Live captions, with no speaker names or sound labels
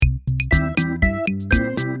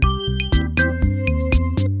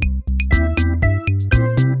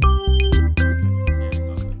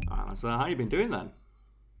you been doing then?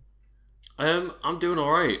 I'm doing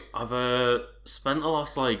alright. I've spent the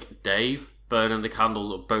last day burning the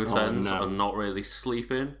candles at both ends and not really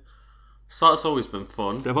sleeping. So that's always been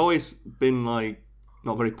fun. So I've always been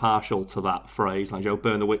not very partial to that phrase,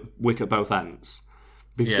 burn the wick at both ends.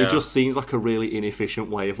 Because it just seems like a really inefficient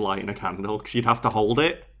way of lighting a candle, because you'd have to hold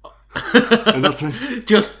it. And that's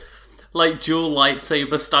just dual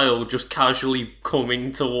lightsaber style, just casually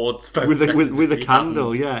coming towards both with ends a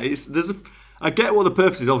candle. Yeah, I get what the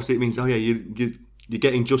purpose is. Obviously, it means you're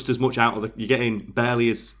getting just as much out of you're getting barely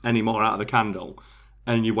as any more out of the candle,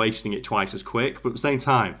 and you're wasting it twice as quick. But at the same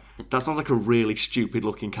time, that sounds like a really stupid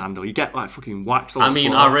looking candle. You get fucking wax on the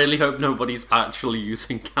floor. I really hope nobody's actually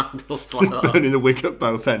using candles like that. Burning the wick at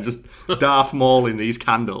both ends, just Darth Mauling these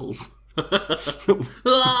candles.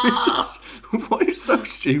 What is so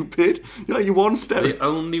stupid? You one step. The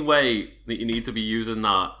only way that you need to be using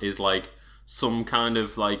that is some kind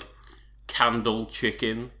of candle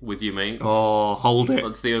chicken with your mates. Oh, hold it.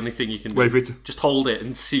 That's the only thing you can do. Wait for it to... Just hold it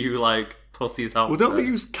and see you pussies out. Well, don't they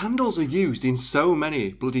use candles? Are used in so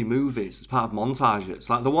many bloody movies as part of montages.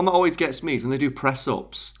 The one that always gets me is when they do press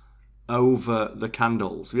ups over the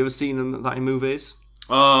candles. Have you ever seen that in movies?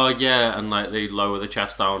 Oh yeah, and they lower the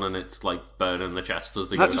chest down and it's burning the chest as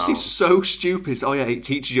they go down. That just seems so stupid. It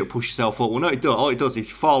teaches you to push yourself up. Well, no, it does. All it does is you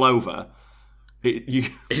fall over.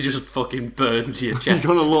 It just fucking burns your chest.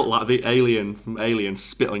 You're gonna look like the alien from Alien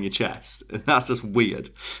spit on your chest. That's just weird.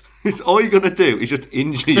 It's all you're gonna do is just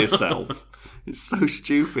injure yourself. It's so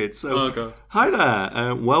stupid. So, oh god. Hi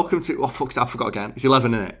there. Welcome to. Oh fuck! I forgot again. It's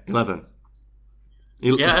 11, isn't it? 11.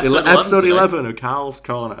 Yeah, episode 11 of Carl's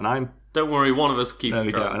Corner, and I'm. Don't worry, one of us keep. There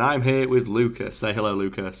we go. And I'm here with Lucas. Say hello,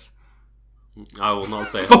 Lucas. I will not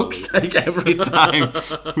say hello. Fuck's sake, every time.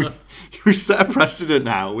 we set a precedent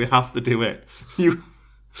now. We have to do it.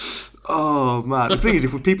 Oh, man. The thing is,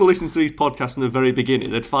 if people listen to these podcasts in the very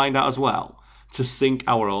beginning, they'd find out as well, to sync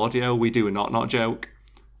our audio, we do a not joke.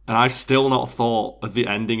 And I've still not thought of the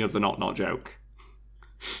ending of the not joke.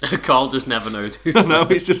 Carl just never knows who's No,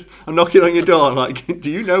 it's just, I'm knocking on your door,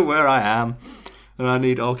 do you know where I am? And I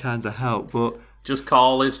need all kinds of help, but...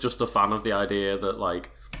 Carl is just a fan of the idea that,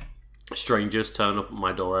 strangers turn up at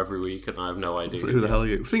my door every week and I have no idea. Who the hell are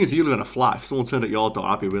you? The thing is, you live in a flat. If someone turned at your door,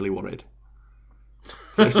 I'd be really worried.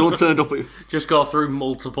 So if someone turned up... Just go through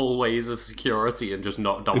multiple ways of security and just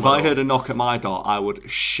knock down. If I heard a knock at my door, I would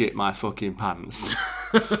shit my fucking pants.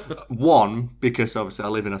 One, because obviously I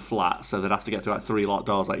live in a flat, so they'd have to get through 3 locked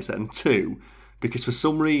doors, like you said. And 2, because for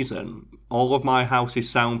some reason, all of my house is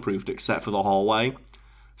soundproofed except for the hallway.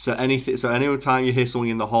 So any time you hear someone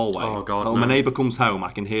in the hallway, my neighbour comes home,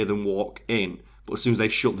 I can hear them walk in. But as soon as they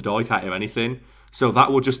shut the door, you can't hear anything. So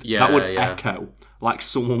that would echo like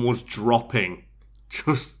someone was dropping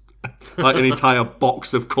just an entire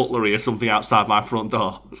box of cutlery or something outside my front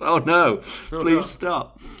door. So, no, please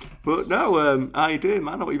stop. But no, how you doing,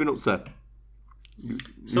 man? What have you been up to?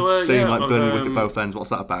 So, burning wick at both ends. What's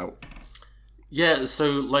that about? Yeah,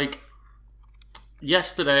 so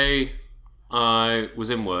yesterday I was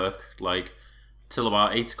in work till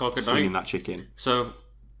about 8 o'clock at night. Slinging that chicken. So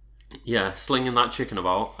yeah, slinging that chicken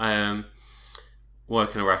about.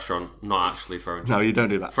 Work in a restaurant, not actually throwing chicken. No, you don't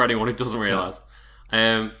do that. For anyone who doesn't realise.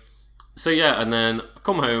 So yeah, and then I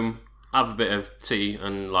come home, have a bit of tea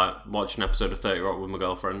and watch an episode of 30 Rock with my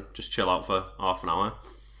girlfriend, just chill out for half an hour.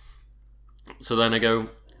 So then I go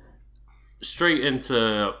straight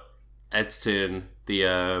into editing the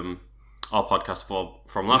our podcast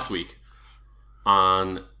from last week,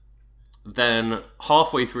 and then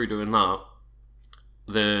halfway through doing that,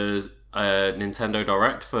 there's a Nintendo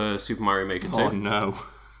Direct for Super Mario Maker 2. Oh no.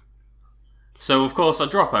 So of course I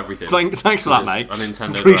drop everything. Thanks for that, mate. A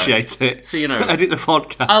Nintendo Appreciate Direct. it. So edit the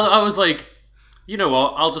podcast. I was like, you know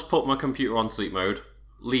what? I'll just put my computer on sleep mode,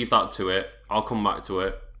 leave that to it. I'll come back to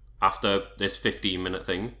it after this 15-minute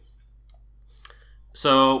thing.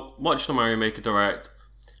 So watch the Mario Maker Direct,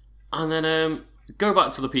 and then go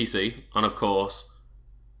back to the PC, and of course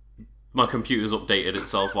my computer's updated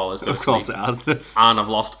itself while it's been Of course asleep, it has. and I've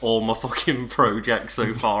lost all my fucking projects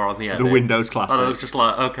so far on the edit. The Windows Classic. And I was just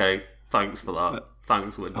like, okay, thanks for that.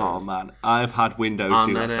 Thanks, Windows. Oh man, I've had Windows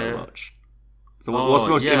do that so much. So what's the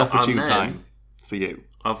most inopportune time for you?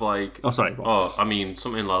 I've sorry.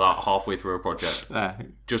 Something like that halfway through a project.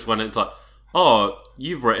 Just when it's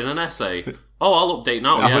you've written an essay. Oh, I'll update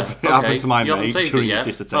now. It happened to my mate during his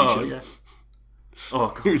dissertation. Oh, yeah.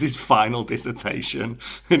 Oh, God. It was his final dissertation,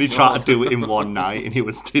 and he tried to do it in one night, and he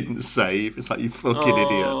didn't save. It's like, you fucking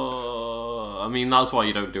idiot. I mean, that's why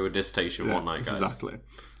you don't do a dissertation one night, guys. Exactly.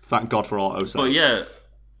 Thank God for auto-save. But yeah,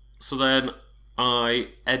 so then I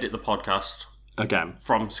edit the podcast Again.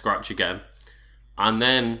 from scratch again. And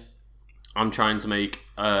then I'm trying to make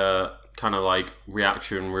a kind of like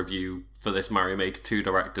reaction review for this Mario Maker 2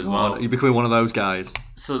 Direct as well. You're becoming one of those guys.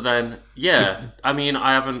 So then, yeah, I mean,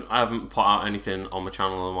 I haven't put out anything on my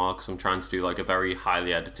channel in a while because I'm trying to do like a very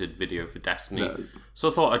highly edited video for Destiny. No. So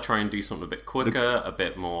I thought I'd try and do something a bit quicker, a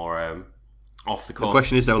bit more off the cuff. The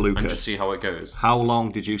question is though, Lucas, and just see how it goes. how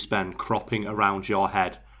long did you spend cropping around your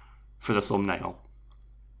head for the thumbnail?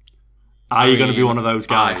 Are you going to be one of those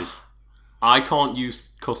guys? I can't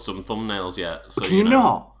use custom thumbnails yet. So Can you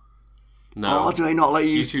not? No. Oh, do they not let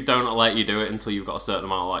you use... YouTube don't let you do it until you've got a certain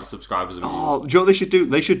amount of like subscribers and views. Oh, do you know what they should do?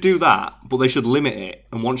 They should do that, but they should limit it.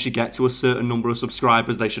 And once you get to a certain number of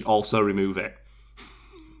subscribers, they should also remove it.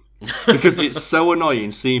 Because it's so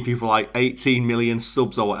annoying seeing people like 18 million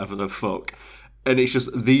subs or whatever the fuck. And it's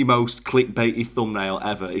just the most clickbaity thumbnail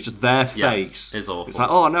ever. It's just their face. It's awful. It's like,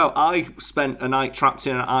 oh no, I spent a night trapped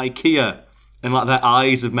in an IKEA. And like their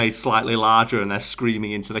eyes have made slightly larger and they're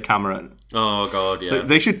screaming into the camera. Oh god, yeah. So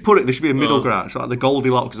they should put it, there should be a middle ground, so like the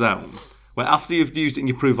Goldilocks zone, where after you've used it and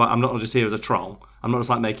you prove like, I'm not just here as a troll, I'm not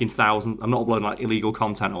just like making thousands, I'm not uploading like illegal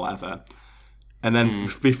content or whatever. And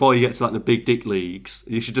then before you get to like the big dick leagues,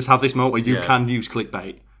 you should just have this moment where you can use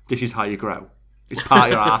clickbait. This is how you grow. It's part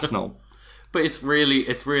of your arsenal. But it's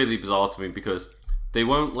really bizarre to me because they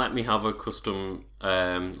won't let me have a custom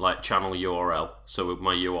like channel URL. So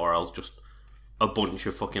my URL's just a bunch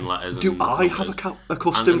of fucking letters. Do I have a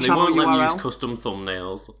custom and channel URL? They won't let me use custom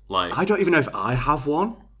thumbnails. Like I don't even know if I have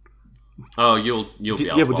one. Oh, you'll be able to.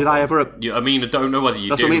 Yeah, but did I ever? I mean, I don't know whether you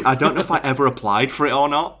That's do. what I mean. I don't know if I ever applied for it or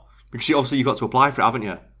not. Because obviously you've got to apply for it, haven't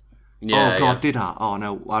you? Yeah. Oh god, did I? Oh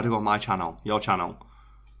no, I do on my channel, your channel.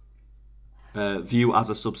 View as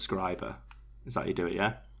a subscriber. Is that how you do it?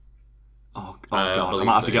 Yeah. Oh god, I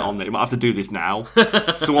might have to get on there. I might have to do this now.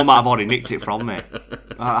 Someone might have already nicked it from me.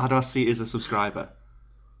 How do I see it as a subscriber?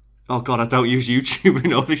 Oh god, I don't use YouTube. You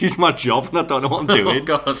know, this is my job, and I don't know what I'm doing. Oh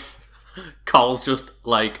god, Carl's just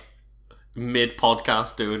like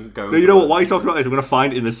mid-podcast going. No, you know what? Why are you talking about this? I'm going to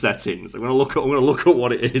find it in the settings. I'm going to look at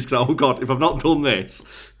what it is. Because oh god, if I've not done this,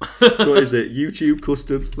 so what is it? YouTube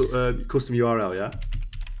custom URL, yeah.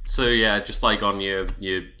 So yeah, just like on your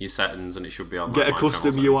settings, and it should be on. Get a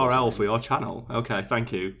custom URL for your channel. Okay,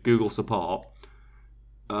 thank you. Google support.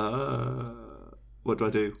 What do I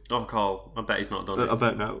do? Oh, Carl, I bet he's not done it. I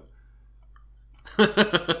bet no.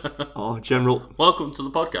 Oh, general. Welcome to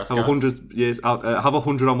the podcast. Have 100 years. Have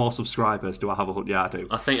 100 or more subscribers. Do I have 100? Yeah, I do.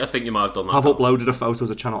 I think you might have done that. Have uploaded a photo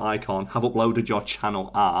as a channel icon. Have uploaded your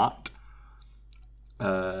channel art.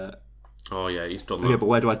 Oh yeah, he's done that. Yeah, but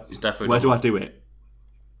where do I? He's definitely where done do that. I do it?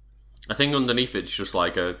 I think underneath it's just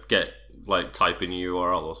like type in your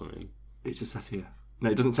URL or something. It just says here. No,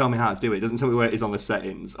 it doesn't tell me how to do it. It doesn't tell me where it is on the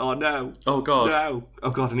settings. Oh no. Oh god. No. Oh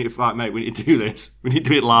god, I need to right, mate. We need to do this. We need to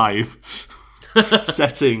do it live.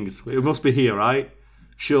 Settings. It must be here, right?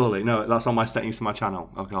 Surely. No, that's on my settings to my channel.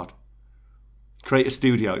 Oh god. Create a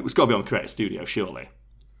studio. It's got to be on Create a Studio, surely.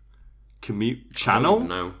 Commute channel?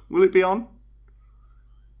 No. Will it be on?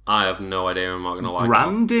 I have no idea. I'm not going to lie.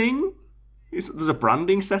 Branding? There's a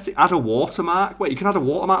branding setting. Add a watermark. Wait, you can add a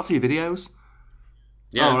watermark to your videos?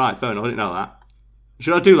 Yeah. Oh, right, fair enough. I didn't know that.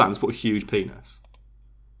 Should I do that and just put a huge penis?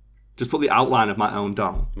 Just put the outline of my own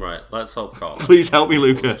dong. Right, let's help Carl. Please help me,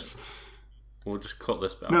 Lucas. We'll just cut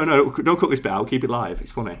this bit out. No, don't cut this bit out. Keep it live.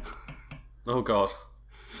 It's funny. Oh god.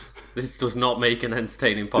 This does not make an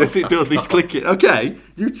entertaining podcast. Yes, it does. Please click it. Okay,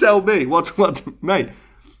 you tell me. What, mate?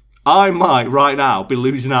 I might right now be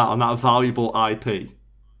losing out on that valuable IP.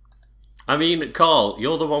 I mean, Carl,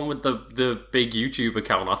 you're the one with the big YouTube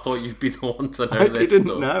account. I thought you'd be the one to know I this didn't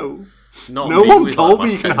stuff. know. Not No me one with, told like,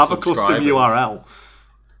 me my you can 10 have a custom subscribers. URL.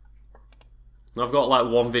 I've got like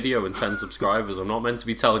one video and 10 subscribers. I'm not meant to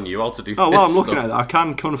be telling you how to do this. Oh, well, I'm looking stuff. at it. I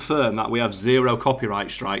can confirm that we have 0 copyright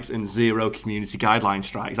strikes and 0 community guideline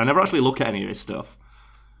strikes. I never actually look at any of this stuff.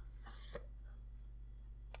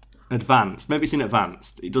 Advanced. Maybe it's in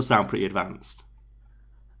advanced. It does sound pretty advanced.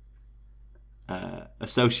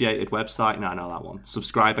 Associated website. No, I know that one.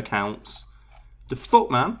 Subscribe accounts. The fuck,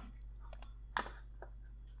 man?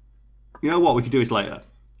 You know what? We could do this later.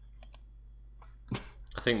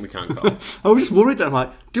 I think we can, Carl. I was just worried then. I'm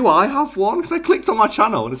like, do I have one? Because I clicked on my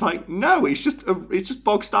channel and it's like, no, it's just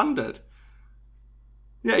bog standard.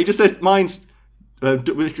 Yeah, it just says mine's. The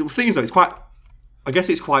thing is though, it's quite. I guess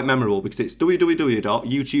it's quite memorable because it's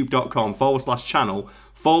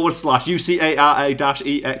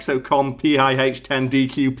www.youtube.com/channel/UCARA-EXOCOM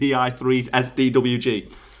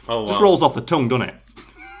PIH10DQPI3SDWG. Oh, wow. Just rolls off the tongue, doesn't it?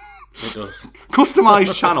 It does.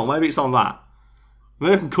 Customised channel. Maybe it's on that.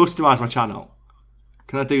 Maybe I can customise my channel.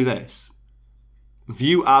 Can I do this?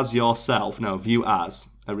 View as yourself. No, view as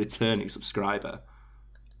a returning subscriber.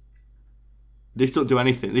 This don't do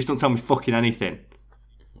anything. This don't tell me fucking anything.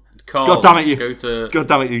 Carl, God damn it, you. God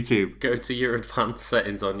damn it, YouTube. Go to your advanced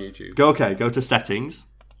settings on YouTube. Go to settings.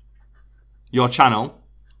 Your channel.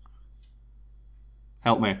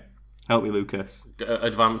 Help me, Lucas.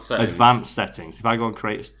 Advanced settings. Advanced settings. If I go and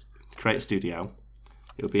create a studio,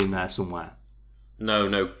 it'll be in there somewhere.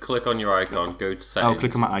 No. Click on your icon. Go to settings. Oh,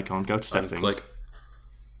 click on my icon. Go to settings.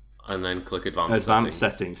 And then click advanced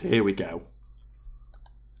settings. Here we go.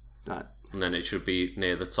 Right. And then it should be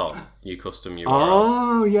near the top. Your custom URL.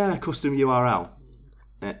 Oh yeah, custom URL.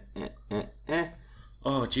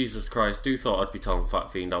 Oh Jesus Christ! Who thought I'd be telling Fat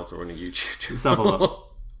Fiend how to run a YouTube channel? Let's have a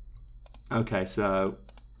look. Okay, so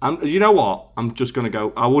you know what? I'm just gonna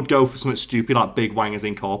go. I would go for something stupid like Big Wangers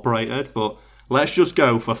Incorporated, but let's just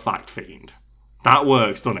go for Fact Fiend. That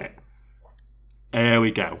works, doesn't it? There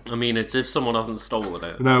we go. I mean, it's if someone hasn't stolen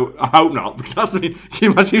it. No, I hope not, because that's. Can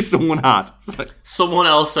you imagine if someone had? Someone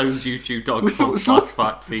else owns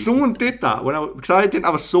YouTube.com/Fact Fiend. Someone did that because I didn't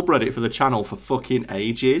have a subreddit for the channel for fucking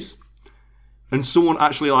ages. And someone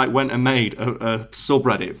actually went and made a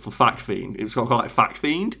subreddit for Fact Fiend. It was called like Fact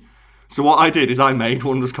Fiend. So what I did is I made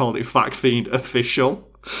one just called it Fact Fiend Official.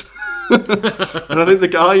 And I think the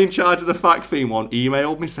guy in charge of the Fact Fiend one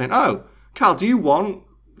emailed me saying, "Oh, Cal, do you want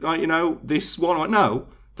this one?" I went, "No,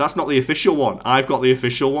 that's not the official one. I've got the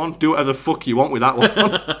official one. Do whatever the fuck you want with that one."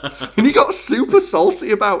 And he got super salty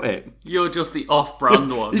about it. You're just the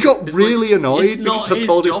off-brand one. He got really annoyed. It's not his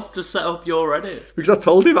job to set up your Reddit. Because I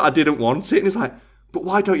told him that I didn't want it, and he's like, "But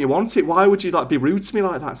why don't you want it? Why would you be rude to me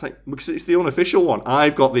like that?" It's like, because it's the unofficial one.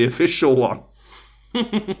 I've got the official one.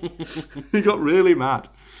 He got really mad.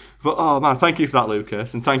 But oh man, thank you for that,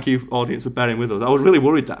 Lucas, and thank you, audience, for bearing with us. I was really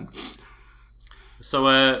worried then.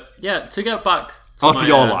 So to get back to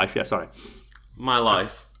your life, sorry. My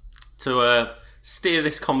life. To steer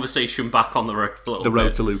this conversation back on the road a little bit. The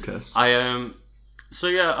road to Lucas. I'm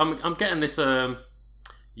getting this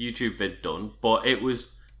YouTube vid done, but it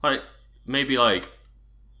was maybe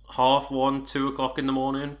 1:30, 2 o'clock in the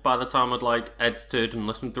morning by the time I'd edited and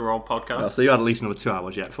listened through our podcast. Oh, so you had at least another 2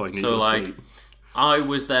 hours yet before you needed to sleep. I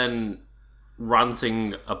was then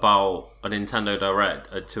ranting about a Nintendo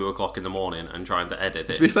Direct at 2 o'clock in the morning and trying to edit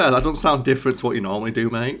it. To be fair, that doesn't sound different to what you normally do,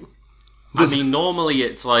 mate. I mean, normally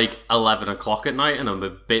it's 11 o'clock at night and I'm a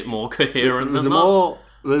bit more coherent than that.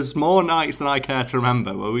 There's more nights than I care to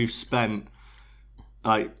remember where we've spent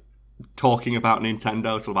talking about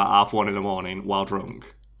Nintendo till about 1:30 in the morning while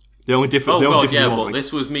drunk. The only difference. But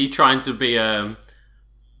this was me trying to be as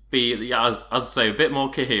I say, a bit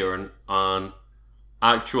more coherent and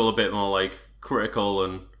a bit more critical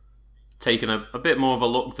and taking a bit more of a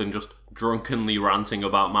look than just drunkenly ranting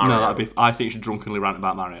about Mario. No, I think you should drunkenly rant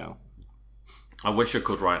about Mario. I wish I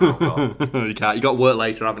could right now, Carl. You can't. You got work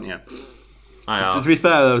later, haven't you? I have. To be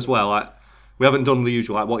fair though, as well, we haven't done the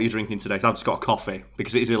usual. What are you drinking today? Because I've just got a coffee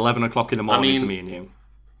because it is 11 o'clock in the morning for me and you.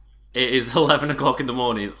 It is 11 o'clock in the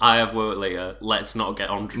morning. I have work later. Let's not get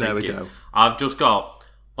on drinking. There we go. I've just got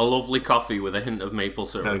a lovely coffee with a hint of maple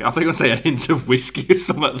syrup. I think I'm going to say a hint of whiskey or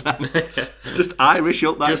something then. Just Irish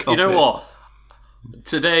up that coffee. You know what?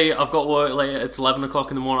 Today, I've got work later. It's 11 o'clock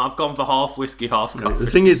in the morning. I've gone for half whiskey, half coffee. The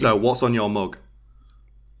thing is, though, what's on your mug?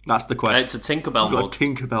 That's the question. It's a Tinkerbell mug. A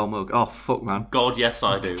Tinkerbell mug. Oh, fuck, man. God, yes,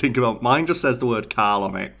 I do. Tinkerbell. Mine just says the word Carl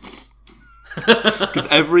on it. Because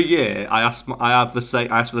every year, I ask for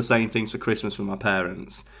the same things for Christmas from my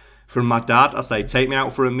parents. From my dad, I say, take me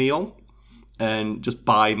out for a meal and just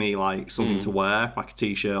buy me something to wear, like a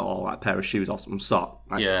t-shirt or a pair of shoes or some sock.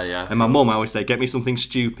 Right? Yeah. And my mum, I always say, get me something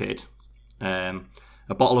stupid.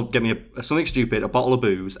 Get me something stupid, a bottle of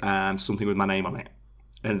booze, and something with my name on it.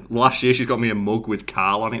 And last year, she's got me a mug with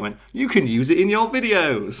Carl on it. Went, you can use it in your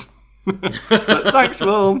videos. So, thanks,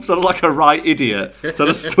 Mum. Sounded like a right idiot. So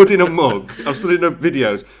I stood in a mug. I've stood in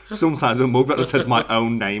videos. Sometimes a mug that just says my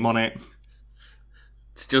own name on it.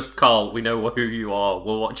 It's just Carl. We know who you are.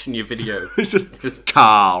 We're watching your video. It's just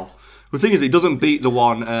Carl. The thing is, it doesn't beat the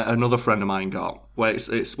one another friend of mine got, where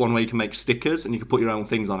it's one where you can make stickers and you can put your own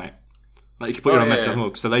things on it. You can put your own message on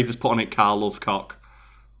mug. So they've just put on it Carl loves cock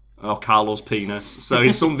or Carl loves penis. So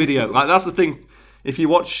in some video, that's the thing. If you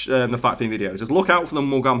watch the Fact Fiend videos, just look out for the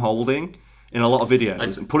mug I'm holding in a lot of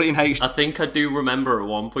videos and put it in HD. I think I do remember at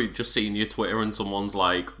one point just seeing your Twitter and someone's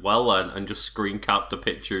like, well then, and just screen capped a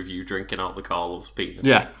picture of you drinking out the Carl loves penis.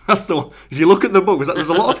 Yeah, that's the one. If you look at the mug, there's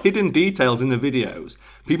a lot of hidden details in the videos.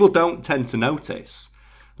 People don't tend to notice.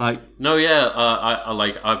 I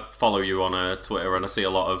follow you on Twitter and I see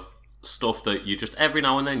a lot of stuff that you just every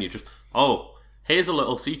now and then you just here's a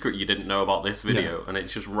little secret you didn't know about this video, and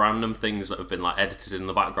it's just random things that have been like edited in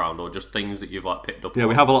the background, or just things that you've like picked up. Yeah,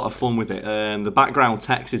 we have a lot of fun with it. The background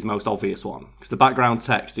text is the most obvious one, because the background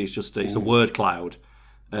text is just it's a word cloud.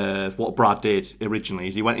 What Brad did originally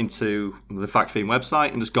is he went into the Fact Fiend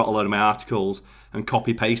website and just got a load of my articles and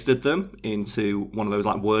copy pasted them into one of those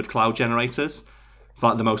like word cloud generators for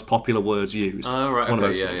like the most popular words used. Oh right, one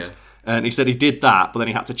okay, of those things. yeah. And he said he did that, but then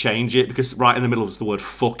he had to change it because right in the middle was the word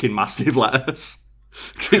fucking massive letters.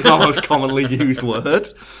 It's my most commonly used word.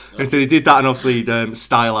 And so he did that and obviously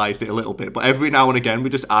stylized it a little bit. But every now and again, we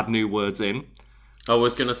just add new words in. I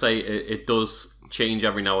was going to say, it does change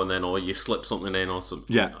every now and then, or you slip something in or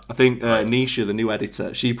something. Yeah, I think Nisha, the new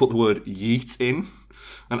editor, she put the word yeet in.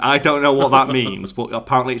 And I don't know what that means, but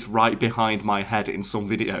apparently it's right behind my head in some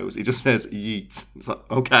videos. It just says yeet. It's like,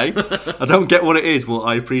 okay. I don't get what it is, but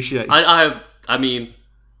I appreciate it. I mean,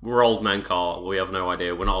 we're old men, Carl. We have no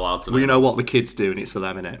idea. We're not allowed to know. Well, you know what the kids do, and it's for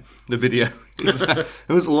them, innit? The video.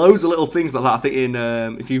 There's loads of little things like that. I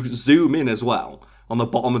think if you zoom in as well, on the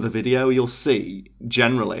bottom of the video, you'll see,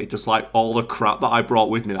 generally, just like all the crap that I brought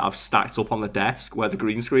with me that I've stacked up on the desk where the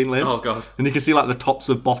green screen lives. Oh, God. And you can see, like, the tops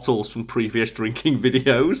of bottles from previous drinking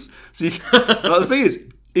videos. So the thing is,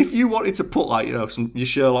 if you wanted to put, like, you know, your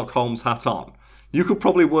Sherlock Holmes hat on, you could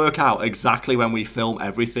probably work out exactly when we film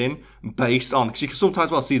everything based on... Because you can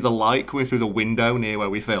sometimes see the light coming through the window near where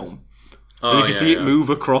we film. And you can see it move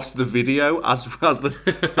across the video as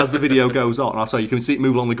the video goes on. Also, you can see it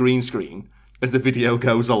move along the green screen as the video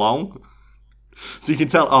goes along. So you can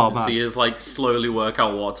tell, oh man. So you just like slowly work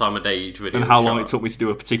out what time of day each video and how long it took me to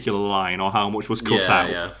do a particular line or how much was cut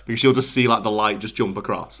out. Yeah. Because you'll just see like the light just jump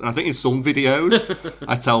across. And I think in some videos,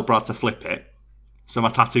 I tell Brad to flip it. So my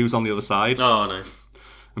tattoo's on the other side. Oh, nice.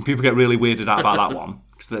 And people get really weirded out about that one.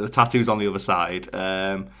 Because the tattoo's on the other side.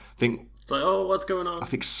 I think... It's like, oh, what's going on? I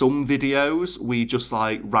think some videos, we just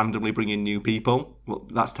like randomly bring in new people. Well,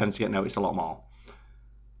 that tends to get noticed a lot more.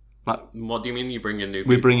 Like, what do you mean you bring in new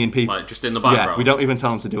people? We bring in people. Like, just in the background? Yeah, we don't even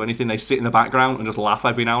tell them to do anything. They sit in the background and just laugh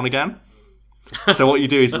every now and again. So what you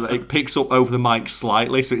do is it picks up over the mic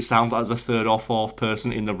slightly, so it sounds like there's a third or fourth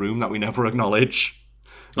person in the room that we never acknowledge.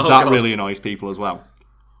 Oh, that God. really annoys people as well.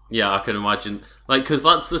 Yeah, I can imagine. Like, because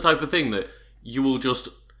that's the type of thing that you will just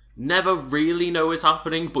never really know is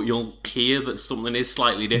happening, but you'll hear that something is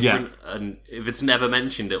slightly different, and if it's never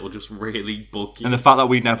mentioned, it will just really bug you. And the fact that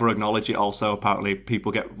we never acknowledge it also, apparently,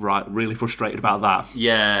 people get really frustrated about that.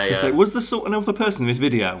 Yeah. It's like, was there another person in this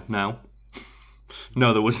video? No.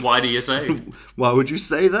 No, there was. Why do you say? Why would you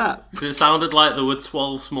say that? It sounded like there were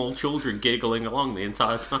 12 small children giggling along the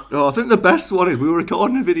entire time. Oh, I think the best one is we were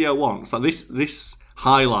recording a video once. Like this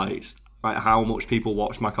highlights like how much people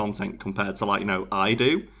watch my content compared to like I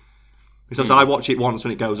do. Because I watch it once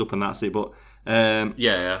when it goes up and that's it. But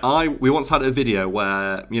we once had a video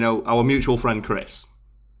where our mutual friend Chris.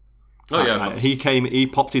 Oh yeah, he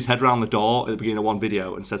popped his head around the door at the beginning of one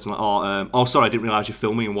video and said something like, "Oh, sorry, I didn't realise you're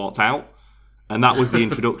filming," and walked out. And that was the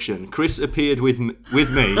introduction. Chris appeared with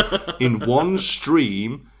me in one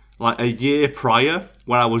stream like a year prior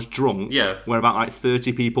where I was drunk. Yeah. Where about like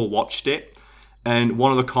 30 people watched it. And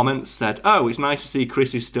one of the comments said, "Oh, it's nice to see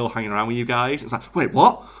Chris is still hanging around with you guys." It's like, wait,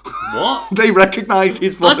 what? What? They recognised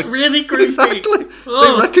his voice. That's really creepy. Exactly.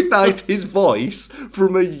 Oh. They recognised his voice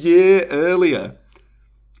from a year earlier.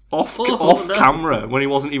 Off camera, when he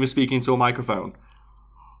wasn't even speaking to a microphone.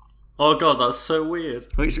 Oh god, that's so weird.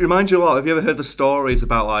 It reminds you a lot. Have you ever heard the stories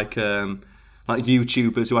about like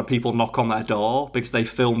YouTubers who had people knock on their door because they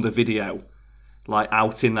filmed a video like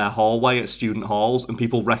out in their hallway at student halls and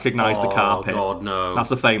people recognised the carpet? Oh god, no. That's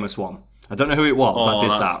a famous one. I don't know who it was that did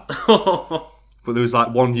that. But there was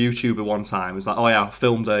like one YouTuber one time. It was like, oh yeah, I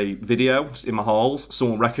filmed a video in my halls.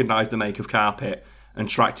 Someone recognised the make of carpet and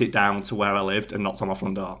tracked it down to where I lived and knocked on my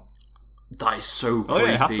front door. That is so creepy. Oh,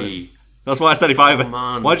 yeah, it happened. That's why I said if I ever...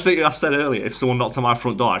 Man. Why do you think I said earlier, if someone knocked on my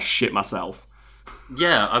front door, I'd shit myself?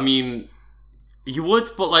 Yeah, I mean, you would,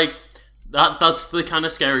 but like, that's the kind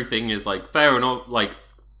of scary thing is like, fair enough, like,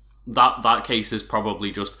 that case is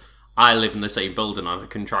probably just, I live in the same building and I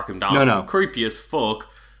can track him down. No. Creepy as fuck,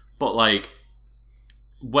 but like,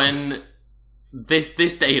 when...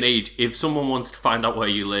 This day and age, if someone wants to find out where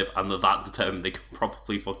you live and they're that determined, they can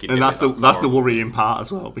probably fucking do it. And that's the worrying part as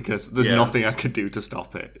well, because there's nothing I could do to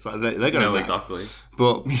stop it. It's like they're going to know. Exactly.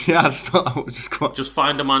 But yeah, I just thought that was just quite... Just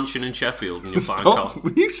find a mansion in Sheffield and you'll find Carl.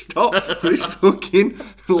 Will you stop this fucking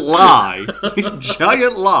lie, this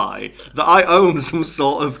giant lie that I own some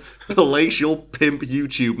sort of palatial pimp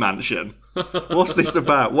YouTube mansion? What's this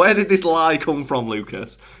about? Where did this lie come from,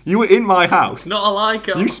 Lucas? You were in my house. Not a lie,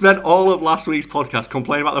 Carl. You spent all of last week's podcast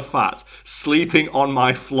complaining about the fact sleeping on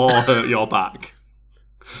my floor hurt your back.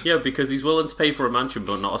 Yeah, because he's willing to pay for a mansion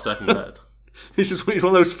but not a second bed. He's one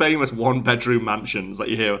of those famous one-bedroom mansions that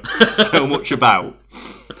you hear so much about.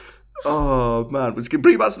 Oh, man. Let's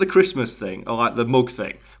bring it back to the Christmas thing, or like the mug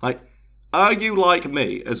thing. Like, are you like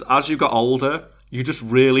me, as you got older, you just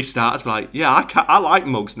really started to be like, yeah, I like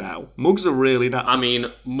mugs now. Mugs are really nice. I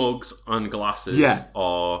mean, mugs and glasses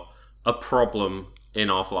are a problem in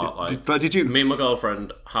our flat. Like, but did you... Me and my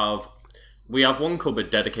girlfriend have one cupboard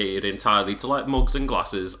dedicated entirely to like mugs and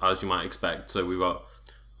glasses, as you might expect. So we've got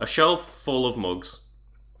a shelf full of mugs,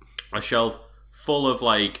 a shelf full of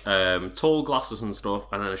like tall glasses and stuff,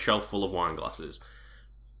 and then a shelf full of wine glasses.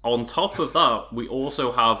 On top of that, we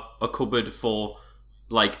also have a cupboard for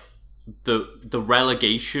like the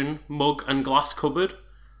relegation mug and glass cupboard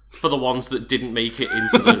for the ones that didn't make it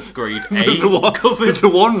into the grade A cupboard. The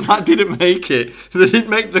ones that didn't make it, they didn't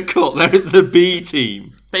make the cut. They're the B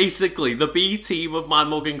team. Basically, the B team of my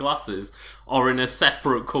mug and glasses are in a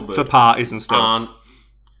separate cupboard for parties and stuff. And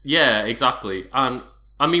yeah, exactly. And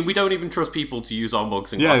I mean, we don't even trust people to use our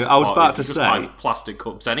mugs and glasses. Yeah, I was about to say, buy plastic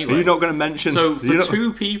cups anyway. Are you not going to mention? So for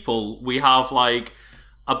two people, we have like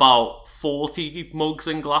about 40 mugs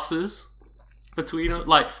and glasses between us.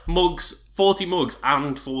 Like 40 mugs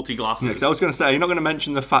and 40 glasses. I was going to say, you're not going to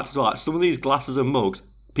mention the fact as well. Like, some of these glasses and mugs,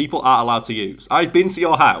 people aren't allowed to use. I've been to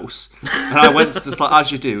your house, and I went to, just like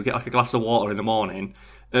as you do, get like a glass of water in the morning,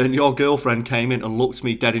 and your girlfriend came in and looked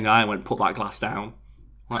me dead in the eye and went, "Put that glass down."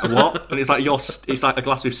 Like, what? And it's like it's like a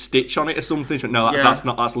glass with Stitch on it or something. She went, no,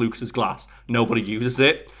 that's Lucas's glass. Nobody uses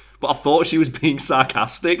it. But I thought she was being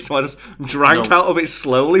sarcastic, so I just drank out of it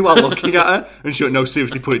slowly while looking at her. And she went, no,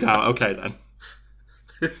 seriously, put it down. Okay, then.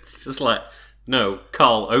 It's just like, no,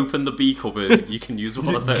 Carl, open the B cupboard. You can use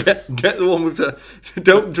one of those. Get the one with the...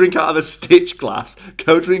 Don't drink out of the Stitch glass.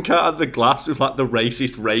 Go drink out of the glass with like the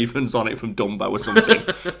racist ravens on it from Dumbo or something.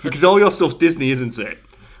 Because all your stuff's Disney, isn't it?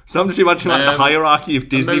 So I'm just imagining like the hierarchy of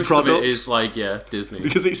Disney most products. Of it is like, yeah, Disney.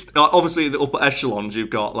 Because it's obviously the upper echelons. You've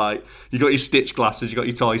got your Stitch glasses, you've got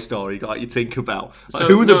your Toy Story, you've got your Tinkerbell. Like, so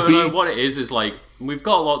who are the what it is like we've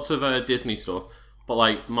got lots of Disney stuff, but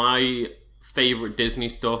like my favourite Disney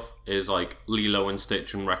stuff is like Lilo and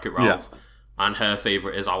Stitch and Wreck-It Ralph, and her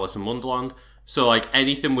favourite is Alice in Wonderland. So like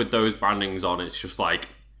anything with those brandings on, it's just like,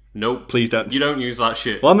 nope. Please don't. You don't use that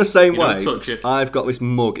shit. Well, I'm the same way. Don't touch it. I've got this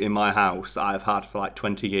mug in my house that I've had for like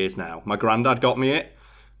 20 years now. My granddad got me it,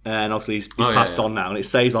 and obviously he's passed on now, and it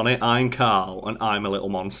says on it, I'm Carl, and I'm a little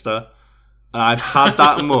monster. And I've had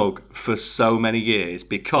that mug for so many years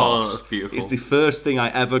because that's beautiful. It's the first thing I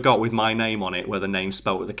ever got with my name on it, where the name's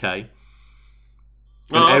spelt with a K.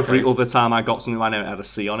 And every other time I got something with my name, it had a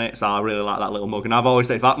C on it, so I really like that little mug. And I've always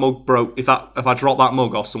said, if that mug broke, if I dropped that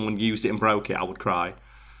mug or someone used it and broke it, I would cry.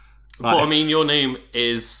 But I mean, your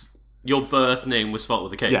birth name was spelled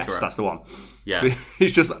with a K, yes, correct? That's the one. Yeah.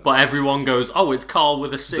 It's just... But everyone goes, oh, it's Carl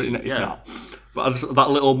with a C. It's not. But that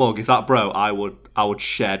little mug, if that broke, I would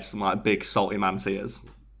shed some like big salty man tears.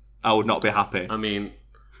 I would not be happy. I mean,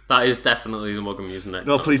 that is definitely the mug I'm using next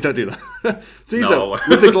No, time. please don't do that.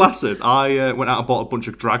 With the glasses, I went out and bought a bunch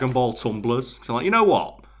of Dragon Ball tumblers. So I'm like, you know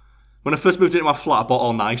what? When I first moved into my flat, I bought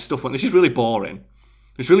all nice stuff. This is really boring.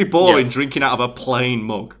 It's really boring drinking out of a plain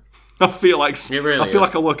mug. I feel like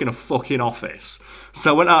I work in a fucking office. So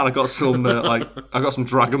I went out and I got some I got some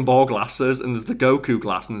Dragon Ball glasses, and there's the Goku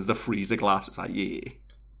glass and there's the Frieza glass. It's like, yeah.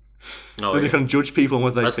 Oh, then you can judge people on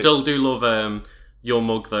what they think. I still do love your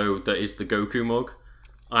mug though. That is the Goku mug,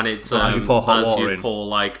 and it's as you pour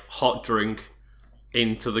like hot drink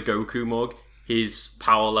into the Goku mug, his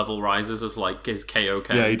power level rises as like his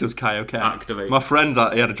Kaioken. Yeah, he does Kaioken. Activate. My friend,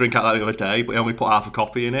 he had a drink out of that the other day, but he only put half a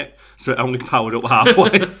copy in it, so it only powered up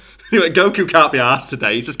halfway. He went, Goku can't be arsed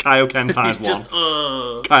today. He's just Kaioken times He's just,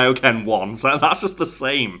 Kaioken 1. So that's just the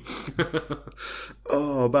same.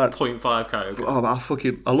 Oh, man. 0.5 Kaioken.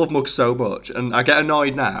 Oh, I love mugs so much. And I get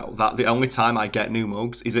annoyed now that the only time I get new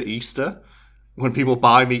mugs is at Easter. When people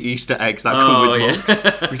buy me Easter eggs that come with mugs.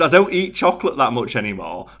 Because I don't eat chocolate that much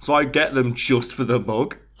anymore. So I get them just for the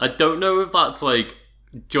mug. I don't know if that's like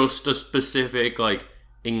just a specific like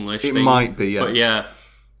English thing. It might be, yeah. But yeah,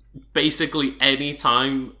 basically any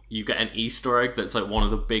time you get an Easter egg that's like one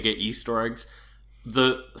of the bigger Easter eggs,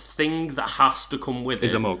 the thing that has to come with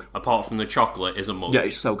is it, a mug. Apart from the chocolate, is a mug. Yeah,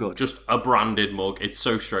 it's so good. Just a branded mug. It's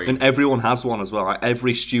so strange. And everyone has one as well. Like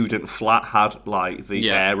every student flat had like the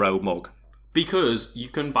Aero mug. Because you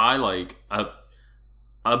can buy like a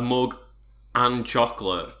mug and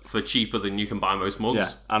chocolate for cheaper than you can buy most mugs.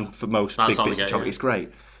 Yeah, and for most big bits of chocolate, it's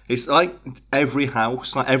great. It's like every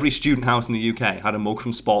house, like every student house in the UK had a mug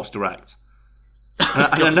from Sports Direct.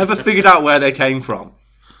 And I never figured out where they came from.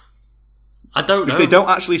 I don't know. Because they don't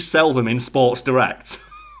actually sell them in Sports Direct.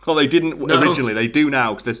 Well, they didn't originally. They do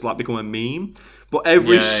now because they've like become a meme. But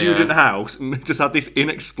every student house just had this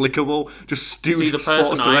inexplicable, just stupid. See, the Sports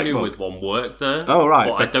person Direct I knew mug. with one worked there. Oh, right.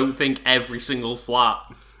 But I don't think every single flat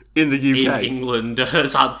In the UK. in England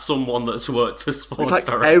has had someone that's worked for Sports It's like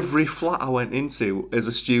Direct. every flat I went into as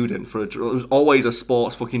a student, there was always a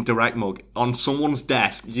Sports fucking Direct mug on someone's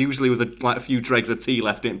desk, usually with a few dregs of tea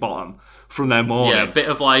left in bottom from their morning. Yeah, a bit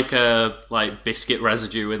of like biscuit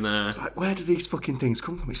residue in there. It's like, where do these fucking things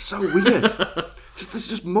come from? It's so weird. There's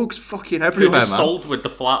just mugs fucking They're everywhere, just man. sold with the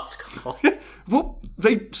flats. Well,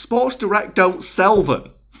 Sports Direct don't sell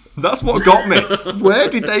them. That's what got me. Where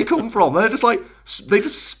did they come from? They're just like, they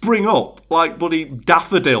just spring up like bloody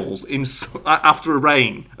daffodils after a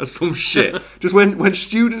rain or some shit. Just when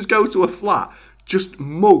students go to a flat, just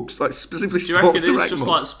mugs, like specifically Do you Sports reckon Direct it's just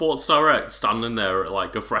mugs. like Sports Direct standing there at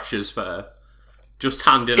like a freshers fair, just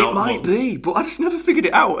handing out It might mugs? be, but I just never figured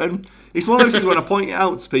it out. And it's one of those things when I point it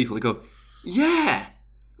out to people, they go, yeah,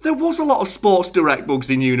 there was a lot of Sports Direct mugs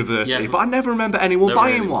in university, but I never remember anyone There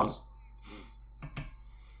buying really one. was.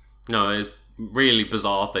 No, it's a really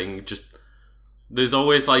bizarre thing. Just there's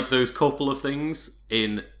always like those couple of things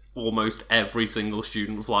in almost every single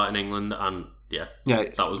student flat in England, and yeah,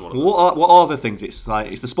 that was one of them. What are the things? It's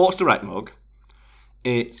the Sports Direct mug.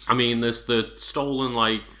 I mean, there's the stolen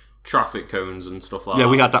like traffic cones and stuff like that. Yeah,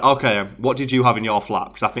 we had that. Okay, what did you have in your flat?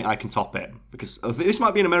 Because I think I can top it. Because this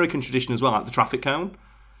might be an American tradition as well, like the traffic cone.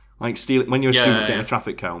 Like steal it when you're a student getting a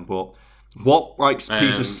traffic cone. But what piece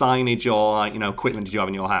of signage or equipment did you have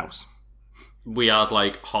in your house? We had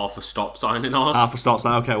like half a stop sign in ours. Half a stop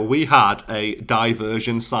sign. Okay, well we had a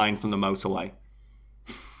diversion sign from the motorway.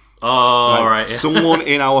 Oh, right. Yeah. Someone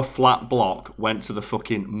in our flat block went to the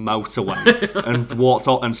fucking motorway and walked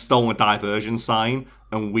out and stole a diversion sign,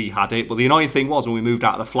 and we had it. But the annoying thing was when we moved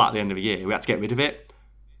out of the flat at the end of the year, we had to get rid of it.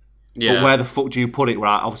 Yeah. But where the fuck do you put it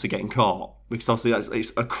without obviously getting caught? Because obviously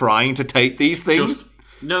it's a crime to take these things.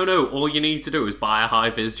 No. All you need to do is buy a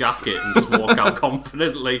high-vis jacket and just walk out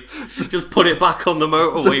confidently. Just put it back on the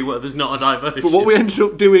motorway where there's not a diversion. But what we ended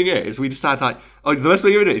up doing is we decided the best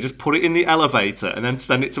way to do it is just put it in the elevator and then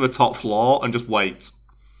send it to the top floor and just wait.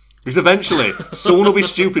 Because eventually someone will be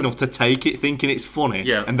stupid enough to take it thinking it's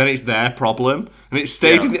funny, and then it's their problem. And it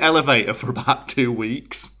stayed in the elevator for about 2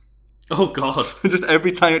 weeks. Oh god! Just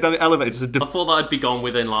every time you went down the elevator, just I thought that'd be gone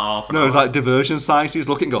within like half an hour. No, it's like diversion signs. You just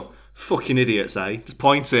look and go, fucking idiots, eh? Just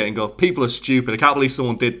point it and go, people are stupid. I can't believe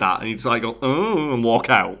someone did that. And you just like go, oh, and walk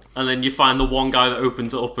out. And then you find the one guy that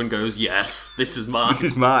opens it up and goes, yes, this is mine. This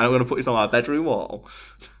is mine. I'm going to put this on my bedroom wall.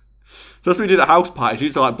 So that's what we did at house parties. We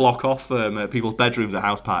used to like block off people's bedrooms at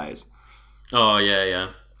house parties. Oh, yeah.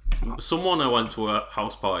 Someone I went to a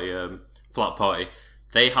house party, flat party,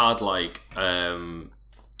 they had like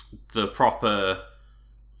the proper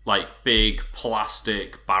like big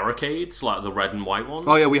plastic barricades, like the red and white ones.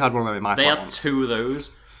 Oh yeah, we had one of them in my They flat had once. 2 of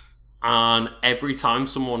those, and every time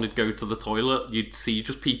someone would go to the toilet, you'd see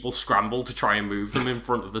just people scramble to try and move them in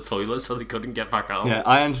front of the toilet so they couldn't get back out. Yeah,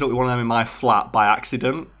 I ended up with one of them in my flat by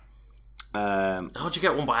accident. How'd you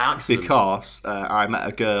get one by accident? Because I met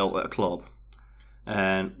a girl at a club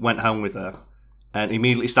and went home with her and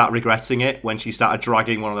immediately started regretting it when she started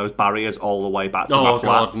dragging one of those barriers all the way back to my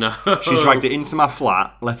flat. Oh god, no. She dragged it into my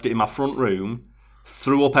flat, left it in my front room,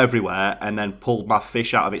 threw up everywhere, and then pulled my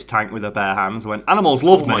fish out of its tank with her bare hands and went, animals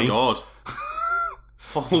love me. Oh my god.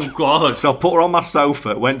 Oh god. So I put her on my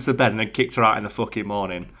sofa, went to bed, and then kicked her out in the fucking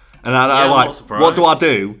morning. And I I'm like, not surprised. what do I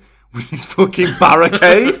do with this fucking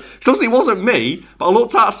barricade? Because obviously it wasn't me, but I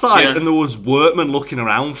looked outside and there was workmen looking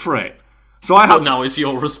around for it. So I had now it's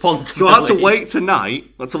your responsibility. So I had to wait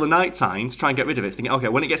until the night time to try and get rid of it. Thinking, okay,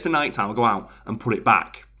 when it gets to night time, I'll go out and put it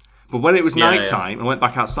back. But when it was night time, I went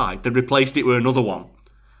back outside. They'd replaced it with another one.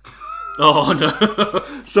 Oh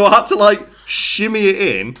no! So I had to like shimmy it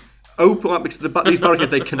in, open up because these barricades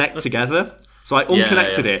they connect together. So I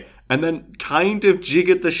unconnected it and then kind of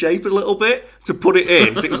jiggered the shape a little bit to put it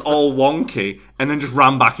in, so it was all wonky, and then just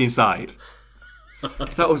ran back inside.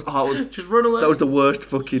 That was just run away. That was the worst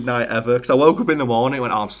fucking night ever. Because I woke up in the morning and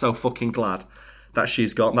went, I'm so fucking glad that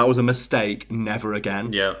she's gone. That was a mistake. Never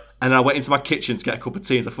again. Yeah. And then I went into my kitchen to get a cup of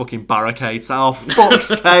tea and a fucking barricade. So, oh, fuck's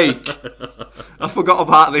sake. I forgot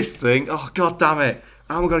about this thing. Oh, god damn it.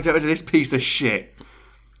 How am I going to get rid of this piece of shit?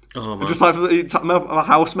 Oh, man. Just like my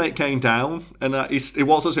housemate came down and he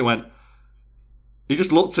walked up to me and went, He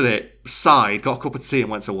just looked at it, sighed, got a cup of tea, and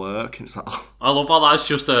went to work. And it's like, oh. I love how that's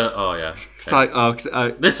just a. Oh yeah. Okay. It's like, oh,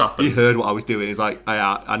 this happened. He heard what I was doing. He's like,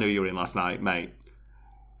 I knew you were in last night, mate.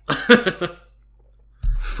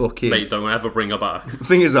 Fucking. Mate, don't ever bring her back. The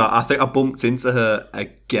thing is, I think I bumped into her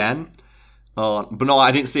again. But no,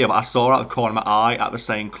 I didn't see her, but I saw her out the corner of my eye at the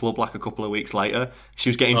same club like a couple of weeks later. She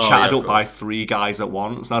was getting chatted up by 3 guys at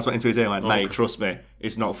once. And I just went into his ear and went, mate, trust me,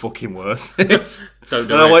 it's not fucking worth it. Don't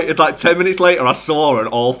do and it. I waited like 10 minutes later, I saw her and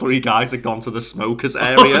all 3 guys had gone to the smokers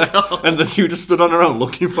area. And then she just stood on her own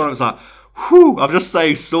looking for him. It's like, whew, I've just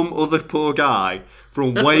saved some other poor guy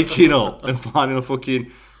from waking up and finding a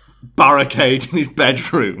fucking barricade in his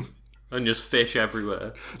bedroom. And just fish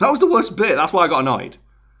everywhere. That was the worst bit. That's why I got annoyed.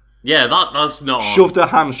 Yeah, that's not... Shoved her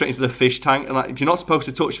hand straight into the fish tank. And like, you're not supposed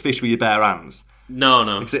to touch fish with your bare hands.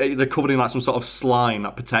 No. Because they're covered in like some sort of slime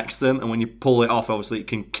that protects them. And when you pull it off, obviously, it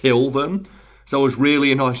can kill them. So I was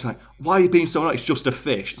really annoyed. She's like, why are you being so annoyed? It's just a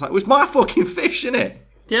fish. It's like, it was my fucking fish, innit?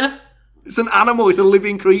 Yeah. It's an animal. It's a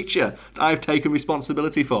living creature that I've taken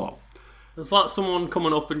responsibility for. It's like someone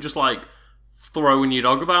coming up and just like throwing your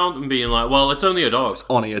dog about and being like, well, it's only a dog. It's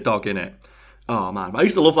only a dog, innit? Oh, man. I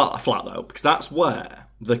used to love that flat, though, because that's where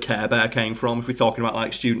the Care Bear came from, if we're talking about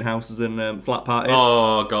like student houses and flat parties.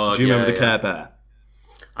 Oh, God, Do you remember the Care Bear?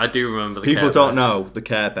 I do remember the People Care don't Bear. know the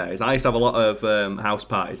Care Bears. I used to have a lot of house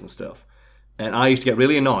parties and stuff. And I used to get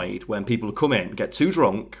really annoyed when people would come in, get too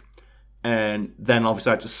drunk, and then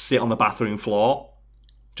obviously I'd just sit on the bathroom floor,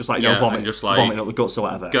 just like, and just, like, vomiting up the guts or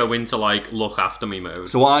whatever. Go into like look after me mode.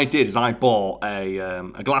 So what I did is I bought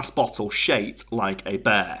a glass bottle shaped like a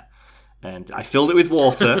bear. And I filled it with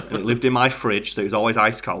water, and it lived in my fridge, so it was always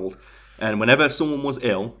ice cold. And whenever someone was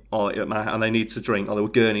ill, and they needed to drink, or they were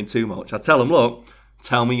gurning too much, I'd tell them, look,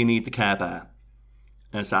 tell me you need the Care Bear.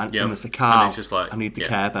 And it's like, and it's a car. It's just like, I need the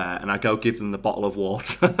Care Bear, and I go give them the bottle of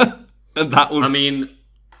water. And that would... I mean,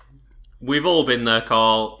 we've all been there,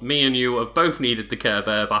 Carl. Me and you have both needed the Care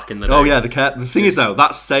Bear back in the day. Oh yeah, the thing is though,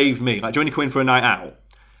 that saved me. Like, do you when you come in for a night out?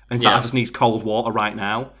 And it's like, I just need cold water right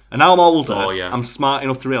now. And now I'm older, I'm smart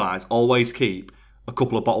enough to realise, always keep a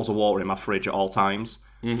couple of bottles of water in my fridge at all times.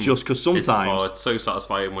 Mm-hmm. Just because sometimes... It's so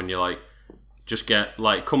satisfying when you like, just get,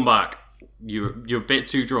 like, come back, you're a bit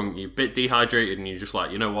too drunk, you're a bit dehydrated, and you're just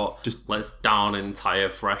like, you know what, just let's down an entire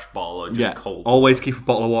fresh bottle of just cold. Always keep a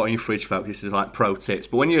bottle of water in your fridge, folks. This is like pro tips.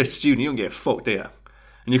 But when you're a student, you don't give a fuck, do you?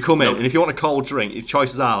 And you come in, and if you want a cold drink, your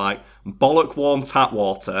choices are like bollock warm tap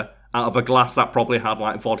water out of a glass that probably had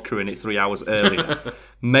like vodka in it 3 hours earlier.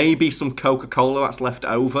 Maybe some Coca-Cola that's left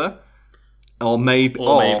over. Or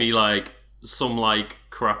maybe like some like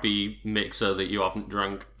crappy mixer that you haven't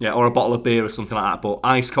drank. Yeah, or a bottle of beer or something like that. But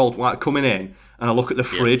ice cold, like coming in, and I look at the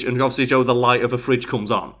fridge, and obviously, Joe, the light of a fridge comes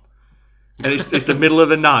on. And it's the middle of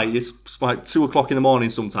the night, it's like 2 o'clock in the morning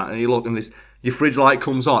sometime, and you look, and your fridge light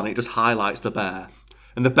comes on, and it just highlights the bear.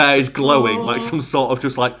 And the bear is glowing like some sort of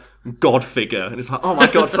just like god figure. And it's like, oh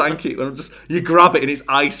my god, thank you. And you grab it and it's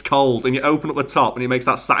ice cold. And you open up the top and it makes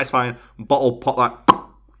that satisfying bottle pop that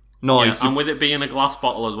noise. Yeah, and with it being a glass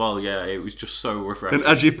bottle as well, it was just so refreshing. And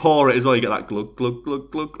as you pour it as well, you get that glug, glug,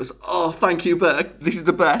 glug, glug. It's, oh, thank you, bear. This is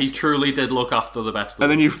the best. He truly did look after the best of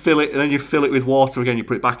And us. then you fill it with water again. You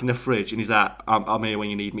put it back in the fridge. And he's like, I'm here when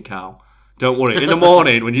you need me, Carl. Don't worry. In the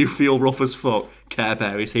morning, when you feel rough as fuck, Care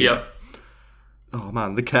Bear is here. Yep. Oh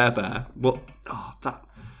man, the Care Bear. What? Oh, that.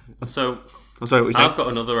 So, I'm sorry, what you saying? I've got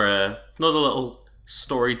another little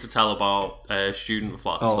story to tell about student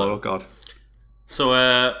flats. Oh god. So,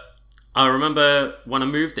 I remember when I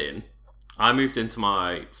moved into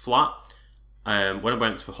my flat. When I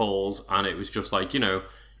went to halls, and it was just like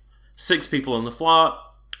 6 people in the flat,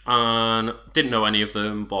 and didn't know any of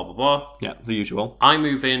them. Blah blah blah. Yeah, the usual. I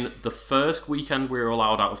move in the first weekend we were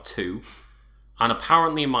allowed out of 2. And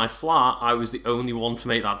apparently in my flat, I was the only one to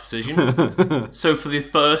make that decision. So for the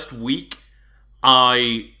first week,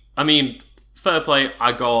 I mean, fair play,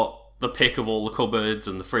 I got the pick of all the cupboards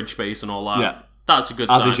and the fridge space and all that. Yeah. That's a good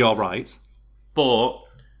sign. As is your right. But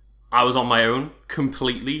I was on my own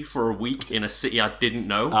completely for a week in a city I didn't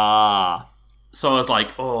know. So I was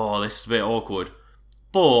like, oh, this is a bit awkward.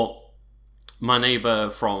 But my neighbour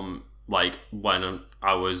from, like, when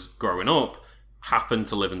I was growing up happened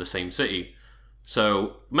to live in the same city.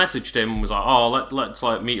 So messaged him and was like, oh, let's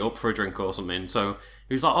like meet up for a drink or something. So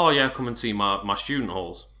he was like, oh yeah, come and see my student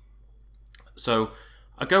halls. So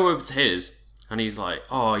I go over to his, and he's like,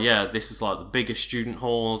 oh yeah, this is like the biggest student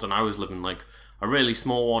halls, and I was living like a really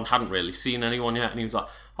small one, hadn't really seen anyone yet. And he was like,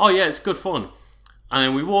 oh yeah, it's good fun. And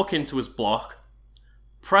then we walk into his block,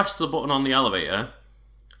 press the button on the elevator,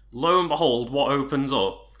 lo and behold, what opens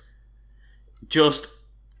up? Just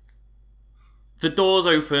the doors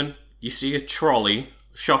open, you see a trolley,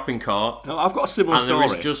 shopping cart, No, I've got a similar and story.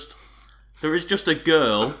 there is just a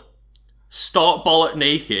girl stark bollock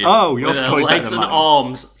naked Oh, your with her story better legs than and mine.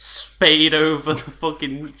 arms spayed over the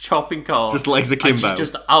fucking shopping cart. Just legs akimbo. And she's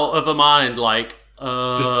just out of her mind, like,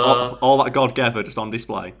 Just all that God gave her just on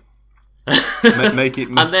display. and then making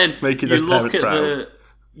you those look parents at proud.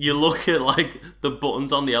 you look at like the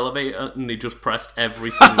buttons on the elevator, and they just pressed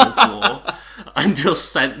every single floor, and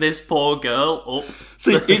just sent this poor girl up.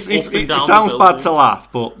 See, up and it down sounds the bad building. to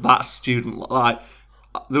laugh, but that student, like,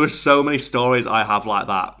 there were so many stories I have like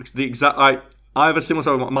that. Because I have a similar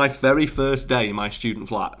story. My very first day in my student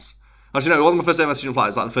flats. Actually, no, it wasn't my first day in my student flat. It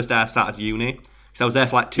was like the first day I started uni. So I was there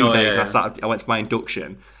for like 2 days. Yeah, And I went for my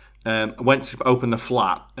induction. I went to open the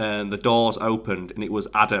flat, and the doors opened, and it was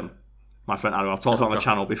Adam, my friend Adam. I've talked about on the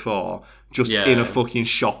channel before. Just in a fucking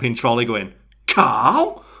shopping trolley, going,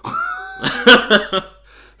 Carl.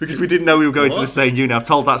 Because we didn't know we were going to the same uni. I've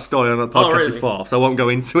told that story on the podcast before, so I won't go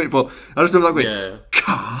into it. But I just remember that going,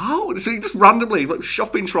 Carl? So just randomly, like,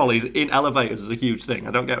 shopping trolleys in elevators is a huge thing.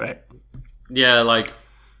 I don't get it. Yeah, like,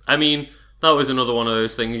 I mean, that was another one of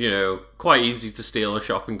those things, you know, quite easy to steal a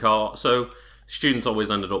shopping cart. So students always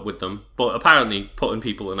ended up with them. But apparently putting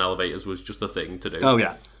people in elevators was just a thing to do. Oh,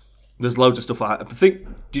 yeah. There's loads of stuff like that. I think,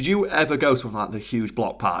 did you ever go to like the huge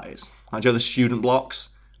block parties? Like, do you know the student blocks?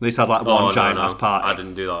 They just had like one giant ass party. I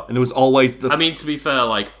didn't do that. And there was always I mean, to be fair,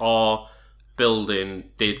 like, our building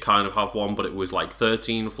did kind of have one, but it was like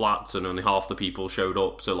 13 flats and only half the people showed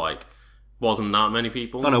up. So, like, wasn't that many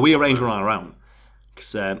people. Oh, no, we arranged one on our own.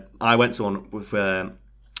 Because I went to one with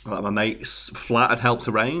like my mate's flat had helped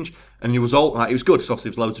arrange, and it was all like, it was good because obviously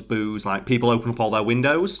there was loads of booze. Like, people open up all their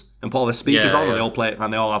windows and put all their speakers on, and they all play,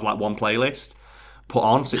 and they all have like one playlist put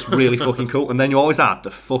on. So it's really fucking cool. And then you always had the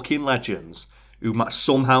fucking legends who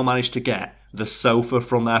somehow managed to get the sofa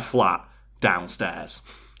from their flat downstairs.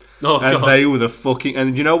 Oh, and God. they were the fucking...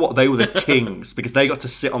 And you know what? They were the kings because they got to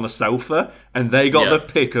sit on the sofa and they got the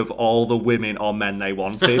pick of all the women or men they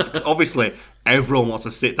wanted. Because obviously, everyone wants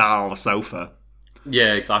to sit down on a sofa.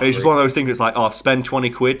 Yeah, exactly. It's just one of those things that's like, oh, spend 20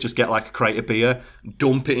 quid, just get like a crate of beer,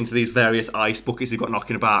 dump it into these various ice buckets you've got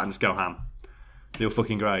knocking about and just go ham. They were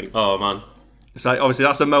fucking great. Oh, man. So obviously,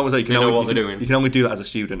 that's the moment that you can They know only, what they're doing. You can only do that as a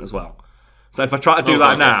student as well. So if I try to do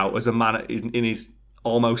that now as a man in his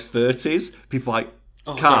almost 30s, people are like,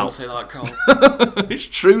 Oh, Carl. don't say that, Carl. It's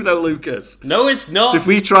true though, Lucas. No, it's not. So if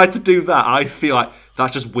we tried to do that, I feel like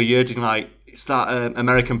that's just weird. And like, it's that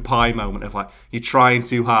American Pie moment of like, you're trying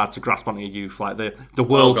too hard to grasp onto your youth, like the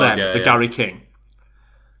world's end, Gary King.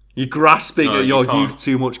 You're grasping at your youth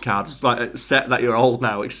too much, Carl. Just like, accept that you're old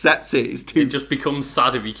now. Accept it. It's too. It just becomes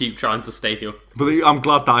sad if you keep trying to stay here. But I'm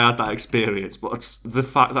glad that I had that experience. But it's the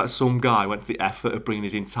fact that some guy went to the effort of bringing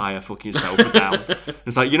his entire fucking sofa down.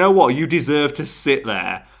 It's like, you know what? You deserve to sit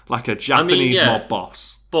there like a Japanese mob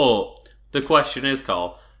boss. But the question is,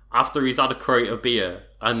 Carl, after he's had a crate of beer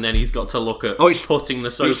and then he's got to look at putting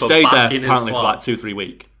the sofa he stayed back there in apparently his for flat. like 2-3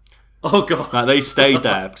 weeks. Oh, God. Like, they stayed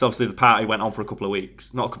there because obviously the party went on for a couple of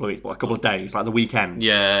weeks. Not a couple of weeks, but a couple of days, like the weekend.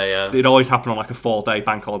 Yeah. So it'd always happen on like a 4-day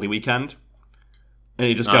bank holiday weekend. And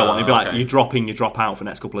you just go on. It'd be like, you drop in, you drop out for the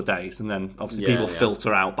next couple of days. And then obviously people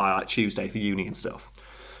filter out by like Tuesday for uni and stuff.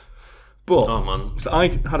 But, oh, man. So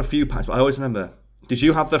I had a few packs, but I always remember, did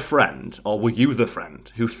you have the friend, or were you the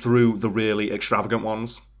friend, who threw the really extravagant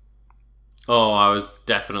ones? Oh, I was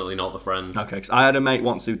definitely not the friend. Okay, because I had a mate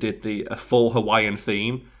once who did a full Hawaiian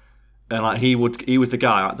theme. And like he was the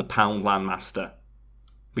guy, like the Poundland master.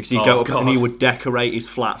 Because he'd go up and he would decorate his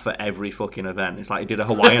flat for every fucking event. It's like he did a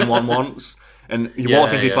Hawaiian one once. And you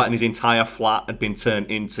walked into his flat and his entire flat had been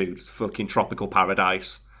turned into fucking tropical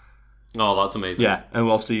paradise. Oh, that's amazing. Yeah, and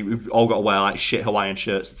obviously we've all got to wear like shit Hawaiian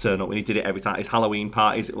shirts to turn up. And he did it every time. His Halloween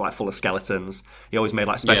parties were like full of skeletons. He always made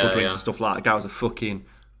like special drinks and stuff like that. The guy was a fucking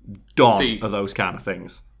don of those kind of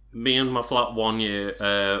things. Me and my flat one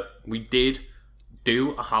year, we did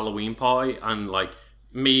do a Halloween party, and like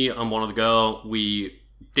me and one of the girl, we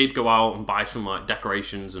did go out and buy some like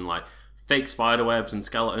decorations and like fake spider webs and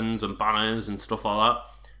skeletons and banners and stuff like that.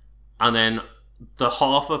 And then the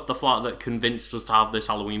half of the flat that convinced us to have this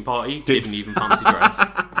Halloween party didn't even fancy dress.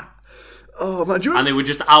 Oh man, and they were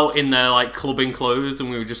just out in their like clubbing clothes,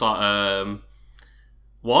 and we were just like,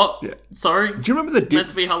 what? Yeah. Sorry? Do you remember meant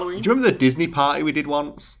to be Halloween? Do you remember the Disney party we did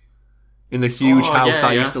once in the huge house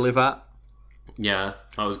I used to live at? Yeah,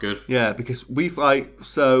 that was good. Yeah, because we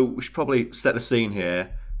should probably set the scene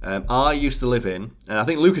here. I used to live in, and I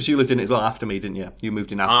think Lucas, you lived in it as well after me, didn't you? You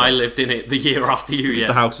moved in after. I lived in it the year after you. Because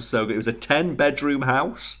the house was so good. It was a 10-bedroom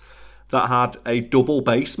house that had a double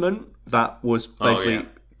basement that was basically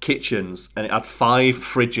kitchens, and it had 5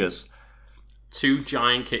 fridges. 2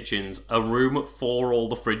 giant kitchens, a room for all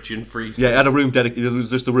the fridge and freezers. Yeah, it had a room dedicated. It was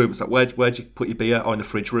just a room. It's like, where'd you put your beer? Oh, in the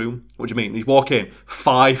fridge room. What do you mean? You walk in,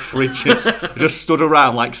 5 fridges just stood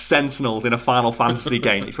around like sentinels in a Final Fantasy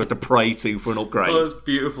game you're supposed to pray to for an upgrade. Oh, it's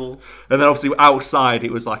beautiful. And then obviously outside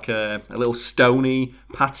it was like a little stony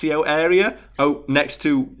patio area, next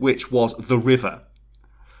to which was the river.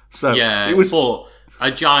 So Yeah, it was but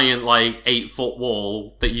a giant, like, 8-foot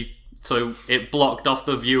wall that so it blocked off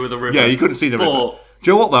the view of the river. Yeah, you couldn't see the river. But do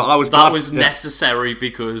you know what though? I was glad that was necessary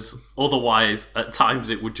because otherwise, at times,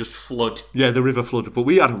 it would just flood. Yeah, the river flooded. But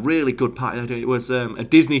we had a really good party. It was a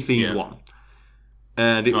Disney themed one.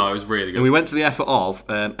 And it was really good. And we went to the effort of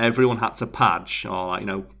everyone had to badge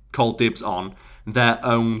or call dibs on their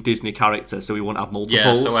own Disney character, so we wouldn't have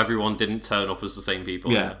multiples. Yeah, so everyone didn't turn up as the same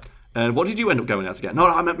people. Yeah. And what did you end up going as again? No,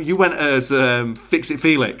 I remember you went as Fix It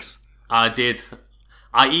Felix. I did.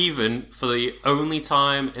 I even, for the only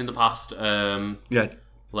time in the past,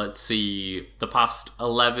 let's see, the past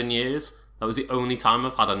 11 years, that was the only time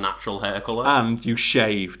I've had a natural hair colour. And you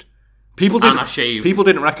shaved. People didn't. And I shaved. People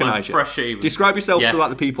didn't recognise you. Fresh shaven. Describe yourself to like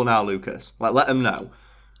the people now, Lucas. Like, let them know.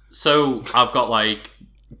 So I've got like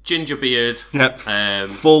ginger beard. Yep.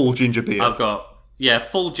 Full ginger beard. I've got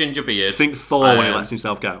full ginger beard. Think Thor when he lets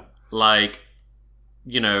himself go. Like,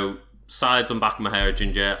 sides and back of my hair are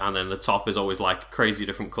ginger, and then the top is always like crazy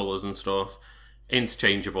different colours and stuff,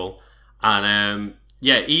 interchangeable. And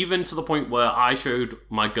even to the point where I showed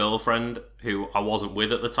my girlfriend, who I wasn't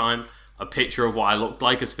with at the time, a picture of what I looked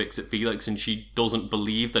like as Fix It Felix, and she doesn't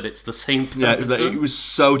believe that it's the same person. Yeah, it was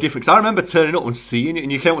so different. Because I remember turning up and seeing you,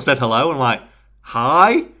 and you came up and said hello, and I'm like,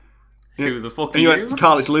 hi? Who the fuck are and you? Went,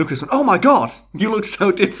 Carl, it's Lucas. Oh my god, you look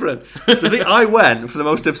so different. So I think I went for the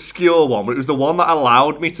most obscure one, but it was the one that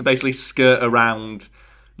allowed me to basically skirt around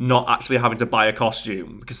not actually having to buy a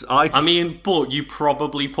costume. Because but you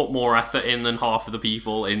probably put more effort in than half of the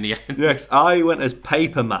people in the end. Yes, I went as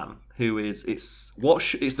Paperman, who is it's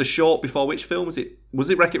the short before which film was it? Was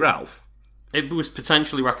it Wreck-It Ralph? It was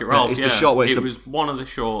potentially Wreck-It Ralph. The short where it was one of the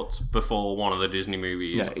shorts before one of the Disney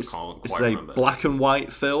movies. Yeah, it's a black and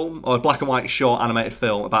white film or a black and white short animated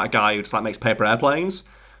film about a guy who just makes paper airplanes.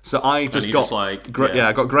 So I just got I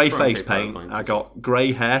got grey face paint. I got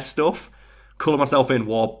grey hair stuff. Coloured myself in,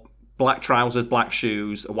 wore black trousers, black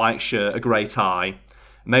shoes, a white shirt, a grey tie.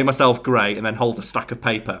 Made myself grey, and then hold a stack of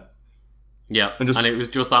paper. Yeah, and it was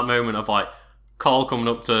just that moment of like Carl coming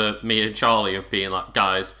up to me and Charlie and being like,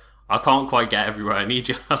 guys, I can't quite get everywhere. I need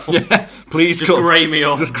your help. Yeah, please just grey me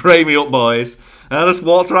up. Just grey me up, boys. And I just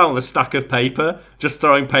walked around with a stack of paper, just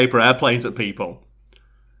throwing paper airplanes at people.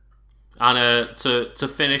 And to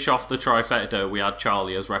finish off the trifecta, we had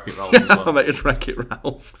Charlie as Wreck-It Ralph as well. Mate, it's Wreck-It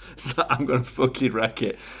Ralph. So I'm going to fucking wreck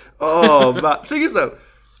it. Oh, man. Thing is, though,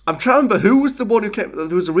 I'm trying to remember who was the one who came...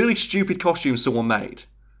 There was a really stupid costume someone made.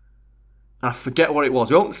 And I forget what it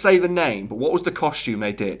was. We won't say the name, but what was the costume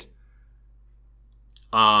they did?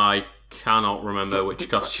 I cannot remember which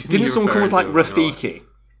costume. Didn't someone come as like Rafiki?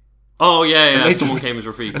 Oh yeah, someone came as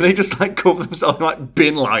Rafiki, and they just like covered themselves in like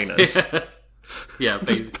bin liners. Yeah,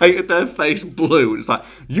 just painted their face blue. It's like,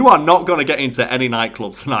 you are not going to get into any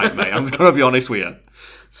nightclub tonight, mate. I'm just going to be honest with you.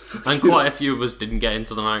 And quite a few of us didn't get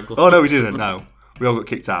into the nightclub. Oh no, we didn't. No, we all got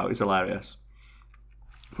kicked out. It's hilarious.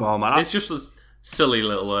 Oh man, it's just a silly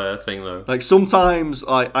little thing though. Like sometimes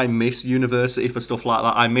I miss university for stuff like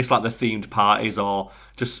that. I miss like the themed parties or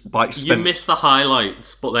just like you miss the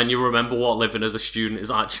highlights, but then you remember what living as a student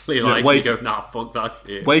is actually like. And you go, nah, fuck that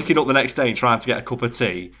shit. Waking up the next day and trying to get a cup of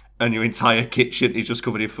tea, and your entire kitchen is just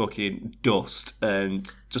covered in fucking dust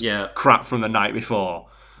and just crap from the night before.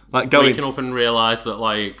 Like waking up and realise that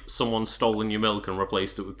like someone's stolen your milk and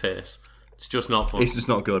replaced it with piss. It's just not fun. It's just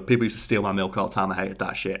not good. People used to steal my milk all the time. I hated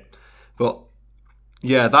that shit. But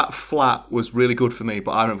yeah, that flat was really good for me.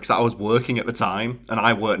 But I remember because I was working at the time and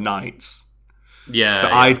I worked nights. Yeah. So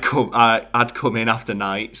I'd come in after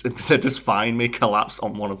nights and they'd just find me collapsed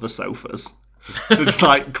on one of the sofas. It's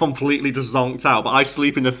like completely just zonked out. But I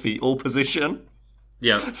sleep in the fetal position.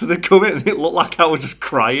 Yeah. So they'd come in and it looked like I was just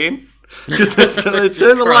crying. Because they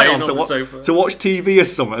turn the light on to watch TV or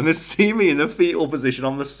something, and they see me in the fetal position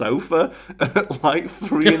on the sofa at like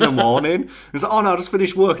 3 a.m. It's like, oh no, I just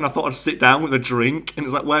finished work and I thought I'd sit down with a drink. And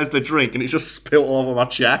it's like, where's the drink? And it's just spilt all over my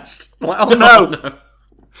chest. I'm like, oh no.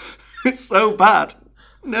 It's so bad.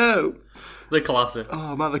 No. The classic.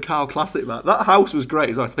 Oh man, the Carl classic, man. That house was great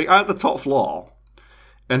as well. I think I had the top floor.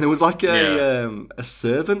 And there was like a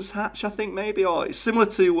servant's hatch, I think, maybe. Or it's similar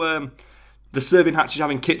to... the serving hatches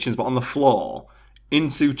having kitchens, but on the floor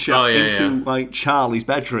into like Charlie's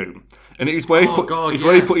bedroom, and it was where he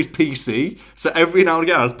put his PC. So every now and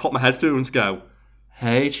again, I just pop my head through and go,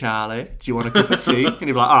 "Hey, Charlie, do you want a cup of tea?" And he'd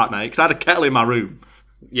be like, "All right, mate," because I had a kettle in my room.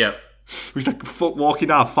 Yeah. He was like walking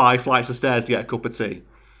down 5 flights of stairs to get a cup of tea.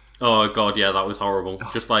 Oh god, yeah, that was horrible.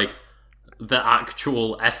 Just like the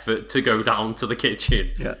actual effort to go down to the kitchen.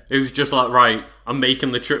 Yeah. It was just like, right, I'm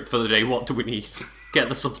making the trip for the day. What do we need? Get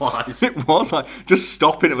the supplies. It was like just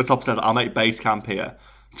stopping at the top of the stairs. I'll make base camp here.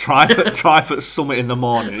 Try for summit in the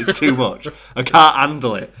morning. It's too much. I can't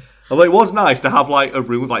handle it. Although it was nice to have like a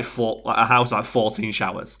room with like a house with like 14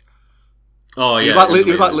 showers. Oh yeah, It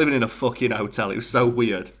was like living in a fucking hotel. It was so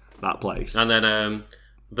weird, that place. And then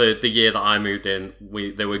the year that I moved in,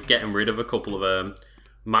 they were getting rid of a couple of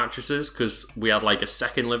mattresses because we had like a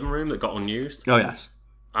second living room that got unused. Oh yes.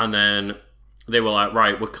 And then they were like,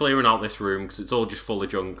 right, we're clearing out this room because it's all just full of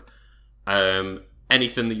junk.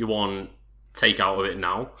 Anything that you want, take out of it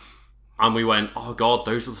now. And we went, oh god,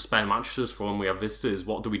 those are the spare mattresses for when we have visitors.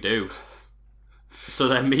 What do we do? So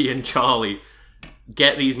then me and Charlie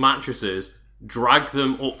get these mattresses, drag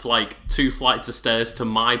them up like 2 flights of stairs to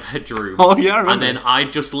my bedroom. Oh yeah, I remember. And then I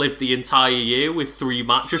just lived the entire year with 3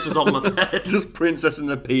 mattresses on my bed. Just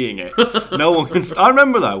princessing and peeing it. No one can. I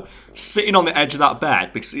remember though, sitting on the edge of that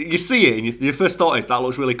bed because you see it, and your first thought is that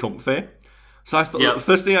looks really comfy. So I thought the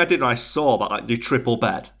first thing I did when I saw that like the triple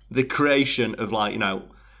bed, the creation of like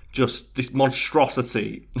just this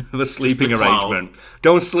monstrosity of a sleeping arrangement.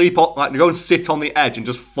 Go and go and sit on the edge and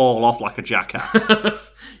just fall off like a jackass.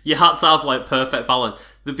 You had to have like perfect balance.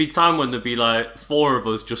 There'd be time when there'd be like 4 of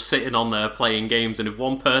us just sitting on there playing games, and if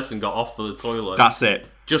one person got off for the toilet, that's it.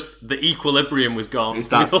 Just the equilibrium was gone. We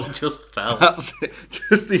all just fell. That's it.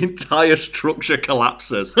 Just the entire structure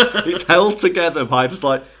collapses. It's held together by just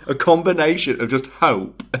like a combination of just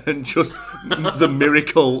hope and just the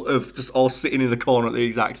miracle of just all sitting in the corner at the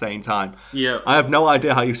exact same time. Yeah. I have no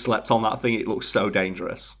idea how you slept on that thing. It looks so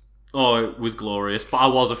dangerous. Oh, it was glorious, but I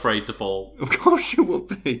was afraid to fall. Of course you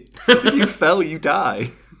would be. If you fell, you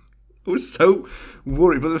die. I was so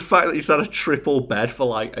worried. But the fact that you had a triple bed for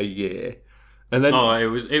like a year. And then,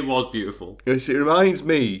 it was beautiful. It reminds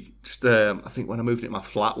me, just I think when I moved into my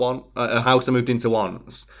flat a house I moved into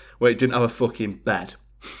once, where it didn't have a fucking bed.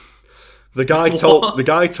 The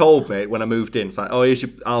guy told me when I moved in, it's like,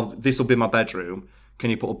 oh, this will be my bedroom. Can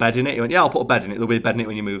you put a bed in it? He went, yeah, I'll put a bed in it. There'll be a bed in it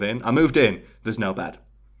when you move in. I moved in. There's no bed.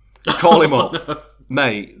 Call him up, no.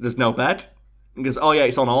 Mate. There's no bed. He goes, oh yeah,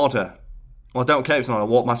 it's on order. Well, I don't care if it's on order.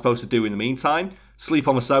 What am I supposed to do in the meantime? Sleep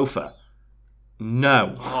on the sofa.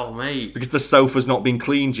 No. Oh, mate. Because the sofa's not been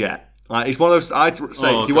cleaned yet. Like, it's one of those, I'd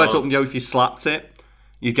say, if you went up and if you slapped it,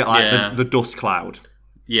 you'd get like the dust cloud.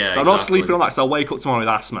 Yeah, so I'm not sleeping on that because I'll wake up tomorrow with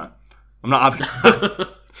asthma. I'm not having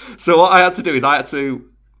that. So what I had to do is I had to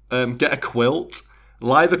get a quilt,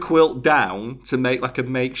 lie the quilt down to make like a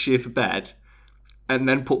makeshift bed, and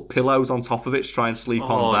then put pillows on top of it to try and sleep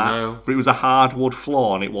on that. No. But it was a hardwood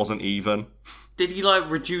floor and it wasn't even. Did he like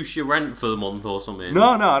reduce your rent for the month or something? No,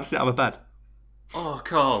 I just didn't have a bed. Oh,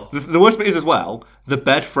 Carl. The worst bit is as well, the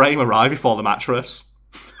bed frame arrived before the mattress.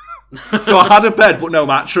 So I had a bed but no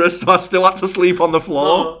mattress, so I still had to sleep on the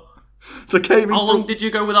floor. So I came in. How long did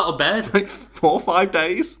you go without a bed? Like 4 or 5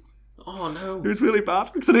 days. Oh no. It was really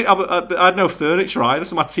bad because I had no furniture either,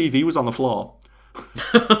 so my TV was on the floor.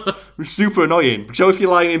 It was super annoying. But if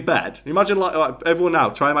you're lying in bed, imagine like everyone now,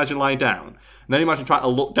 try imagine lying down, and then imagine trying to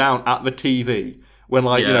look down at the TV when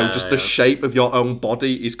the shape of your own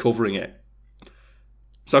body is covering it.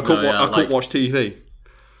 So I couldn't watch TV.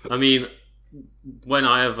 I mean, when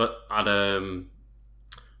I have had a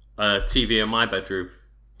TV in my bedroom,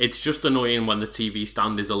 it's just annoying when the TV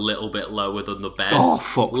stand is a little bit lower than the bed. Oh,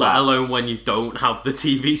 fuck Let alone when you don't have the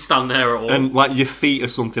TV stand there at all. And like your feet or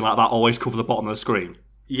something like that always cover the bottom of the screen.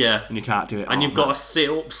 Yeah. And you can't do it. And you've got to sit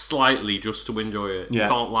up slightly just to enjoy it. Yeah. You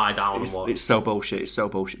can't lie down and watch. It's so bullshit. It's so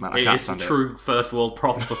bullshit, man. It's a true first world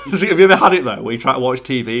problem. Have you ever had it though, where you try to watch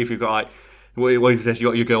TV if you've got like, what you got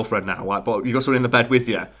your girlfriend now, like, but you got someone in the bed with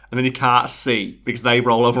you, and then you can't see because they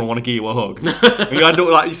roll over and want to give you a hug. And you end up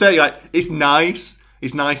like, it's nice.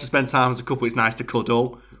 It's nice to spend time as a couple. It's nice to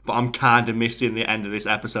cuddle, but I'm kind of missing the end of this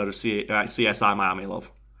episode of CSI Miami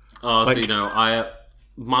Love. Oh, so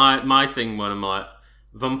my thing when I'm like,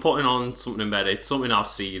 if I'm putting on something in bed, it's something I've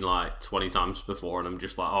seen like 20 times before, and I'm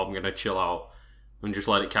just like, oh, I'm gonna chill out and just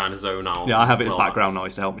let it kind of zone out. Yeah, I have it as background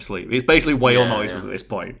noise to help me sleep. It's basically whale noises at this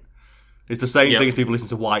point. It's the same thing as people listen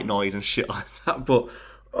to white noise and shit like that. But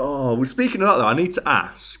speaking of that though, I need to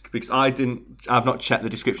ask because I've not checked the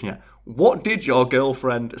description yet. What did your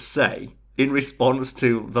girlfriend say in response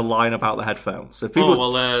to the line about the headphones? So people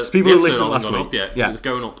who listened last week, up yet, so it's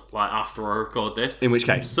going up like after I record this. In which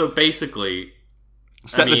case, so basically,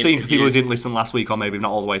 set the scene for people who didn't listen last week or maybe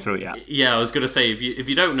not all the way through it yet. Yeah, I was going to say if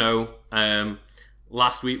you don't know,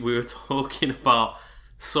 last week we were talking about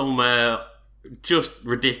some just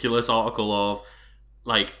ridiculous article of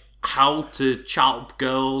like how to chat up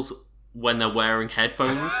girls when they're wearing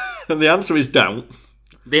headphones. And the answer is don't.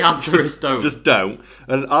 The answer is don't. Just don't.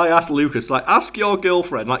 And I asked Lucas, like, ask your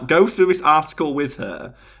girlfriend, like, go through this article with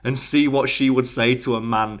her and see what she would say to a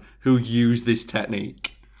man who used this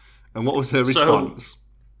technique. And what was her response?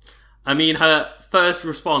 I mean, her first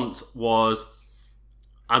response was,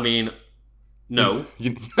 no.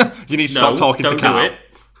 You need to stop talking to Cal. Don't do it.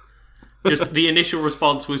 Just the initial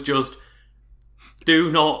response was just,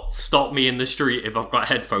 do not stop me in the street if I've got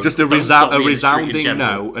headphones. Just a resounding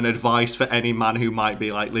no, and advice for any man who might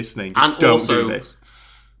be like listening. Just and don't also, do this.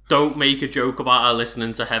 Don't make a joke about her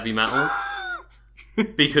listening to heavy metal.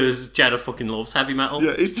 Because Jeddah fucking loves heavy metal.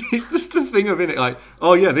 Yeah, it's just the thing of it, like,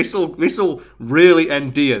 oh yeah, this'll really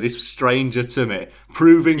endear this stranger to me,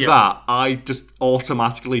 proving that I just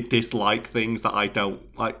automatically dislike things that I don't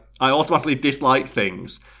like. I automatically dislike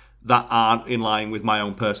things that aren't in line with my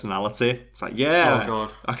own personality. It's like, yeah, oh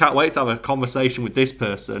God, I can't wait to have a conversation with this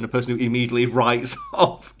person, a person who immediately writes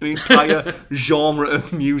off an entire genre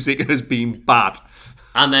of music as being bad.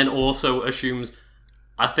 And then also assumes,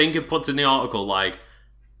 I think it puts in the article, like,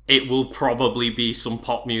 it will probably be some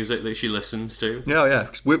pop music that she listens to. Yeah.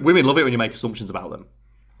 Women love it when you make assumptions about them.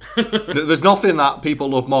 There's nothing that people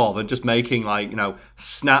love more than just making, like,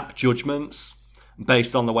 snap judgments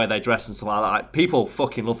based on the way they dress and stuff like that. Like, people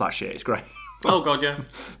fucking love that shit. It's great. Oh, God, yeah.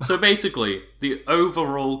 So basically, the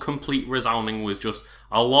overall complete resounding was just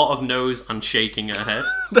a lot of no's and shaking her head.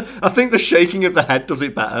 I think the shaking of the head does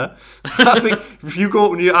it better. I think if you go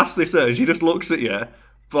up and you ask this her, she just looks at you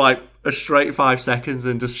for like a straight 5 seconds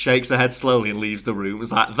and just shakes her head slowly and leaves the room.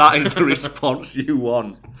 It's like, that is the response you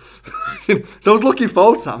want. So I was looking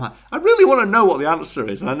forward to that. I'm like, I really want to know what the answer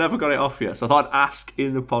is, and I never got it off yet. So I thought I'd ask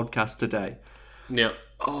in the podcast today. Yeah.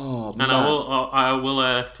 Oh, man. And I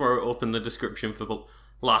will throw it up in the description for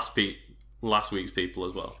last week's people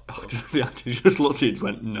as well. Oh, the actor just looked at you and just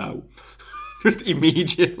went, no. Just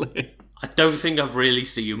immediately. I don't think I've really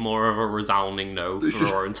seen more of a resounding no for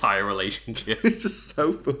our entire relationship. It's just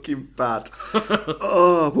so fucking bad.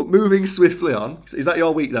 But moving swiftly on. Is that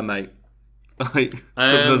your week then, mate? Like,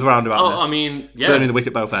 the roundabout. I mean, yeah. Burning the wick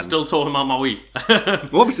at both ends. Still talking about my week.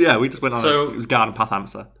 Well, obviously, yeah, we just went on it was garden path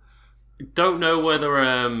answer. Don't know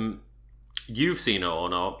whether you've seen it or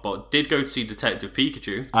not, but did go to see Detective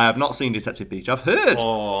Pikachu. I have not seen Detective Pikachu. I've heard.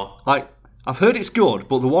 I've heard it's good,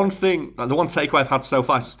 but the one takeaway I've had so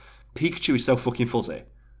far is Pikachu is so fucking fuzzy.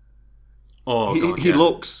 He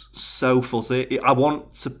looks so fuzzy. I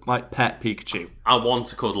want to pet Pikachu. I want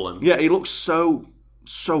to cuddle him. Yeah, he looks so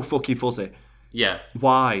fucking fuzzy. Yeah.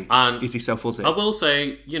 Why is he so fuzzy? I will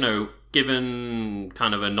say, given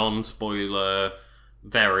kind of a non-spoiler,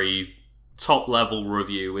 very top-level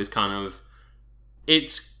review, is kind of...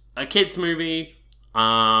 It's a kid's movie,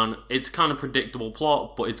 and it's kind of predictable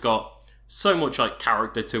plot, but it's got so much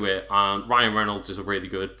character to it, and Ryan Reynolds is a really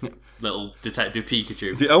good little Detective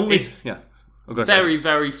Pikachu. It's very,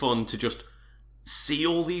 very fun to just see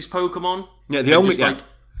all these Pokemon. Yeah, the only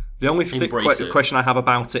question I have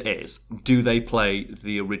about it is, do they play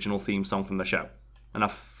the original theme song from the show? And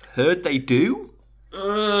I've heard they do.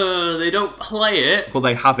 They don't play it, but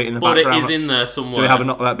they have it in the background. But it is in there somewhere. Do they have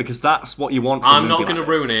it? Because that's what you want. I'm not going to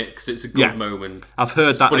ruin it because it's a good moment. I've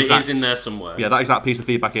heard that, but it is in there somewhere. Yeah, that exact piece of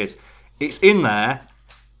feedback is it's in there.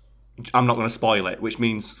 I'm not going to spoil it, which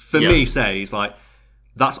means for me says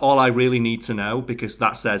that's all I really need to know, because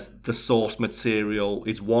that says the source material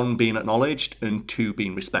is 1, being acknowledged, and 2,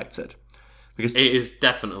 being respected. Because it is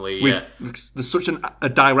definitely there's such a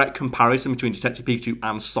direct comparison between Detective Pikachu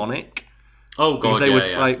and Sonic. Oh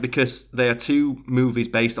god, because they are 2 movies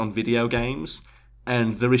based on video games,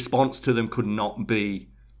 and the response to them could not be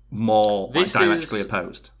more diametrically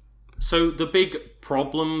opposed. So the big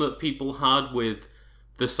problem that people had with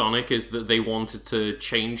the Sonic is that they wanted to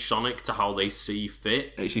change Sonic to how they see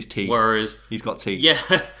fit. It's his teeth. Whereas he's got teeth. Yeah,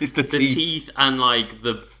 it's the teeth and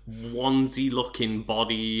the onesie-looking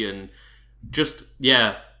body, and just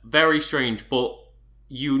very strange. But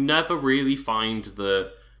you never really find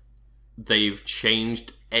that they've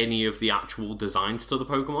changed any of the actual designs to the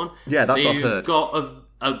Pokemon. Yeah, that's what I've heard. They've got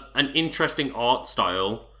an interesting art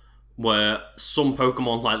style where some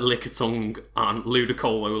Pokemon like Lickitung and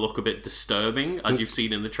Ludicolo look a bit disturbing, as you've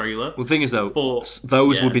seen in the trailer. Well, the thing is, though,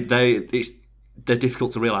 those would be they're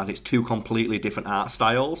difficult to realise. It's 2 completely different art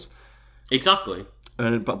styles. Exactly.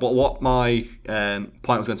 But what my point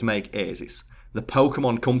I was going to make is it's the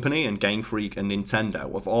Pokemon Company and Game Freak and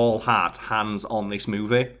Nintendo have all had hands on this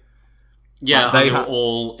movie. Yeah, Like, and they were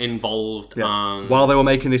all involved. yeah. And While they were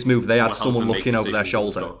making this move, they had were someone helping make looking over their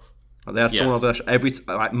decisions and shoulder. stuff. Like, they had someone over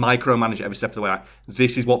their like micromanage every step of the way. Like,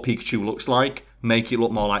 this is what Pikachu looks like. Make it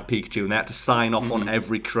look more like Pikachu, and they had to sign off on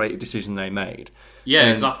every creative decision they made. Yeah,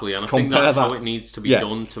 And exactly. And I think that's how it needs to be Yeah.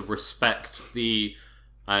 done to respect the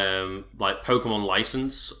like Pokemon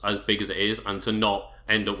license as big as it is, and to not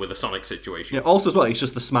end up with a Sonic situation. Yeah, also as well, it's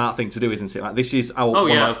just the smart thing to do, isn't it? Like, this is our. Oh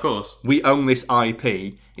one yeah, of of course. We own this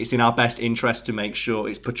IP. It's in our best interest to make sure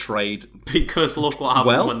it's portrayed. Because look what happened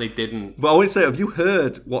Well, when they didn't. But I would say, have you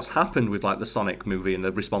heard what's happened with like the Sonic movie and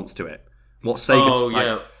the response to it? What Sega? Oh,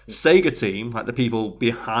 yeah. Sega team, like the people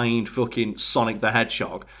behind fucking Sonic the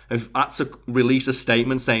Hedgehog, have had to release a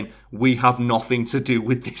statement saying we have nothing to do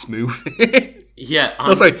with this movie. Yeah, Oh,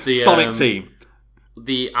 and sorry, the Sonic team.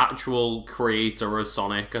 The actual creator of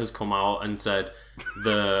Sonic has come out and said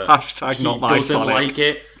the Hashtag he not my doesn't Sonic. like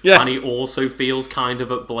it, Yeah. and he also feels kind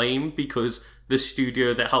of at blame because the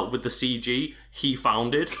studio that helped with the CG he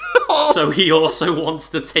founded, so he also wants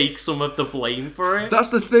to take some of the blame for it. That's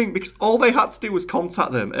the thing, because all they had to do was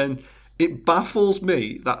contact them, and it baffles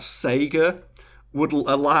me that Sega would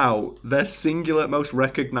allow their singular, most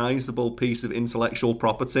recognisable piece of intellectual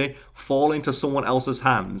property fall into someone else's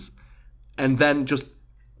hands and then just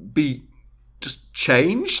be just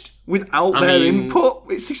changed without their mean, input.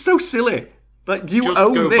 It's just so silly. Like, you Just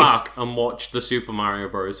own go this. back and watch the Super Mario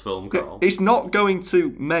Bros. Film, Carl. It's not going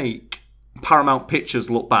to make Paramount Pictures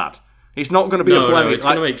look bad. It's not going to be a No, blemish. it's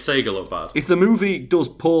going to make Sega look bad. If the movie does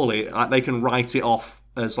poorly, like, they can write it off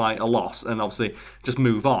as like a loss and obviously just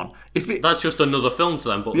move on. If it, That's just another film to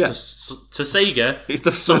them, but Yeah. to Sega, it's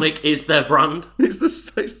the Sonic is their brand. it's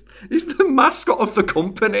the mascot of the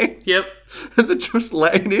company, Yep. and they're just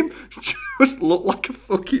letting him just look like a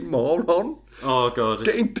fucking moron. Oh god,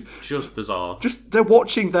 it's Getting- just bizarre. Just they're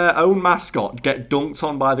watching their own mascot get dunked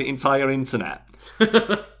on by the entire internet.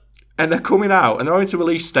 And they're coming out and they're going to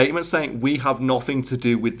release statements saying we have nothing to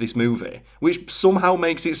do with this movie, which somehow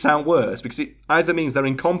makes it sound worse because it either means they're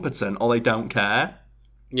incompetent or they don't care.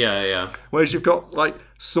 Yeah. Whereas you've got like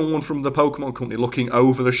someone from the Pokemon company looking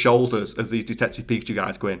over the shoulders of these Detective Pikachu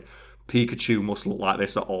guys going, Pikachu must look like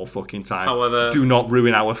this at all fucking time. However- do not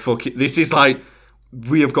ruin our fucking... This is like...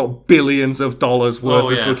 We have got billions of dollars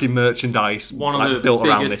worth of fucking merchandise One of like, the built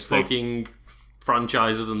around biggest this thing. fucking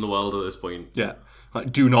franchises in the world at this point. Yeah.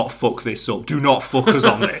 Like, do not fuck this up. Do not fuck us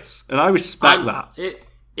on this. And I respect And that. It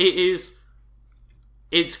is.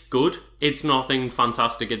 It's good. It's nothing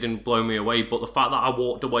fantastic. It didn't blow me away. But the fact that I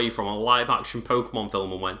walked away from a live action Pokemon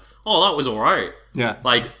film and went, "Oh, that was alright," Yeah.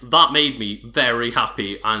 like that made me very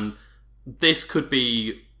happy. And this could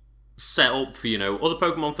be set up for other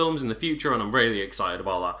Pokemon films in the future, and I'm really excited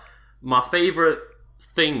about that. My favorite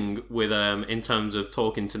thing with in terms of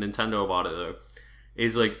talking to Nintendo about it though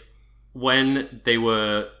is like when they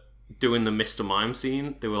were doing the Mr. Mime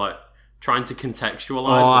scene, they were like trying to contextualize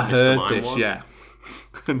what I Mr. heard Mime this, was. yeah.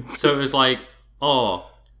 So it was like,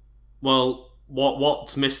 oh, well,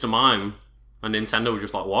 what's Mr. Mime? And Nintendo was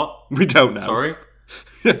just like, what? We don't know. Sorry?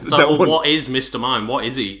 Yeah, It's like, well, what is Mr. Mime? What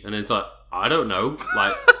is he? And it's like, I don't know.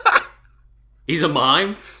 Like, he's a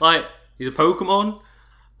mime. Like, he's a Pokemon.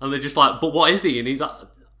 And they're just like, but what is he? And he's like,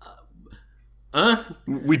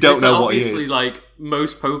 We don't It's know what he obviously is. like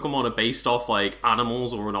most Pokemon are based off like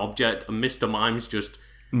animals or an object, and Mr. Mime's just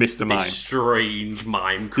Mr. Mime. this strange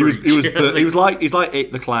mime He was creature. he's like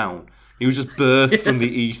It the Clown. He was just birthed from the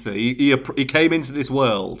ether. He came into this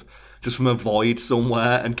world just from a void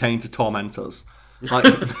somewhere and came to torment us. Like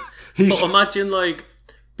he's But imagine like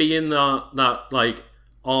being that like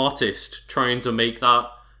artist trying to make that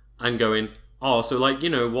and going, oh, so like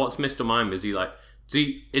what's Mr. Mime? Is he like?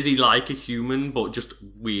 Is he like a human but just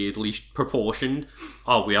weirdly proportioned?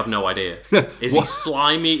 Oh, we have no idea. Is he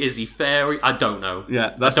slimy? Is he fairy? I don't know.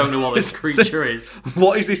 Yeah, I don't know what this creature is.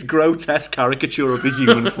 what is this grotesque caricature of the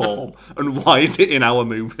human form, and why is it in our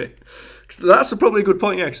movie? 'Cause that's probably a good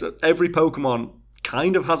point. Yeah, 'cause every Pokemon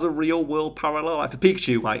kind of has a real world parallel. Like for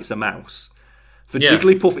Pikachu, like it's a mouse. For Yeah.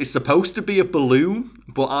 Jigglypuff, it's supposed to be a balloon,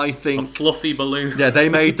 but I think Fluffy balloon. yeah, they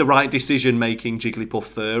made the right decision making Jigglypuff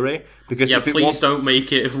furry because Yeah, if it please was, don't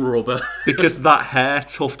make it rubber. because that hair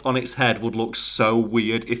tuft on its head would look so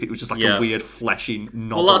weird if it was just like Yeah. a weird fleshy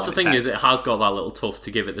knob. Well, that's on the its thing head. is, it has got that little tuft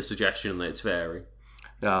to give it the suggestion that it's fairy.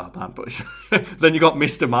 Oh man, but then you got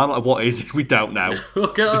Mr. Man. Like, what is it? We don't know. Oh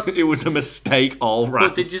god! It was a mistake, all right.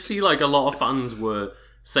 But did you see like a lot of fans were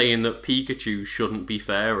saying that Pikachu shouldn't be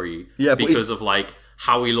fairy? Yeah, but because of like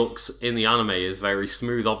how he looks in the anime is very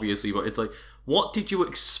smooth, obviously. But it's like, what did you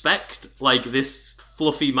expect? Like this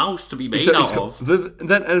fluffy mouse to be made out of?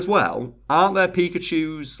 Then as well, aren't there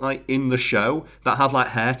Pikachu's like in the show that have like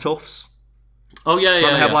hair tufts? Oh yeah, But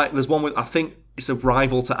yeah. they have Yeah. like there's one with I think it's a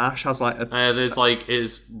rival to Ash has like a There's like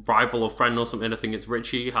his rival or friend or something. I think it's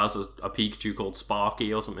Richie has a Pikachu called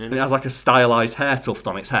Sparky or something. it has like a stylized hair tuft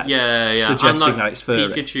on its head. Yeah, yeah. Suggesting and, like, that it's furry.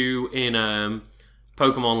 Pikachu in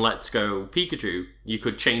Pokemon Let's Go Pikachu, you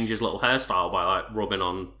could change his little hairstyle by like rubbing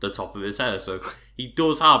on the top of his hair. So he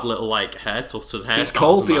does have little like hair tufts and hairstyles. It's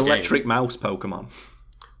called the in that Electric game. Mouse Pokemon.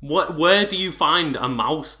 Where do you find a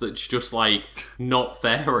mouse that's just like not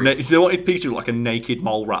fairy? They wanted Pikachu to look like a naked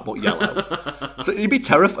mole rat but yellow. So it'd be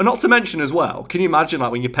terrifying. Not to mention as well, can you imagine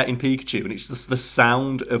like when you're petting Pikachu and it's just the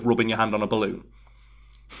sound of rubbing your hand on a balloon?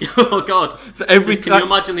 Oh god! So every Can you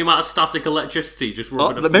imagine the amount of static electricity just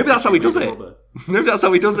rubbing? maybe that's how he does it. Rubber? Maybe that's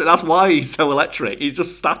how he does it. That's why he's so electric. He's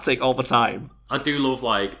just static all the time. I do love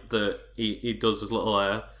like that he does his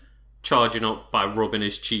little charging up by rubbing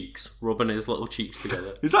his little cheeks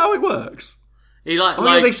together. Is that how it works? He like yeah,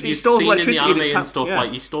 like he you've stores seen in the electricity in anime his and stuff. yeah.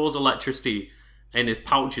 Like he stores electricity in his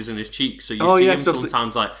pouches and his cheeks, so you Oh, see yeah, him 'cause obviously-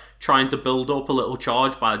 sometimes like trying to build up a little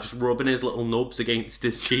charge by just rubbing his little nubs against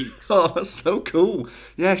his cheeks. Oh, that's so cool.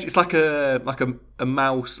 Yes, it's like a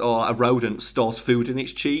mouse or a rodent stores food in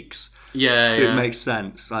its cheeks. Yeah, So yeah. it makes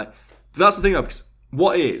sense. Like that's the thing though, because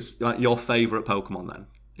what is like your favourite Pokemon then?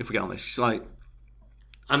 If we get on this. It's like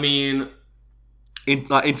I mean, in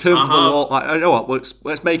terms of the lore, like, I know what,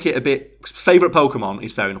 let's make it a bit favourite Pokemon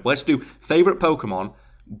is fair enough. Let's do favourite Pokemon,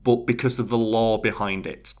 but because of the lore behind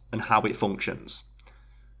it and how it functions.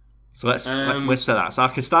 So let's say that. So I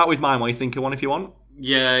can start with mine while you think of one if you want.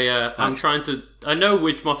 yeah. I'm trying to. I know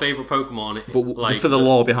which my favorite Pokemon, But like for the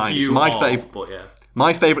lore behind it, few my are, favourite. But yeah,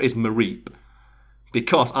 My favourite is Mareep.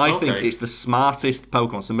 Because I think Okay. it's the smartest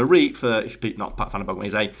Pokemon. So Mareep, for if you're not a fan of Pokemon,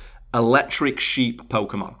 is a electric sheep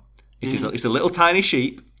Pokemon. It's a little tiny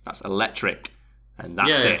sheep that's electric. And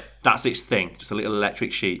that's Yeah, it. yeah. That's its thing. Just a little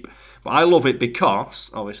electric sheep. But I love it because,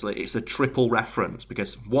 obviously, it's a triple reference.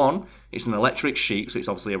 Because, one, it's an electric sheep, so it's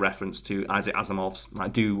obviously a reference to Isaac Asimov's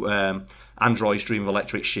Android's Dream of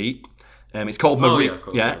Electric Sheep. It's called Mareep. Oh, yeah, of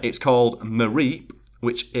course, yeah. It's called Mareep,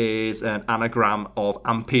 which is an anagram of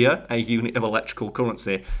ampere, a unit of electrical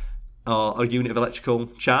currency, or a unit of electrical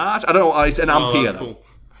charge. I don't know. It's an ampere. that's though. cool.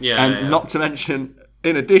 Yeah, And yeah. not to mention,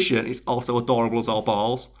 in addition, it's also adorable as all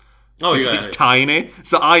balls. Oh Because yeah, it's tiny.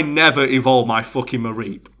 So I never evolve my fucking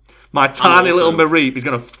Mareep. My tiny also- little Mareep is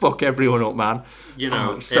going to fuck everyone up, man. you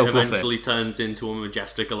know, it's so it fluffy. eventually turns into a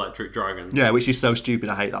majestic electric dragon. Yeah, which is so stupid.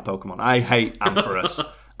 I hate that Pokemon. I hate Ampharos.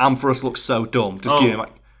 Ampharos looks so dumb. Just Oh, give him my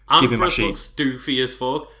Ampharos sheep. looks doofy as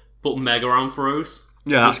fuck, but Mega Ampharos,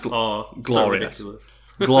 Yeah, that's just are glorious. so ridiculous.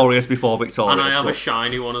 Glorious before Victorious. And I have a but-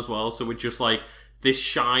 shiny one as well, so it's just like this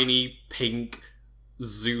shiny pink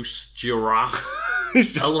Zeus giraffe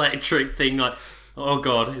it's just, electric thing. Like, oh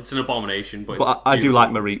god, it's an abomination. But I do beautiful. like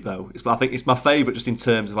Mareep though. I think it's my favourite just in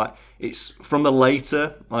terms of like it's from the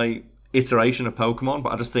later like iteration of Pokemon,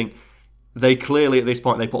 but I just think they clearly at this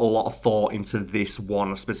point they put a lot of thought into this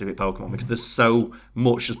one specific Pokemon because there's so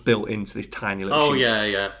much just built into this tiny little Oh sheep.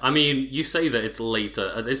 yeah. I mean, you say that it's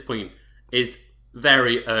later. At this point, it's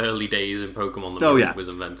very early days in Pokemon that Oh, Mareep yeah. was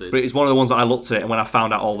invented. But it's one of the ones that I looked at, and when I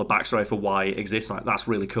found out all the backstory for why it exists, like that's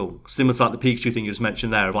really cool. Similar to like the Pikachu thing you just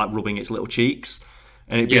mentioned there, of like rubbing its little cheeks,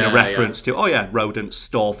 and it being Yeah, a reference to rodents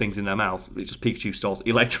store things in their mouth. It's just Pikachu stores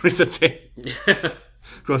electricity.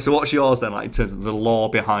 So what's yours then, like in terms of the lore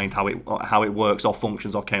behind how it works or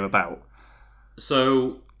functions or came about?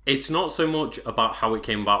 So it's not so much about how it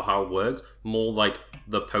came about, how it works, more like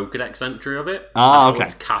the Pokedex entry of it. Ah, and how okay.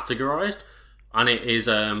 it's categorized. And it is,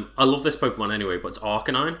 I love this Pokemon anyway, but it's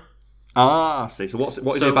Arcanine. Ah, I see. So what is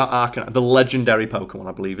it So- about Arcanine? The legendary Pokemon,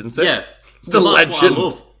 I believe, isn't it? Yeah. The So that's legend. what I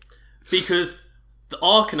love. Because the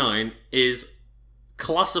Arcanine is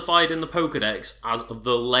classified in the Pokedex as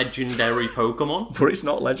the legendary Pokemon. But it's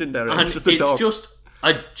not legendary. And It's just a dog. just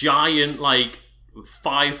a giant, like,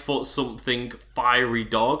 5 foot something fiery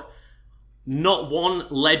dog. Not one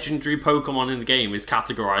legendary Pokemon in the game is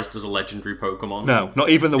categorized as a legendary Pokemon. No, not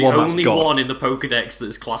even the The one that's only got. one in the Pokedex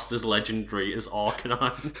that's classed as legendary is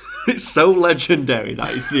Arcanine. It's so legendary that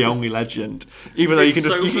it's the only legend. Even though you It's can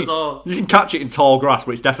just so you can- bizarre. you can catch it in tall grass,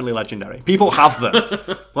 but it's definitely legendary. People have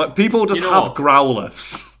them. Like people just You know have what?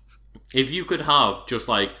 Growliths. If you could have just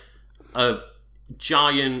like a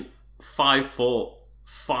giant 5 foot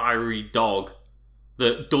fiery dog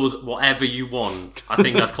that does whatever you want, I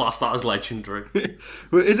think I'd class that as legendary.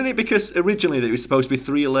 Well, isn't it because originally it was supposed to be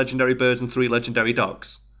 3 legendary birds and 3 legendary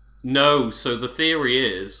dogs? No, so the theory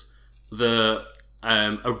is that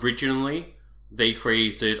originally they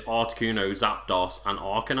created Articuno, Zapdos, and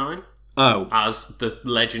Arcanine Oh, as the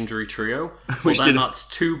legendary trio. But Which then did- that's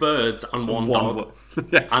 2 birds and one dog.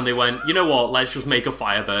 Yeah. And they went, you know what, let's just make a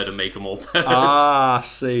Firebird and make them all birds.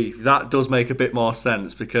 See, that does make a bit more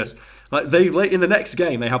sense because in the next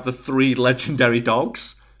game they have the 3 legendary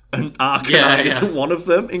dogs, and Arcanine isn't one of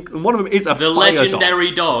them. And one of them is a the fire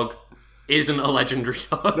legendary dog isn't a legendary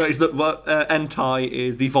dog. No, it's Entei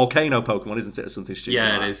is the volcano Pokemon, isn't it, or something stupid?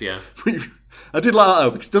 Yeah, like it is. Yeah. I did like that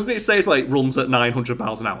though, because doesn't it say it's like runs at 900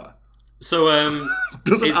 miles an hour? So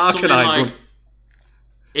doesn't it's Arcanine something like run?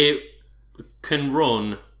 It can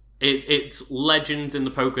run. Its legends in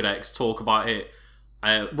the Pokedex talk about it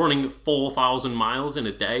running 4,000 miles in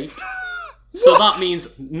a day. So that means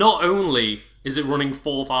not only is it running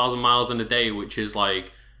 4,000 miles in a day, which is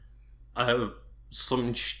like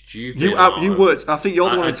some stupid. You worked. I think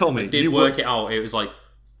you're the one who told me. I did work it out. It was like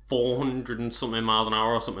 400 and something miles an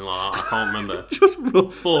hour or something like that. I can't remember.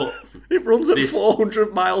 But it runs at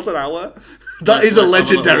 400 miles an hour. That is a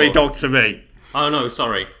legendary dog to me. Oh no,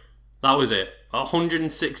 sorry. That was it.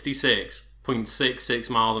 166.66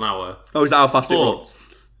 miles an hour. Oh, is that how fast it runs?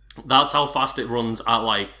 That's how fast it runs at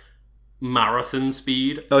like marathon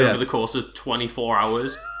speed over the course of 24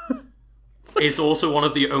 hours. It's also one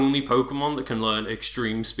of the only Pokemon that can learn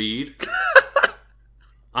extreme speed.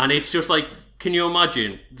 And it's just like, can you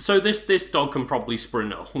imagine? So this dog can probably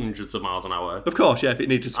sprint at hundreds of miles an hour. Of course, yeah, if it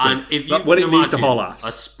needs to sprint. And if you when it needs to haul ass.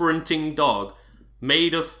 A sprinting dog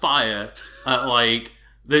made of fire at like...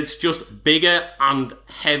 that's just bigger and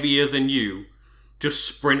heavier than you, just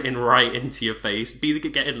sprinting right into your face. Be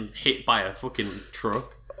getting hit by a fucking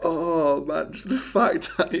truck. Oh, man, just the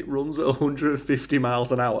fact that it runs at 150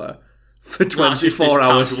 miles an hour for 24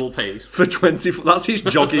 hours. Casual pace. For 24... That's his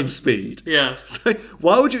jogging speed. Yeah. So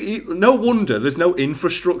why would you eat... No wonder there's no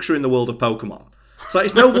infrastructure in the world of Pokemon. So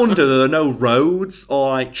it's no wonder there are no roads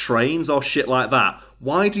or like trains or shit like that.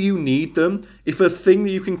 Why do you need them if a thing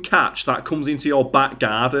that you can catch that comes into your back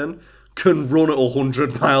garden can run at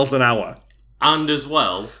 100 miles an hour? And as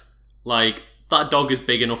well, like, that dog is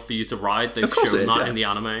big enough for you to ride. They've shown that in the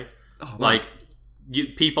anime. Oh, like,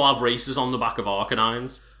 people have races on the back of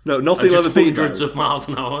Arcanines. No, nothing will ever beat hundreds of miles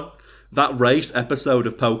an hour. That race episode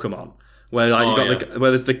of Pokemon where where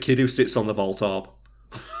there's the kid who sits on the Voltorb.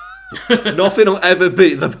 Nothing will ever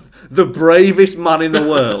beat the bravest man in the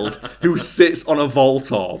world who sits on a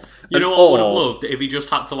Voltorb. You know what I would have loved? If he just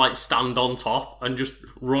had to like stand on top and just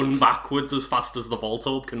run backwards as fast as the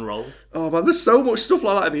Voltorb can roll. Oh man, there's so much stuff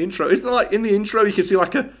like that in the intro. Isn't there like in the intro you can see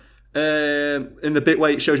like in the bit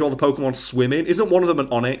where it shows you all the Pokemon swimming, isn't one of them an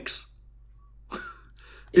Onix?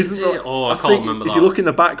 Isn't it? Oh, I can't remember that. If you look in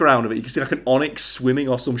the background of it, you can see like an Onix swimming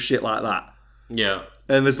or some shit like that. Yeah.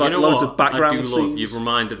 And there's like loads of background I do scenes. love, you've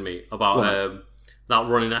reminded me about that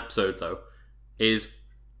running episode though, is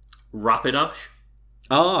Rapidash.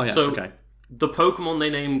 Oh, yes, okay. The Pokemon they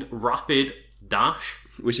named Rapidash,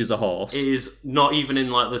 which is a horse, is not even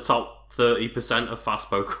in like the top 30% of fast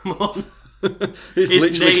Pokemon.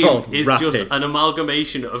 Its name is Rapid. Just an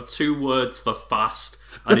amalgamation of 2 words for fast,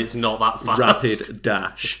 and it's not that fast.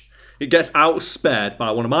 Rapidash. It gets outsped by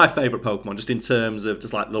one of my favourite Pokemon, just in terms of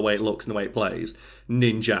just like the way it looks and the way it plays,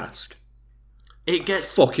 Ninjask. It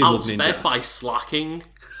gets fucking outsped by Slacking.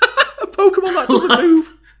 A Pokemon that doesn't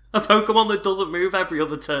move. A Pokemon that doesn't move every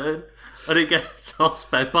other turn, and it gets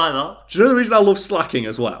outsped by that. Do you know the reason I love Slacking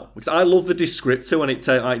as well? Because I love the descriptor when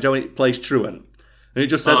it plays Truant, and it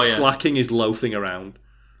just says Slacking is loafing around.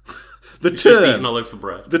 Just eating a loaf of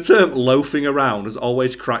bread. The term loafing around has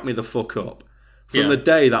always cracked me the fuck up. From the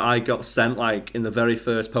day that I got sent, like, in the very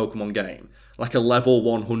first Pokemon game, like a level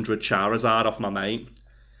 100 Charizard off my mate.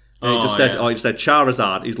 And it just said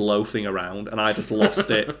Charizard is loafing around, and I just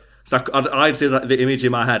lost it. So I'd see the image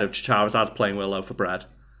in my head of Charizard playing with a loaf of bread.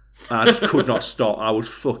 And I just could not stop. I was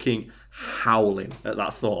fucking howling at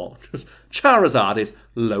that thought. Just, Charizard is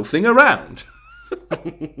loafing around.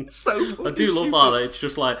 So I do love that. It's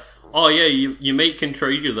just like, oh yeah, your mate can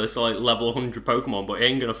trade you this like level 100 Pokemon, but he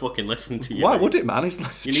ain't gonna fucking listen to you. Why mate. would it, man? It's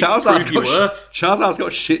like, Charizard's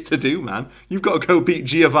got shit to do, man. You've got to go beat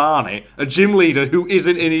Giovanni, a gym leader who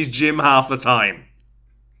isn't in his gym half the time.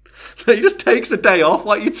 So he just takes a day off,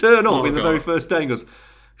 like you turn up in the very first day and goes...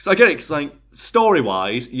 So I get it, because like,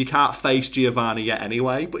 story-wise, you can't face Giovanni yet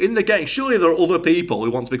anyway, but in the game, surely there are other people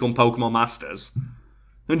who want to become Pokemon Masters.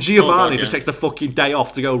 And Giovanni just takes the fucking day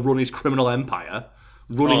off to go run his criminal empire,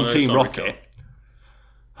 running Team Rocket.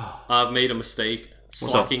 I've made a mistake.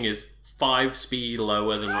 Slacking is 5 speed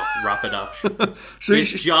lower than Rapidash. So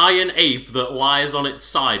this giant ape that lies on its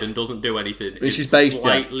side and doesn't do anything is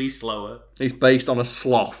slightly slower. He's based on a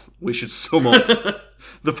sloth, we should sum up.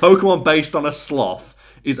 The Pokemon based on a sloth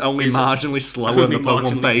is only marginally slower than the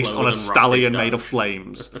Pokemon based on a stallion made of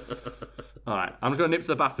flames. Alright, I'm just going to nip to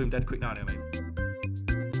the bathroom dead quick now, mate.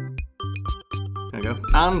 we go.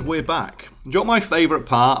 And we're back. Do you know what my favourite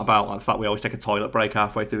part about the fact we always take a toilet break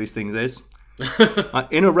halfway through these things is?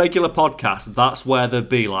 In a regular podcast, that's where there'd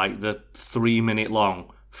be like the 3-minute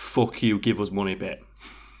long fuck you, give us money bit.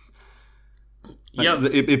 Yeah,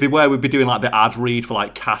 it'd be where we'd be doing like the ad read for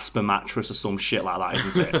like Casper mattress or some shit like that,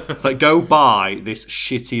 isn't it? It's like, go buy this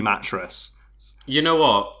shitty mattress. You know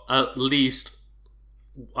what? At least,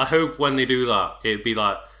 I hope when they do that, it'd be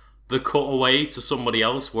like the cutaway to somebody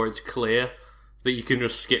else where it's clear that you can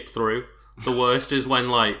just skip through. The worst is when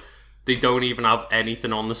like they don't even have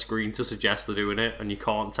anything on the screen to suggest they're doing it, and you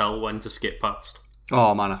can't tell when to skip past.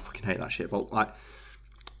 Oh man, I fucking hate that shit. But like,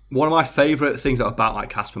 one of my favourite things about like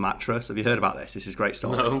Casper mattress. Have you heard about this? This is a great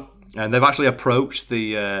story. No. And they've actually approached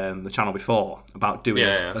the channel before about doing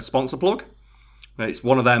a sponsor plug. It's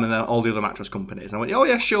one of them and then all the other mattress companies. And I went, oh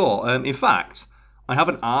yeah, sure. In fact, I have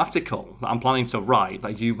an article that I'm planning to write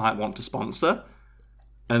that you might want to sponsor.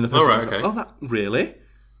 And the person goes, oh, that really?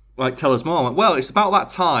 Like, tell us more. I went, well, it's about that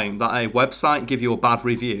time that a website gave you a bad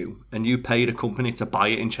review and you paid a company to buy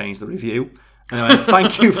it and change the review. And I went,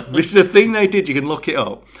 thank you. This is a thing they did. You can look it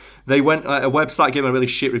up. They went, a website gave them a really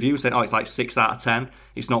shit review, saying, oh, it's like 6 out of 10.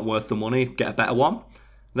 It's not worth the money. Get a better one.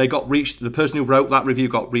 The person who wrote that review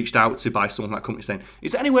got reached out to by someone from that company saying,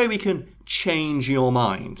 is there any way we can change your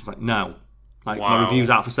mind? It's like, no. Like, my review's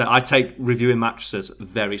out for sale. I take reviewing mattresses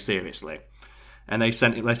very seriously. And they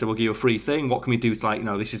said, we'll give you a free thing. What can we do? It's like,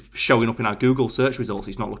 this is showing up in our Google search results.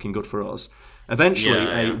 It's not looking good for us. Eventually,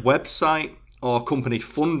 a website or company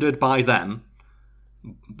funded by them,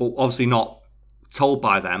 but obviously not told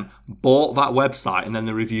by them, bought that website, and then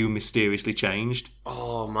the review mysteriously changed.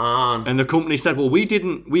 Oh man. And the company said, well, we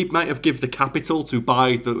might have given the capital to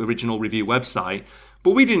buy the original review website,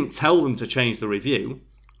 but we didn't tell them to change the review.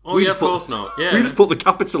 Oh yeah, of course not. Yeah. We just put the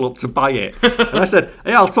capital up to buy it. And I said,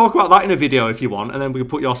 hey, I'll talk about that in a video if you want, and then we can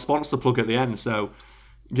put your sponsor plug at the end. So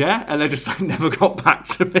yeah, and they just never got back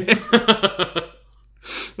to me.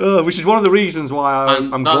 Which is one of the reasons why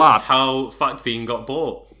I'm glad. That's how Fact Fiend got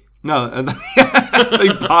bought. No, and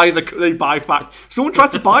they buy Fact. Someone tried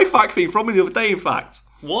to buy Fact Fiend from me the other day. In fact,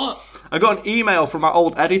 what? I got an email from my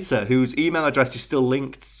old editor, whose email address is still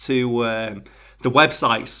linked to the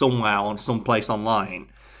website somewhere on some place online,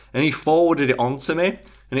 and he forwarded it on to me,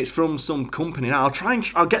 and it's from some company. Now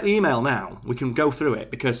I'll get the email now. We can go through it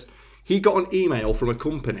because he got an email from a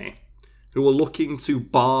company who were looking to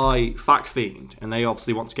buy Fact Fiend, and they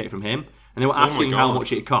obviously want to get it from him, and they were asking how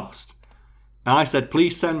much it cost. And I said,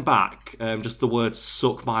 please send back just the words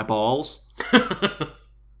 "suck my balls,"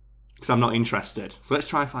 because I'm not interested. So let's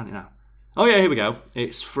try and find it now. Oh yeah, here we go.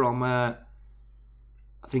 It's from I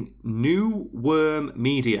think New Worm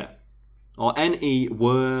Media or NE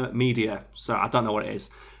Worm Media. So I don't know what it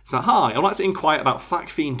is. It's like, hi, I'd like to inquire about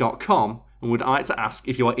factfiend.com and would like to ask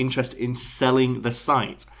if you are interested in selling the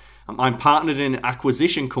site. I'm partnered in an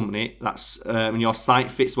acquisition company and your site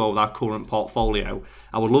fits well with our current portfolio.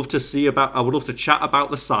 I would love to chat about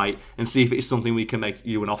the site and see if it's something we can make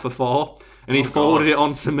you an offer for. And he forwarded it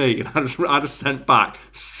on to me, and I just sent back,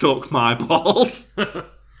 suck my balls.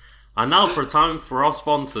 And now for a time for our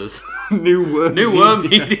sponsors. New Worm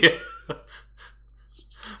Media.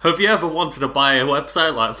 Have you ever wanted to buy a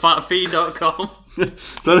website like fatfeed.com?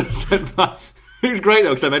 So I sent back. It was great though,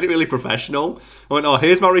 because I made it really professional. I went,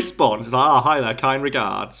 here's my response. It's like, hi there, kind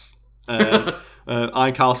regards. I'm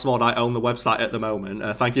Carl Smod, I own the website at the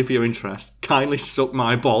moment. Thank you for your interest. Kindly suck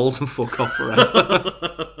my balls and fuck off forever.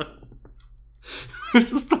 I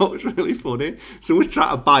just thought it was really funny. Someone's trying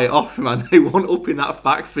to buy it off, man. They want up in that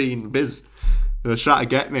Fact Fiend biz. They're trying to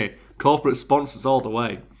get me. Corporate sponsors all the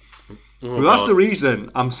way. Well, that's the reason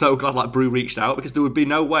I'm so glad like Brew reached out, because there would be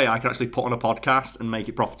no way I could actually put on a podcast and make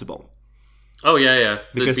it profitable. Oh, yeah.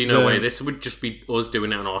 There'd be no way. This would just be us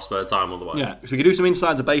doing it in our spare time otherwise. Yeah, so we could do some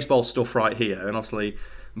inside the baseball stuff right here. And obviously,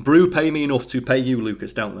 Brew pay me enough to pay you,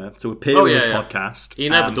 Lucas, don't they? To appear on this podcast. He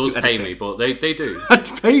never does pay me, but they do. I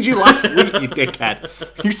paid you last week, you dickhead.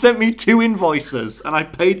 You sent me 2 invoices, and I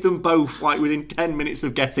paid them both like within 10 minutes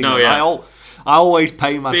of getting them. Yeah. I always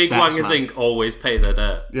pay my Big debts, Wangers Inc. always pay their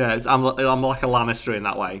debt. Yeah, I'm like a Lannister in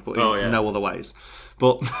that way, but in no other ways.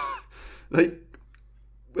 But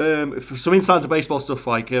for some inside the baseball stuff,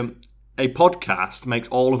 like a podcast makes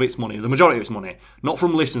all of its money, the majority of its money, not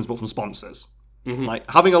from listens but from sponsors. Mm-hmm. Like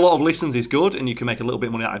having a lot of listens is good, and you can make a little bit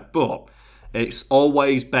of money out of it, but it's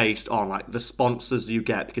always based on like the sponsors you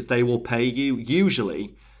get, because they will pay you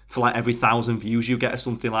usually for like every 1,000 views you get or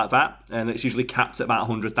something like that, and it's usually capped at about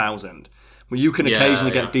 100,000. But you can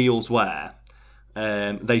occasionally get deals where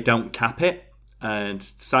they don't cap it, and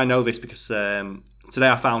so I know this because today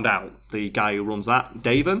I found out the guy who runs that,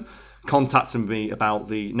 Davin, contacted me about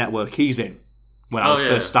the network he's in. when I was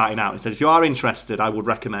first starting out. He said, if you are interested, I would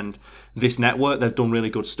recommend this network. They've done really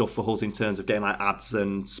good stuff for us in terms of getting like ads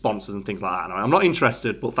and sponsors and things like that. And I'm not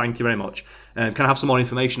interested, but thank you very much. Can I have some more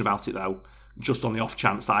information about it though, just on the off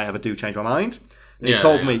chance that I ever do change my mind? And he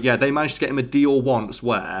told me, they managed to get him a deal once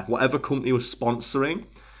where whatever company was sponsoring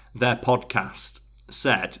their podcast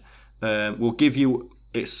said, we'll give you,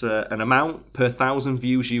 it's an amount per 1,000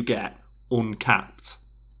 views you get, uncapped.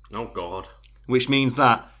 Oh, God. Which means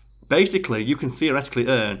that, basically, you can theoretically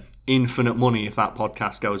earn infinite money if that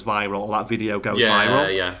podcast goes viral or that video goes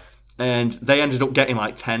viral. Yeah. And they ended up getting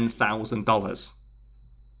like $10,000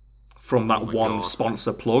 from that one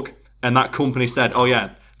sponsor plug. And that company said,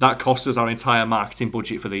 that cost us our entire marketing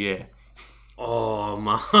budget for the year. Oh,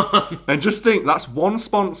 man. And just think, that's one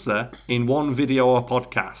sponsor in one video or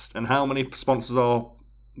podcast. And how many sponsors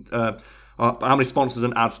how many sponsors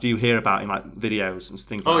and ads do you hear about in like videos and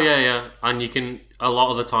things like that? Yeah. And you can, a lot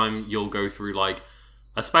of the time, you'll go through like,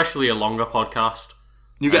 especially a longer podcast.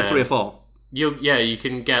 You get 3 or 4. You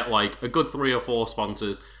can get like a good 3 or 4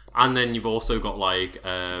 sponsors. And then you've also got like...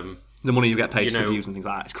 the money you get paid for views and things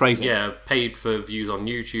like that. It's crazy. Yeah, paid for views on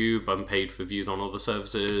YouTube and paid for views on other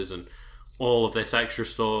services and all of this extra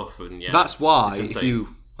stuff. And yeah, that's why if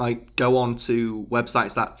you like go on to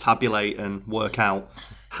websites that tabulate and work out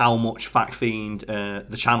how much Fact Fiend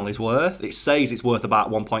the channel is worth, it says it's worth about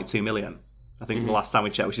 1.2 million. I think the last time we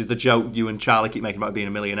checked, which is the joke you and Charlie keep making about being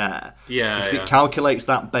a millionaire. Yeah, because it calculates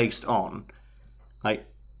that based on like.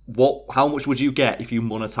 How much would you get if you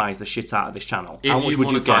monetize the shit out of this channel? If how much you would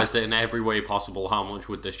monetized it in every way possible, how much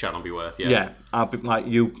would this channel be worth? Yeah, I'll be like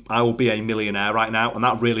you. I will be a millionaire right now, and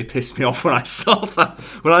that really pissed me off when I saw that.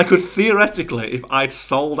 When I could theoretically, if I'd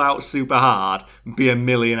sold out super hard, be a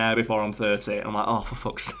millionaire before I'm 30. I'm like, oh, for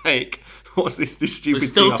fuck's sake, what's this stupid?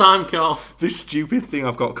 There's still time, Carl. This stupid thing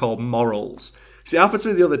I've got called morals. See, it happened to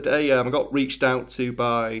me the other day. I got reached out to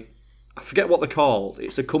by, I forget what they're called.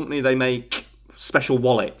 It's a company, they make special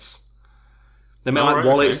wallets. They make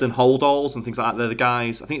wallets and holdalls and things like that. They're the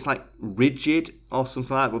guys, I think it's like Rigid or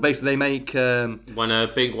something like that. But basically they make... when a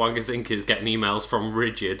big Wagazink is getting emails from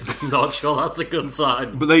Rigid, I'm not sure that's a good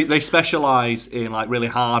sign. But they specialise in like really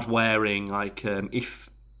hard wearing, like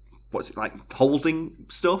holding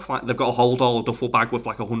stuff. Like they've got a hold-all duffel bag worth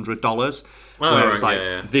like $100. Where it's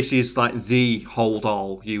like, this is like the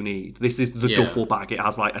hold-all you need. This is the duffel bag. It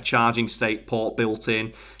has like a charging state port built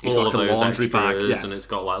in. It's all got like of a laundry bag. Yeah. And it's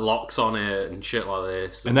got like locks on it and shit like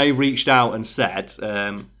this. And they reached out and said,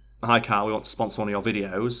 hi Carl, we want to sponsor one of your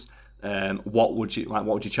videos. What would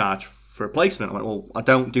you charge for a placement? I'm like, well, I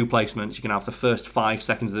don't do placements. You can have the first 5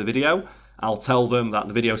 seconds of the video. I'll tell them that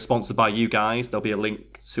the video is sponsored by you guys. There'll be a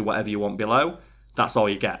link to whatever you want below. That's all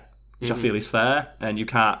you get, which I feel is fair, and you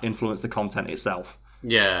can't influence the content itself.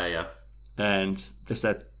 Yeah. And they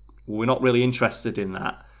said, well, we're not really interested in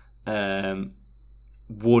that.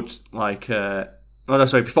 Before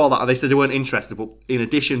that, they said they weren't interested, but in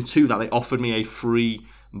addition to that, they offered me a free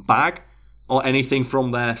bag or anything from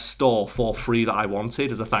their store for free that I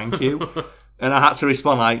wanted as a thank you. And I had to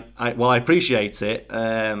respond I appreciate it.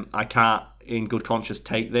 I can't, in good conscience,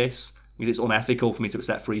 take this because it's unethical for me to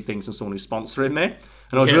accept free things from someone who's sponsoring me.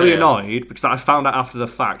 And I was really annoyed because I found out after the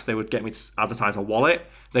facts they would get me to advertise a wallet.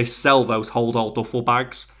 They sell those hold-all duffel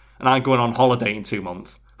bags, and I'm going on holiday in 2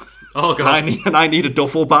 months. Oh god! And I need a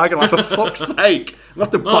duffel bag, and like, for fuck's sake, I have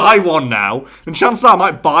to buy one now. And chances are I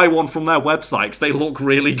might buy one from their website because they look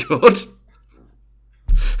really good.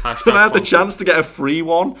 And I had the chance to get a free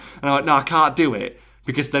one, and I'm like, no, I can't do it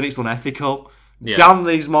because then it's unethical. Yeah. Damn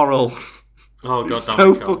these morals. Oh god, it's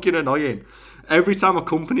so fucking annoying. Every time a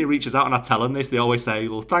company reaches out and I tell them this, they always say,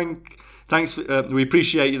 well, thanks, we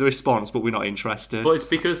appreciate the response, but we're not interested. But it's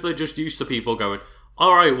because they're just used to people going,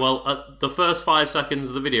 alright, well, at the first 5 seconds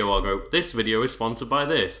of the video, I'll go, this video is sponsored by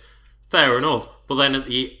this. Fair enough. But then at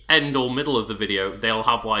the end or middle of the video, they'll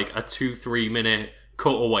have like a 2-3 minute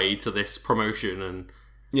cutaway to this promotion and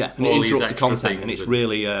it interrupts the content, and it's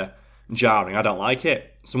really jarring. I don't like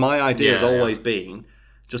it. So my idea has always been,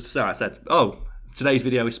 just to say, I said, today's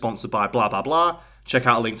video is sponsored by blah, blah, blah. Check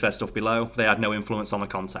out a link to their stuff below. They had no influence on the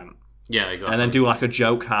content. Yeah, exactly. And then do like a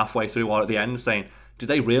joke halfway through or at the end saying, did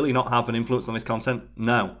they really not have an influence on this content?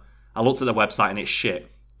 No. I looked at their website and it's shit.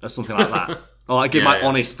 Or something like that. Or I give my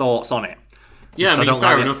honest thoughts on it. Yeah, I mean,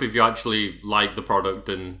 fair enough if you actually like the product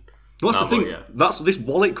and... Well, that's the thing. That's this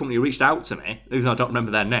wallet company reached out to me, even though I don't remember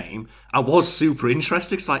their name. I was super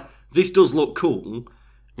interested. It's like, this does look cool,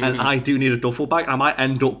 and I do need a duffel bag. I might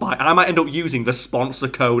end up using the sponsor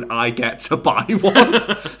code I get to buy one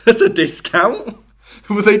at a discount.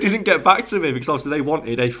 But they didn't get back to me because obviously they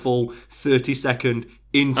wanted a full 30-second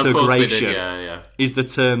integration yeah. is the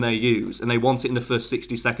term they use, and they want it in the first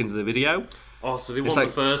 60 seconds of the video. Oh, so they want the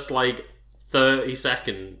first, 30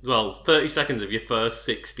 seconds... Well, 30 seconds of your first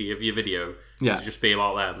 60 of your video to just be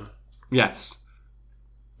about them. Yes.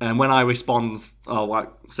 And when I respond,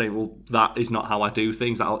 say, well, that is not how I do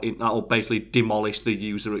things, that'll basically demolish the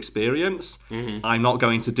user experience. Mm-hmm. I'm not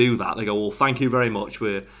going to do that. They go, well, thank you very much.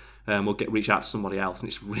 We'll reach out to somebody else. And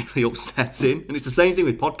it's really upsetting. And it's the same thing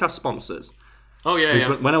with podcast sponsors. Oh,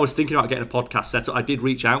 yeah. When I was thinking about getting a podcast set up, I did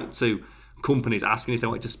reach out to companies asking if they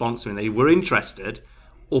wanted to sponsor me. And they were interested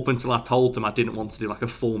up until I told them I didn't want to do a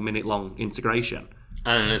 4 minute long integration.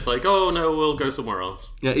 And it's like, oh no, we'll go somewhere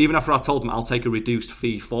else. Yeah, even after I told them I'll take a reduced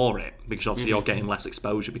fee for it, because obviously you're getting less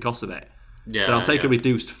exposure because of it. Yeah, so I'll take a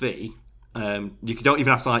reduced fee. You don't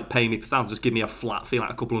even have to pay me per thousand. Just give me a flat fee,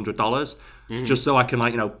 a couple $100, just so I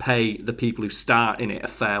can pay the people who start in it a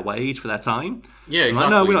fair wage for their time. Yeah, exactly.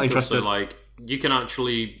 No, we're not interested. So, you can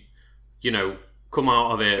actually, come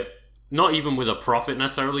out of it not even with a profit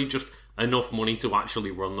necessarily, just enough money to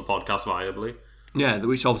actually run the podcast viably. Yeah,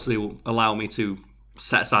 which obviously will allow me to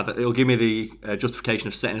set aside that. It'll give me the justification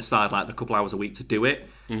of setting aside the couple hours a week to do it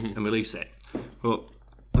and release it. But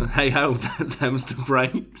hey ho, them's the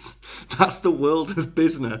breaks. That's the world of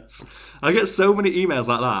business. I get so many emails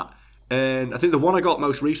like that, and I think the one I got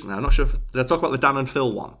most recently, I'm not sure did I talk about the Dan and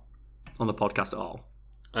Phil one on the podcast at all?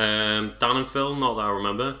 Dan and Phil, not that I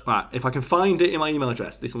remember. Right, if I can find it in my email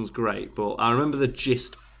address, this one's great, but I remember the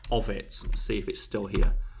gist of it. Let's see if it's still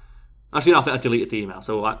here. Actually, no, I think I deleted the email.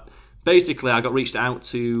 So basically, I got reached out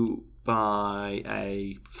to by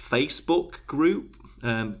a Facebook group,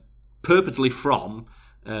 purposely from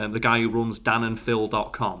the guy who runs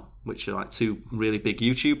danandphil.com, which are two really big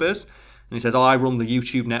YouTubers. And he says, I run the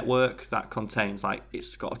YouTube network that contains,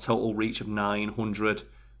 it's got a total reach of 900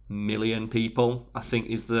 million people, I think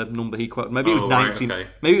is the number he quoted. Maybe it was 90. Right,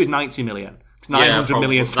 okay. Maybe it was 90 million. 900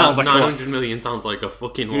 million sounds like 900 million sounds like a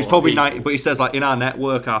fucking lot. It was probably 90, but he says in our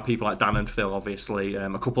network are people like Dan and Phil, obviously, a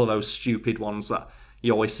couple of those stupid ones that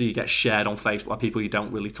you always see get shared on Facebook by people you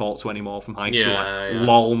don't really talk to anymore from high school,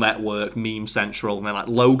 LOL Network, Meme Central, and then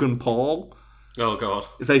Logan Paul. Oh god!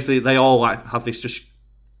 Basically, they all have this just,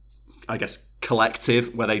 I guess,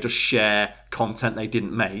 collective where they just share content they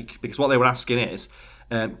didn't make, because what they were asking is,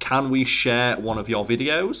 can we share one of your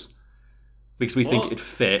videos because we think it'd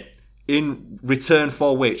fit? In return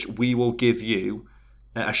for which we will give you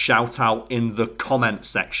a shout out in the comment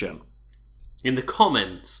section. In the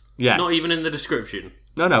comments? Yes. Not even in the description?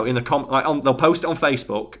 No, in the they'll post it on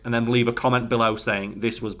Facebook and then leave a comment below saying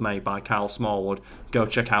this was made by Carl Smallwood. Go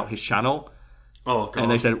check out his channel. Oh, God.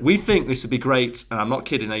 And they said, we think this would be great, and I'm not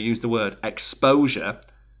kidding, they used the word exposure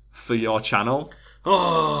for your channel.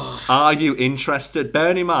 Oh. Are you interested?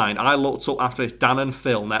 Bearing in mind, I looked up after this Dan and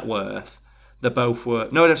Phil net worth. They both were...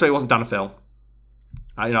 No, sorry, it wasn't Dan and Phil.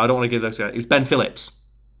 I don't want to give those... It was Ben Phillips.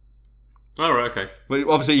 Oh, right, okay.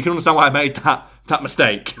 Well, obviously, you can understand why I made that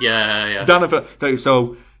mistake. Yeah. Dan and Phil.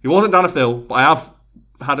 So, it wasn't Dan and Phil, but I have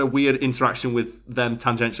had a weird interaction with them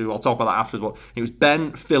tangentially. I'll talk about that afterwards. But it was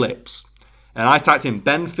Ben Phillips. And I typed in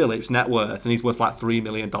Ben Phillips net worth, and he's worth $3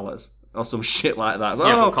 million. Or some shit like that.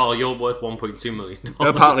 But Carl, you're worth $1.2 million.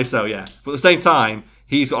 Apparently so, yeah. But at the same time...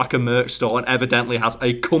 He's got a merch store and evidently has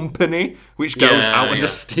a company which goes out and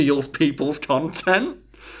just steals people's content.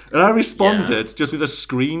 And I responded just with a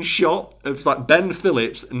screenshot of Ben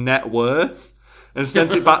Phillips' net worth and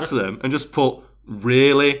sent it back to them and just put,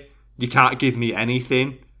 really? You can't give me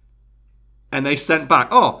anything? And they sent back,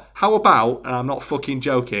 how about, and I'm not fucking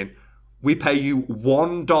joking, we pay you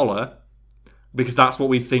 $1 because that's what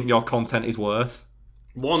we think your content is worth.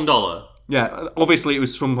 $1? Yeah, obviously it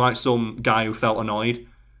was from some guy who felt annoyed.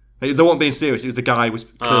 They weren't being serious. It was the guy who was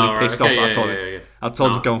clearly pissed off. I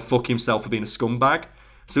told him to go and fuck himself for being a scumbag.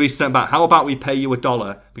 So he sent back, how about we pay you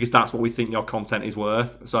 $1 because that's what we think your content is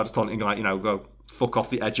worth. So I just told him, go fuck off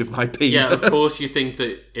the edge of my penis. Yeah, of course you think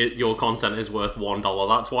that your content is worth $1.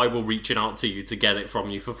 That's why we're reaching out to you to get it from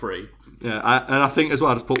you for free. Yeah, and I think as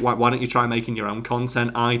well, I just put, why don't you try making your own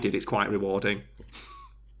content? I did. It's quite rewarding.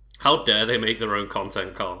 How dare they make their own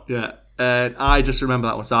content, Carl? Yeah. I just remember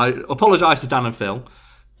that one. So I apologise to Dan and Phil.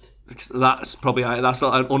 Because that's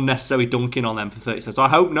an unnecessary dunking on them for 30 seconds. So I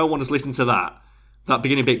hope no one has listened to that. That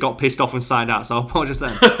beginning bit got pissed off and signed out. So I apologise to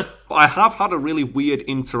them. But I have had a really weird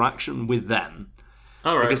interaction with them.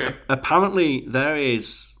 Oh, right, okay. Apparently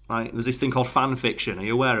there's this thing called fan fiction. Are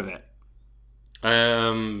you aware of it?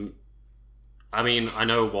 I mean, I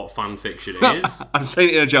know what fan fiction is. I'm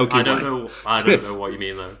saying it in a joking way. I don't know what you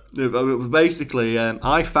mean, though. Basically,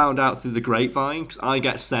 I found out through the grapevine, because I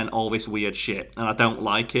get sent all this weird shit, and I don't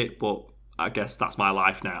like it, but I guess that's my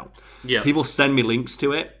life now. Yeah. People send me links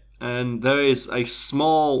to it, and there is a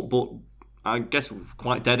small but I guess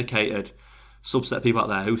quite dedicated subset of people out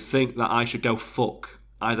there who think that I should go fuck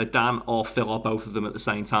either Dan or Phil or both of them at the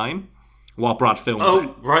same time while Brad films it.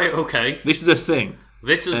 Oh, right, okay. This is a thing.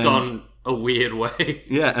 This has gone a weird way.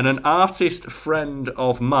 Yeah, and an artist friend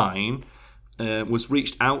of mine was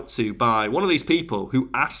reached out to by one of these people who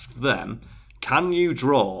asked them, can you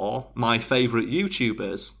draw my favourite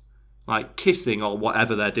YouTubers, like kissing or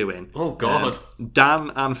whatever they're doing? Oh, God.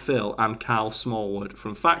 Dan and Phil and Carl Smallwood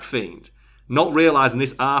from Fact Fiend. Not realising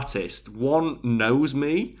this artist, one, knows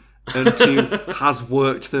me, and two, has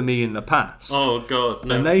worked for me in the past. Oh, God,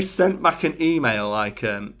 no. And they sent back an email like,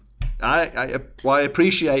 I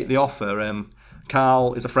appreciate the offer.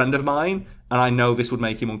 Carl is a friend of mine, and I know this would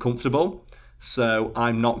make him uncomfortable, so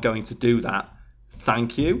I'm not going to do that.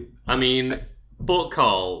 Thank you. I mean, but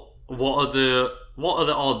Carl, what are the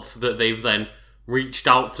odds that they've then reached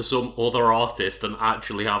out to some other artist and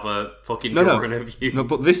actually have a fucking drawing of you? No,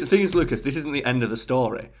 but the thing is, Lucas, this isn't the end of the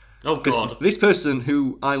story. Oh, God. This person,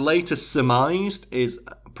 who I later surmised is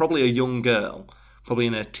probably a young girl, probably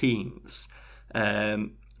in her teens,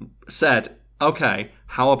 said, okay,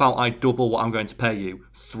 how about I double what I'm going to pay you?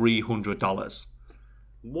 $300.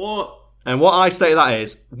 What? And what I say to that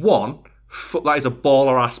is, one, that is a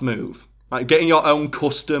baller-ass move. Like, getting your own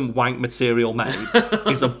custom wank material made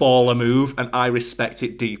is a baller move, and I respect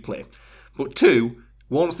it deeply. But two,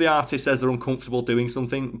 once the artist says they're uncomfortable doing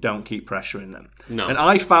something, don't keep pressuring them. No. And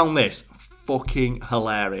I found this fucking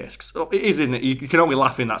hilarious. 'Cause it is, isn't it? You can only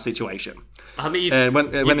laugh in that situation. I mean,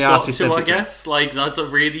 when you've the got artist to, sent I it to me. guess. Like, that's a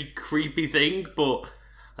really creepy thing, but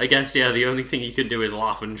I guess, yeah, the only thing you can do is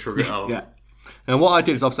laugh and shrug it off. Yeah. And what I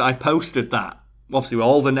did is, obviously, I posted that, obviously, with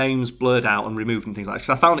all the names blurred out and removed and things like that,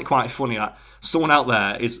 because I found it quite funny that someone out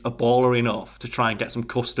there is a baller enough to try and get some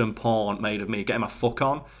custom porn made of me getting my fuck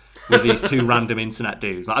on with these two random internet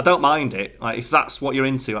dudes. Like, I don't mind it. Like, if that's what you're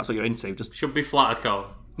into, that's what you're into. Just Should be flattered,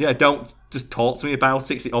 Carl. yeah, don't just talk to me about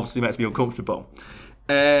it, 'cause it obviously makes me uncomfortable.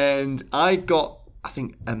 And I got, I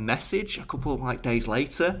think, a message a couple of days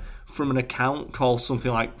later from an account called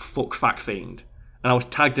something like Fuck Fact Fiend. And I was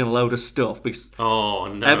tagged in a load of stuff because Oh,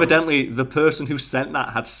 no. evidently the person who sent that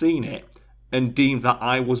had seen it and deemed that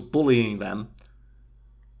I was bullying them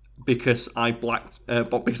because I blanked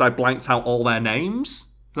out all their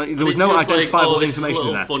names. Like, there was no identifiable information this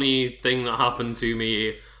little there. funny thing that happened to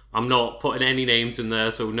me. I'm not putting any names in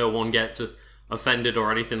there, so no one gets offended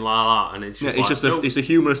or anything like that. And it's just it's a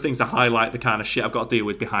humorous thing to highlight the kind of shit I've got to deal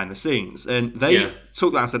with behind the scenes. And they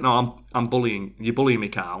took that and said, "No, I'm bullying. You're bullying me,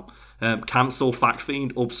 Carl. Cancel Fact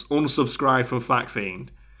Fiend. Unsubscribe from Fact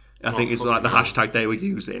Fiend." I think is like the hashtag they were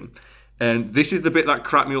using. And this is the bit that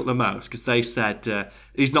cracked me up the most, because they said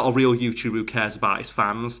he's not a real YouTuber who cares about his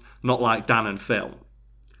fans, not like Dan and Phil.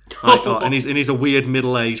 Like, and he's a weird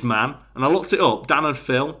middle-aged man. And I looked it up. Dan and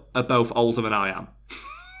Phil are both older than I am.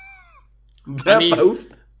 They're both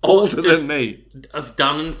older than me. Have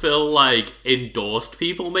Dan and Phil endorsed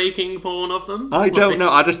people making porn of them? I don't know.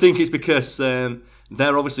 I just think it's because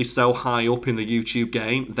they're obviously so high up in the YouTube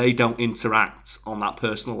game, they don't interact on that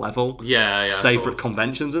personal level. Yeah. Say for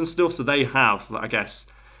conventions and stuff. So they have, I guess,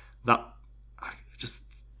 that just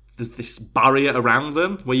there's this barrier around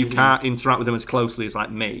them where you can't interact with them as closely as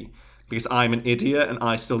me, because I'm an idiot and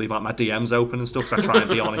I still leave my DMs open and stuff. So I try and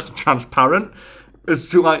be honest and transparent as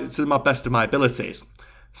to my best of my abilities.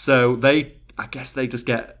 So I guess they just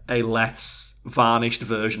get a less varnished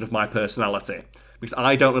version of my personality. Because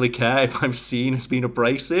I don't really care if I'm seen as being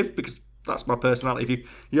abrasive, because that's my personality. If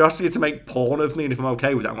you're asking to make porn of me, and if I'm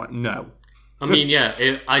okay with that, I'm like, no. I mean,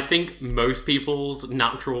 yeah, I think most people's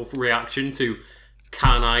natural reaction to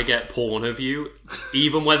 "can I get porn of you,"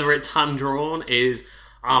 even whether it's hand-drawn, is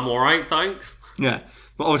 "I'm alright, thanks." Yeah,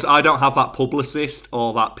 but obviously I don't have that publicist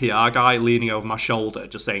or that PR guy leaning over my shoulder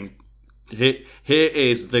just saying, here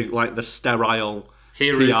is the sterile...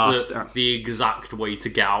 Here is the exact way to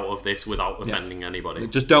get out of this without offending anybody.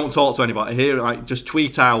 Just don't talk to anybody. Here, just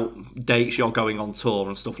tweet out dates you're going on tour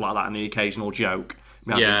and stuff like that, and the occasional joke.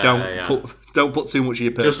 Don't put too much of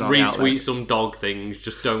your personality out there. Just retweet some dog things.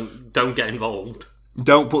 Just don't get involved.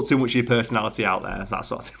 Don't put too much of your personality out there, that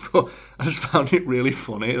sort of thing. But I just found it really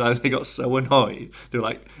funny that they got so annoyed. They were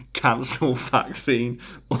like, cancel Fact Fiend,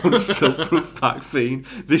 unsub from Fact Fiend.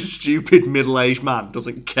 This stupid middle-aged man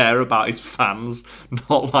doesn't care about his fans,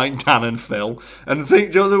 not like Dan and Phil. And do you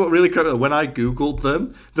know what really crazy? When I Googled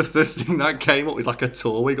them, the first thing that came up was a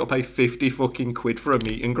tour where you got to pay 50 fucking quid for a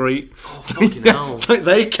meet and greet. Oh, fucking hell. It's like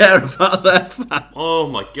they care about their fans. Oh,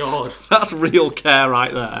 my God. That's real care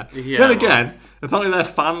right there. Yeah, then again... Apparently their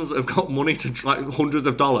fans have got money to like hundreds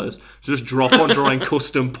of dollars to just drop on drawing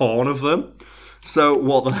custom porn of them. So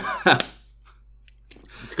what the hell?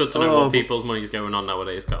 It's good to know what people's money's going on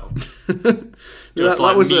nowadays, Carl. Just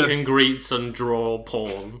like meet and greets and draw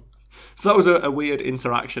porn. So that was a weird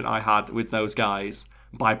interaction I had with those guys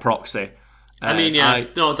by proxy. I mean,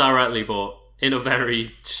 not directly, but in a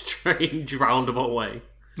very strange, roundabout way.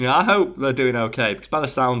 Yeah, I hope they're doing okay, because by the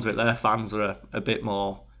sounds of it, their fans are a bit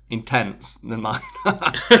more intense than mine.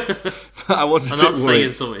 I was a bit worried.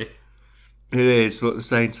 Saying something. It is, but at the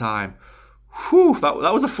same time, whew, that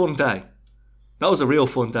was a fun day. That was a real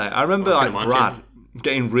fun day. I remember Brad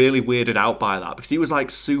getting really weirded out by that, because he was like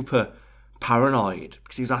super paranoid,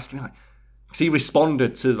 because he was asking because he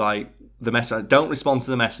responded to like the message. Don't respond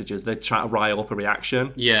to the messages. They try to rile up a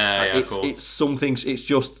reaction. Yeah, of course. It's something.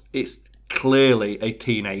 It's clearly a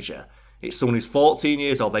teenager. It's someone who's 14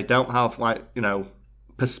 years old. They don't have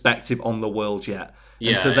perspective on the world yet.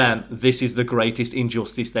 And to them, this is the greatest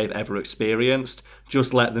injustice they've ever experienced.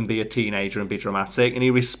 Just let them be a teenager and be dramatic. And he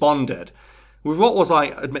responded with what was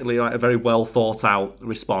admittedly a very well thought out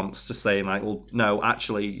response to saying well, no,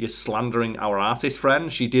 actually, you're slandering our artist friend.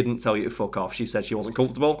 She didn't tell you to fuck off. She said she wasn't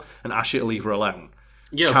comfortable and asked you to leave her alone.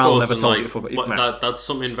 Yeah, Carl of course. never told you to fuck off. That's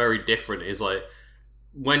something very different. Is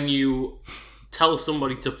when you tell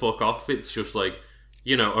somebody to fuck off, it's just a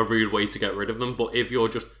rude way to get rid of them. But if you're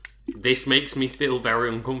just, this makes me feel very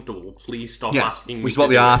uncomfortable, please stop asking me. Which is what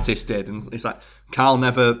the artist did. And it's Carl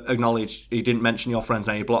never acknowledged, he didn't mention your friend's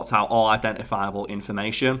name, he blocked out all identifiable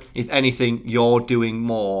information. If anything, you're doing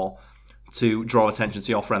more to draw attention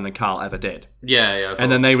to your friend than Carl ever did. Yeah.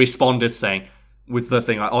 And then they responded saying, with the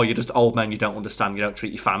thing oh, you're just old men, you don't understand, you don't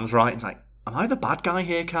treat your fans right. It's am I the bad guy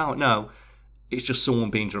here, Carl? No. It's just someone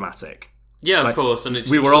being dramatic. Yeah, of course, and it's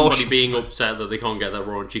just somebody being upset that they can't get their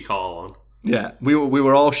raunchy call on. Yeah, we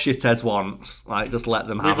were all shitheads once. Just let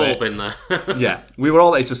them have it. We've all been there. Yeah, we were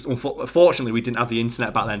all. It's just unfortunately we didn't have the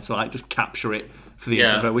internet back then to just capture it for the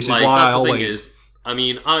internet, which is why I always. Thing is, I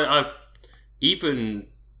mean, I've even.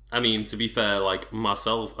 I mean, to be fair,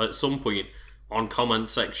 myself, at some point on comment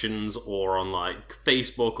sections or on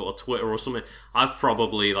Facebook or Twitter or something, I've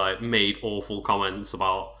probably made awful comments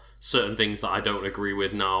about certain things that I don't agree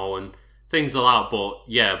with now and things like that. But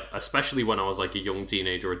yeah, especially when I was a young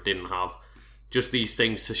teenager, I didn't have just these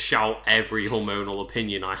things to shout every hormonal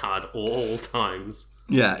opinion I had at all times.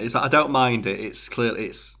 Yeah, I don't mind it. It's clearly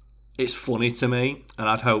it's funny to me, and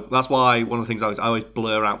I'd hope that's why one of the things I always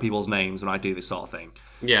blur out people's names when I do this sort of thing.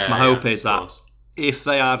 Yeah, my hope is that if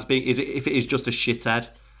they are being, if it is just a shithead,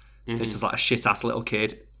 it's just a shit ass little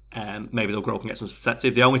kid. Maybe they'll grow up and get some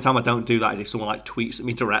perspective. The only time I don't do that is if someone tweets at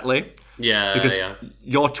me directly. Yeah, because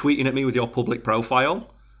you're tweeting at me with your public profile,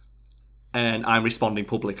 and I'm responding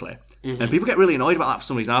publicly, and people get really annoyed about that for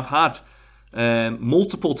some reason. I've had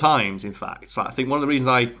multiple times, in fact. So I think one of the reasons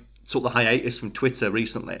I took the hiatus from Twitter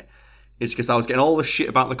recently is because I was getting all the shit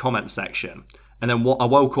about the comment section, and then I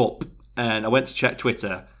woke up and I went to check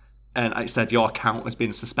Twitter, and it said your account has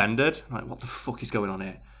been suspended. I'm what the fuck is going on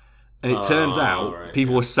here? And it turns out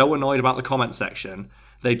people were so annoyed about the comment section,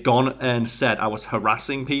 they'd gone and said I was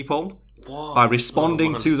harassing people by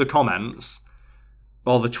responding to the comments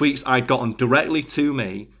or the tweets I'd gotten directly to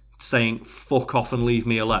me saying fuck off and leave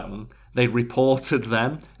me alone. They'd reported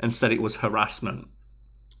them and said it was harassment.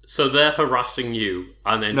 So they're harassing you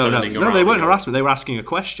and then turning around. No, they weren't harassment. They were asking a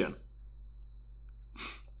question.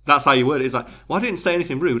 That's how you word it. It's well, I didn't say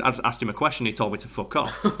anything rude. I just asked him a question. He told me to fuck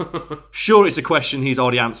off. Sure, it's a question he's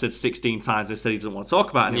already answered 16 times and said he doesn't want to talk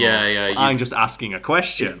about it anymore. Yeah. I'm just asking a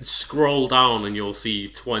question. Scroll down and you'll see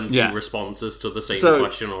 20 responses to the same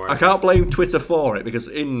question already. I can't blame Twitter for it because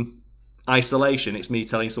in isolation, it's me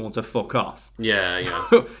telling someone to fuck off. Yeah.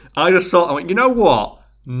 I just thought, I went, you know what?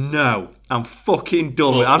 No, I'm fucking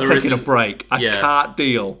done with it. I'm taking a break. I can't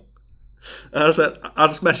deal. And I said, I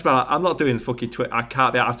just messed about. I'm not doing the fucking Twitter. I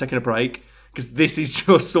can't be out. I'm taking a break because this is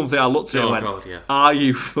just something I looked at and went, are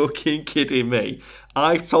you fucking kidding me?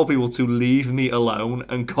 I've told people to leave me alone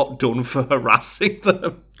and got done for harassing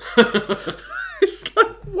them. It's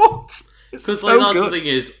what? Because that's the thing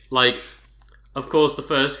is, of course, the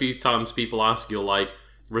first few times people ask, you'll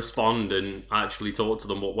respond and actually talk to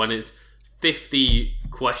them. But when it's 50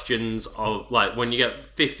 questions of when you get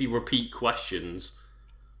 50 repeat questions.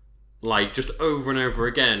 Just over and over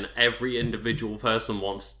again, every individual person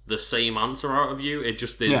wants the same answer out of you. It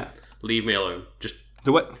just is, leave me alone. Just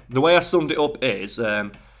the way I summed it up is,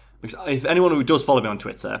 because if anyone who does follow me on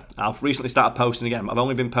Twitter, I've recently started posting again. I've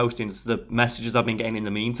only been posting the messages I've been getting in the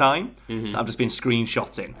meantime. I've just been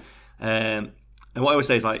screenshotting. And what I always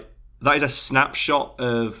say is that is a snapshot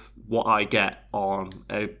of what I get on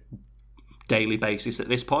a daily basis at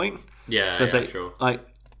this point. Yeah, So yeah, sure. like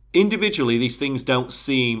individually, these things don't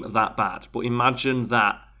seem that bad, but imagine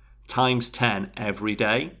that times 10 every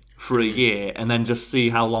day for a year, and then just see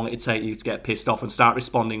how long it'd take you to get pissed off and start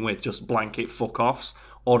responding with just blanket fuck-offs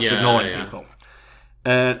or just ignoring people.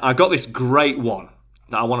 And I got this great one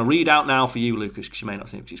that I want to read out now for you, Lucas, because you may not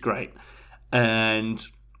see it, which is great. And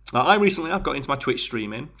I've got into my Twitch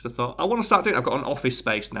streaming because I thought I want to start doing it. I've got an office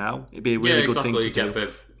space now. It'd be a really good thing to you do. Get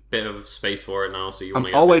a bit of space for it now, so you want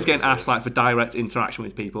to I'm always getting asked like for direct interaction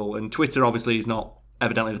with people, and Twitter obviously is not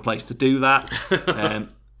evidently the place to do that.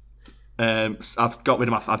 I've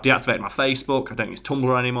deactivated my Facebook. I don't use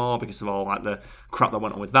Tumblr anymore because of all like the crap that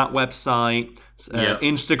went on with that website.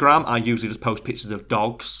 Instagram, I usually just post pictures of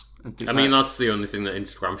dogs. I mean, that's the only thing that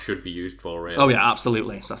Instagram should be used for, really. Oh yeah,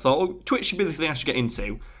 absolutely. So I thought, Twitch should be the thing I should get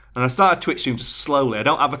into. And I started Twitch stream just slowly. I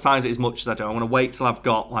don't advertise it as much as I do. I want to wait till I've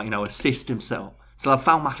got a system set up. So I've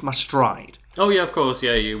found my stride. Oh yeah, of course.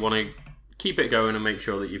 Yeah, you want to keep it going and make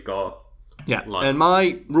sure that you've got. Yeah, and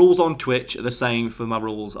my rules on Twitch are the same for my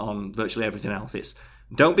rules on virtually everything else. It's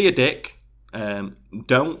don't be a dick.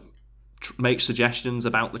 Don't make suggestions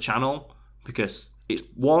about the channel because it's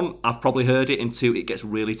one, I've probably heard it, and two, it gets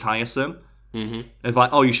really tiresome. Mm-hmm. It's like,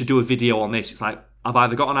 oh, you should do a video on this. It's like, I've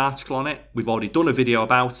either got an article on it, we've already done a video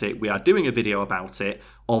about it, we are doing a video about it,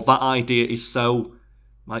 or that idea is so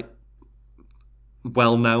like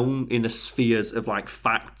well known in the spheres of like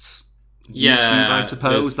facts. Yeah, YouTube, I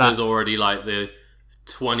suppose there's already like the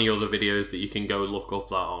 20 other videos that you can go look up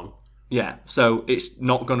that on. Yeah, so it's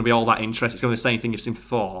not going to be all that interesting. It's going to be the same thing you've seen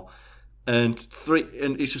before. And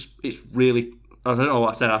it's really, I don't know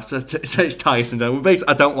what I said it's tiresome.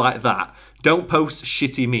 Basically, I don't like that. Don't post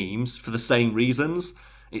shitty memes for the same reasons.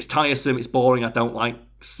 It's tiresome, it's boring, I don't like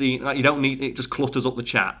seeing, like, you don't need, it just clutters up the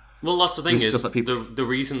chat. Well, that's the thing is, the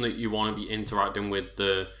reason that you want to be interacting with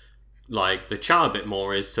the chat a bit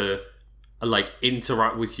more is to like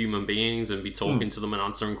interact with human beings and be talking to them and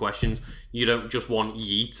answering questions. You don't just want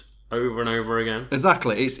yeet over and over again.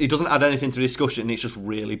 Exactly. It doesn't add anything to the discussion. It's just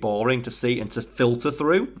really boring to see and to filter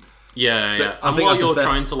through. Yeah, yeah. And while you're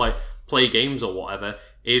trying to like play games or whatever,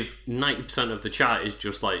 if 90% of the chat is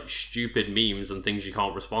just like stupid memes and things you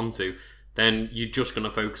can't respond to, then you're just going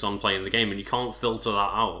to focus on playing the game and you can't filter that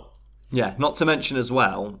out. Yeah, not to mention as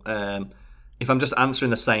well, if I'm just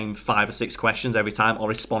answering the same 5 or 6 questions every time or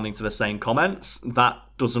responding to the same comments,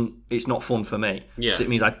 it's not fun for me. Yeah. So it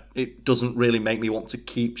means it doesn't really make me want to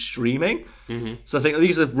keep streaming. Mm-hmm. So I think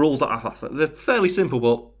these are rules that they're fairly simple,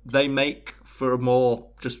 but they make for a more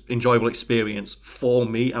just enjoyable experience for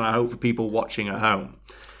me, and I hope for people watching at home.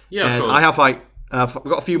 Yeah, and of course. I have I've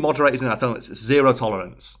got a few moderators in there telling it's zero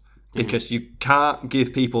tolerance because you can't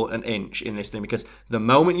give people an inch in this thing, because the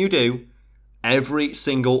moment you do, every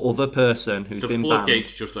single other person who's been banned, the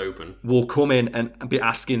floodgates just open, will come in and be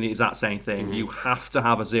asking the exact same thing. Mm-hmm. You have to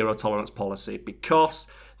have a zero tolerance policy, because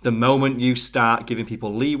the moment you start giving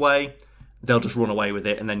people leeway, they'll just run away with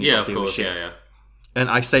it, and then you've got to deal with shit. Yeah. And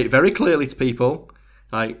I say it very clearly to people,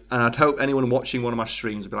 and I'd hope anyone watching one of my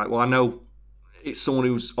streams would be like, well, I know it's someone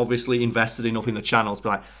who's obviously invested enough in the channel to be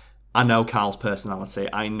like, I know Carl's personality,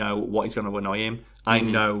 I know what is going to annoy him, I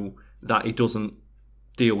know that he doesn't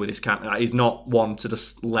deal with this kind of, he's not one to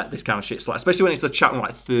just let this kind of shit slide, especially when it's a chat with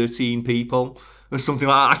like 13 people or something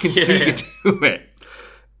like that. I can see you do it.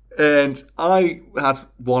 And I had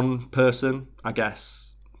one person, I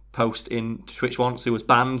guess, post in Twitch once who was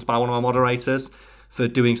banned by one of my moderators for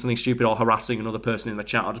doing something stupid or harassing another person in the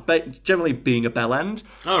chat, or just generally being a bell end.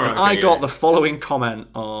 I got the following comment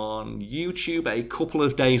on YouTube a couple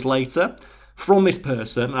of days later from this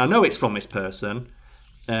person, and I know it's from this person,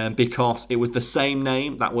 because it was the same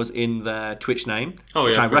name that was in their Twitch name,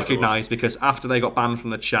 which I recognised because after they got banned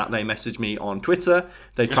from the chat, they messaged me on Twitter.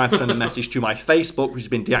 They tried to send a message to my Facebook, which has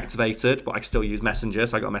been deactivated, but I still use Messenger,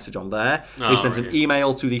 so I got a message on there. They sent an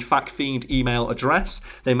email to the FactFiend email address.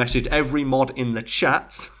 They messaged every mod in the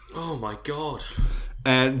chat. Oh my god.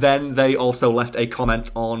 And then they also left a comment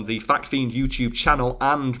on the FactFiend YouTube channel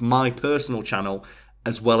and my personal channel,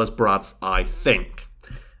 as well as Brad's, I think.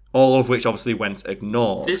 All of which obviously went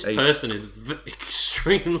ignored. This person is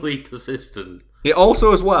extremely persistent. It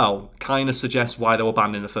also, as well, kind of suggests why they were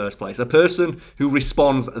banned in the first place. A person who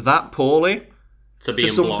responds that poorly to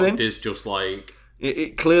being blocked is just like...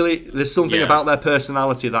 It clearly, there's something about their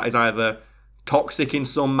personality that is either toxic in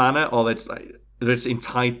some manner, or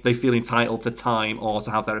they feel entitled to time or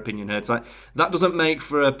to have their opinion heard. So that doesn't make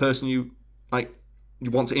for a person you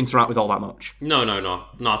want to interact with all that much. No,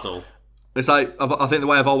 not at all. It's like, I think the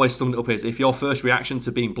way I've always summed it up is, if your first reaction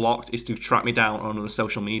to being blocked is to track me down on another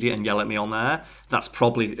social media and yell at me on there, that's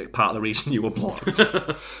probably part of the reason you were blocked.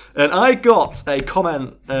 And I got a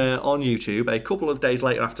comment on YouTube a couple of days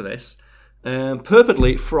later after this,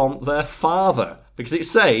 purportedly from their father, because it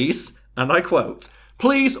says, and I quote,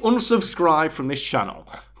 "Please unsubscribe from this channel.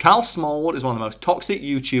 Cal Smallwood is one of the most toxic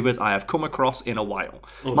YouTubers I have come across in a while.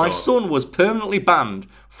 My son was permanently banned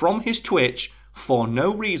from his Twitch for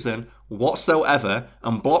no reason whatsoever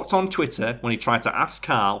and blocked on Twitter when he tried to ask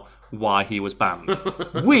Carl why he was banned.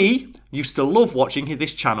 We used to love watching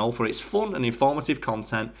this channel for its fun and informative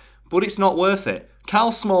content, but it's not worth it.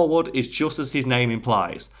 Cal Smallwood is just as his name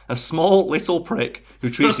implies, a small little prick who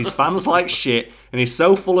treats his fans like shit and is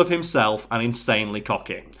so full of himself and insanely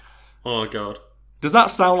cocky." Oh, God. Does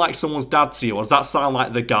that sound like someone's dad to you, or does that sound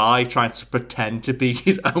like the guy trying to pretend to be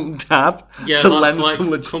his own dad? Yeah, to that's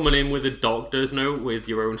lend like coming in with a doctor's note with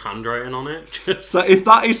your own handwriting on it. So if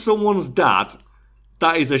that is someone's dad,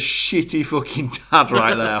 that is a shitty fucking dad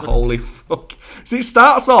right there. Holy fuck. So it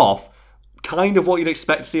starts off kind of what you'd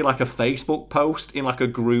expect to see, like a Facebook post in like a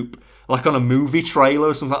group, like on a movie trailer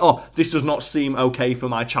or something. Like, "Oh, this does not seem okay for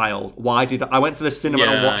my child. Why did I went to the cinema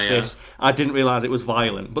and watched this? I didn't realise it was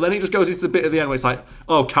violent." But then it just goes into the bit at the end where it's like,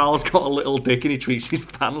 "Oh, Carl's got a little dick and he treats his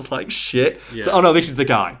fans like shit." Yeah. So, oh no, this is the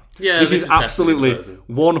guy. Yeah, this is absolutely the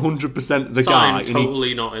 100% the Signed, guy.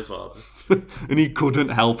 totally not his father. And he couldn't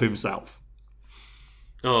help himself.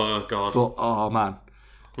 Oh, God. But, oh man.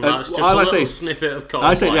 That's just a little snippet of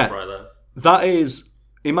Carl's life right there. That is,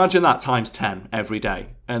 imagine that times 10 every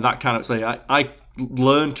day. And that kind of, I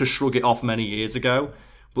learned to shrug it off many years ago,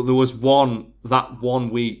 but there was that one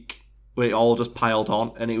week where it all just piled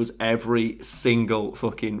on, and it was every single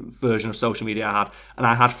fucking version of social media I had. And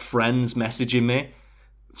I had friends messaging me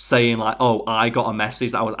saying like, "Oh, I got a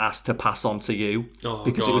message that I was asked to pass on to you,"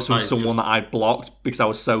 because it was from someone that I'd blocked because I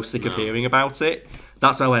was so sick of hearing about it.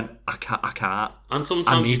 That's why I went, I can't. And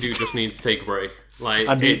sometimes you do just need to take a break. Like,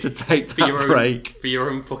 I need to take that break. For your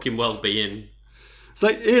own fucking well-being.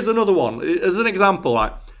 So here's another one. As an example,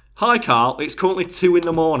 like, "Hi Carl, it's currently 2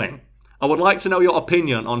 a.m. I would like to know your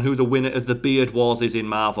opinion on who the winner of the Beard Wars is in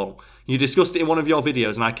Marvel. You discussed it in one of your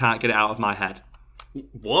videos and I can't get it out of my head."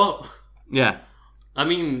 What? Yeah. I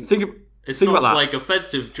mean, think about that. Like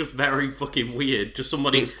offensive, just very fucking weird. Just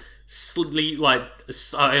somebody sleep, like,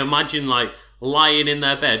 I imagine like lying in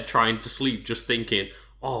their bed trying to sleep, just thinking,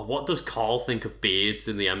 "Oh, what does Carl think of beards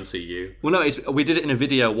in the MCU?" Well, no, we did it in a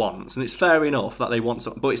video once, and it's fair enough that they want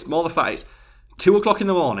something, but it's more the fact it's 2 o'clock in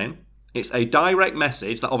the morning. It's a direct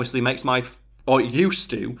message that obviously makes or it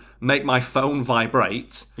used to make my phone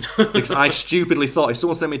vibrate, because I stupidly thought if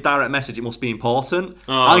someone sent me a direct message, it must be important.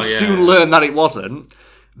 I soon learned that it wasn't.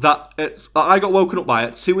 I got woken up by it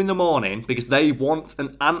at 2 a.m. because they want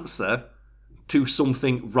an answer to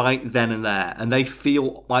something right then and there, and they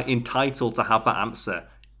feel like entitled to have that answer.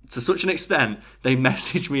 To such an extent, they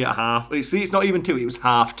messaged me at it's not even 2, it was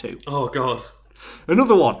 2:30. Oh, God.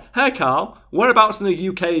 Another one. "Hey, Carl, whereabouts in the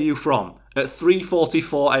UK are you from?" At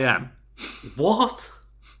 3:44 a.m. What?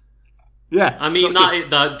 Yeah. I mean,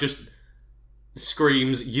 that just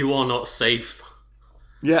screams, "You are not safe."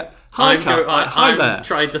 Yeah. "Hi, Carl. Hi there. I'm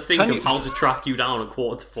trying to think of how to track you down at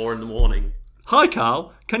 3:45 in the morning. "Hi,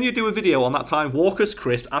 Carl. Can you do a video on that time Walker's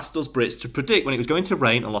Crisp asked us Brits to predict when it was going to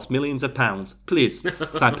rain and lost millions of pounds? Please,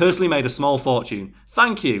 because I personally made a small fortune.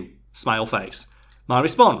 Thank you." Smile face. My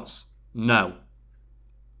response: "No."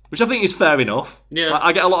 Which I think is fair enough. Yeah.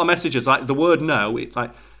 I get a lot of messages like the word "no." It's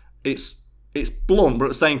like it's blunt, but at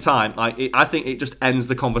the same time, I think it just ends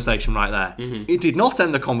the conversation right there. Mm-hmm. It did not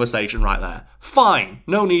end the conversation right there. Fine.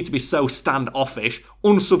 No need to be so standoffish.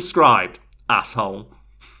 Unsubscribed, asshole.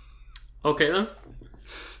 Okay then.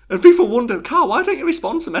 And people wonder, "Carl, why don't you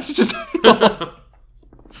respond to messages anymore?"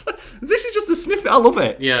 This is just a snippet. I love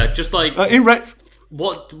it. Yeah, just like in rec-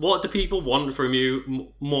 what do people want from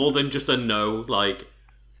you more than just a no? Like,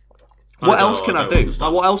 what else can I do?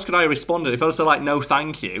 Like, what else could I respond to? If I was to like, "No,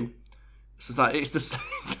 thank you," it's like it's the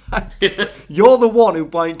same. You're the one who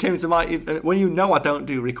came to my when you know I don't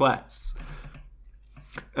do requests.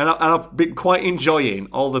 And I've been quite enjoying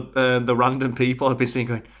all the random people I've been seeing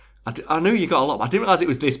going, I knew you got a lot, but I didn't realise it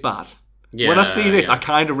was this bad. Yeah, when I see this, I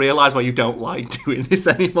kind of realise why you don't like doing this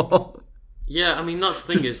anymore. Yeah, I mean, that's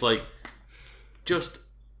the thing is, like,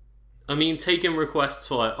 taking requests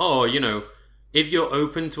for, like, oh, you know, if you're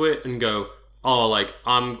open to it and go, oh, like,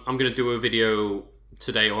 I'm going to do a video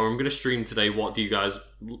today, or I'm going to stream today, what are you guys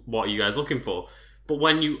looking for? But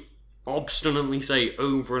when you obstinately say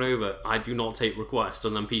over and over, "I do not take requests,"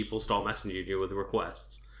 and then people start messaging you with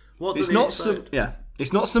requests, what do they expect?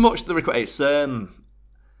 It's not so much the request.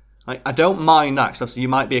 I don't mind that, because obviously you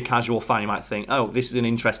might be a casual fan, you might think, oh, this is an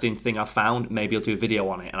interesting thing I found, maybe I'll do a video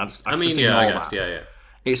on it, and I just ignore that. Yeah.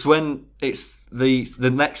 It's when it's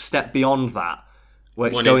the next step beyond that, where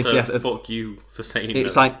it's when going it's to the effort of, fuck you for saying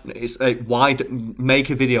it's no. like, why make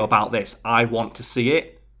a video about this? I want to see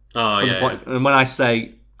it. And when I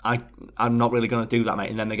say, I'm not really going to do that, mate,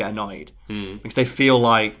 and then they get annoyed. Because they feel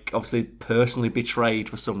like, obviously, personally betrayed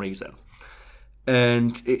for some reason.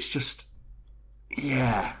 And it's just,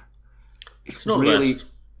 yeah. It's not really,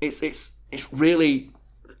 best. It's really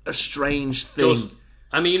a strange thing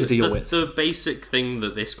to deal with. The basic thing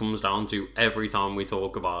that this comes down to every time we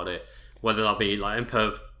talk about it, whether that be like in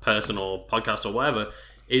person or podcast or whatever,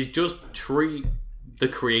 is just treat the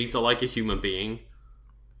creator like a human being.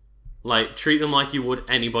 Like, treat them like you would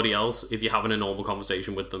anybody else if you're having a normal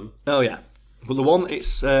conversation with them. Oh, yeah. But the one, it's...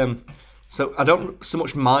 so I don't so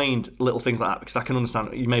much mind little things like that, because I can understand.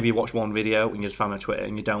 You maybe watch one video and you just find my Twitter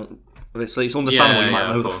and you don't... It's understandable you might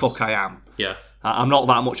know who the fuck I am. Yeah. I'm not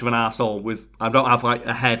that much of an arsehole with... I don't have, like,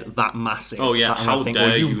 a head that massive. Oh, yeah. How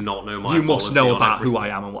dare you not know my policy? You must know about who I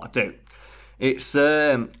am and what I do. It's...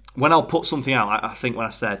 when I'll put something out, I think when I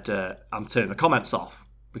said I'm turning the comments off,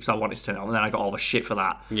 because I wanted to turn it on, and then I got all the shit for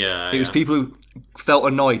that. Yeah, it was people who felt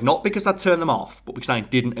annoyed, not because I turned them off, but because I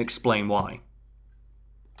didn't explain why.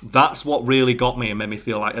 That's what really got me and made me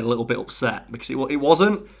feel like a little bit upset, because it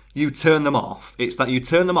wasn't you turn them off, it's that you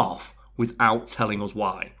turn them off without telling us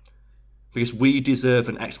why. Because we deserve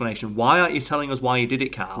an explanation. Why aren't you telling us why you did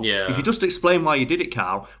it, Carl? Yeah. If you just explain why you did it,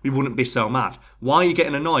 Carl, we wouldn't be so mad. Why are you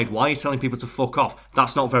getting annoyed? Why are you telling people to fuck off?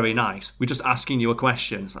 That's not very nice. We're just asking you a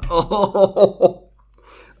question. It's like, oh.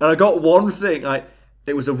 And I got one thing, like,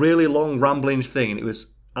 it was a really long, rambling thing, and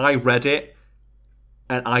I read it,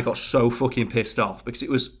 and I got so fucking pissed off,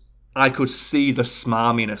 because I could see the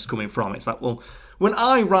smarminess coming from it. It's like, well, when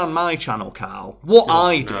I ran my channel, Carl, what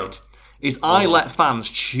I did is I let fans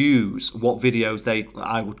choose what videos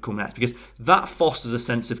I would come next, because that fosters a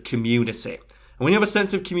sense of community. And when you have a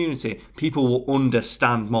sense of community, people will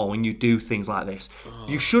understand more when you do things like this.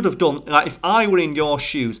 You should have done, like, if I were in your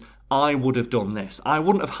shoes, I would have done this. I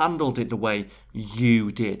wouldn't have handled it the way you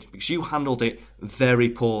did, because you handled it very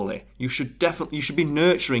poorly. You should be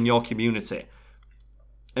nurturing your community.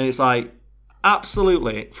 And it's like,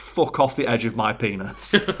 absolutely, fuck off the edge of my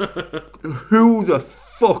penis. Who the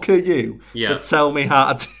fuck are you to tell me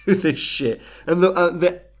how to do this shit? And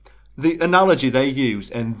the analogy they use,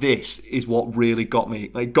 and this is what really got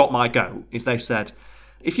my goat, is they said,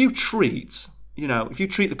 if you treat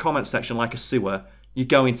the comment section like a sewer, you're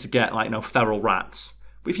going to get, like, feral rats.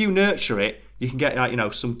 But if you nurture it, you can get,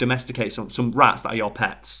 like, some domesticated, some rats that are your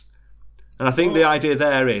pets. And I think the idea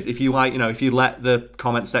there is, if you let the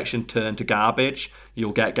comment section turn to garbage,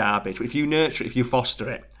 you'll get garbage. But if you nurture it, if you foster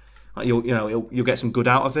it, like, you'll get some good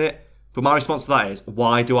out of it. But my response to that is,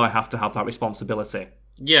 why do I have to have that responsibility?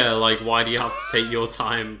 Yeah, like, why do you have to take your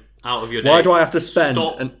time out of your day? Why do I have to spend...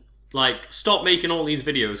 Stop making all these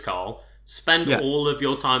videos, Carl. Spend all of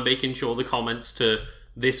your time making sure the comments to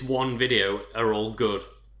this one video are all good.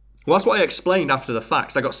 Well, that's what I explained after the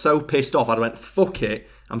fact. I got so pissed off, I went, fuck it.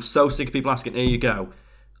 I'm so sick of people asking, here you go.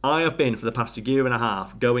 I have been, for the past year and a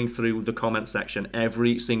half, going through the comment section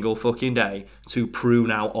every single fucking day to prune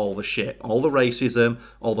out all the shit. All the racism,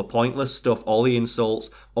 all the pointless stuff, all the insults,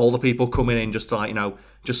 all the people coming in just to, like,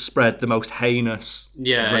 just spread the most heinous,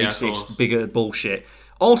 racist, bigoted bullshit.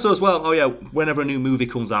 Also, as well, whenever a new movie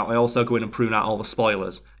comes out, I also go in and prune out all the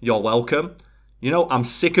spoilers. You're welcome. I'm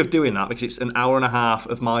sick of doing that, because it's an hour and a half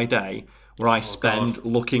of my day where I spend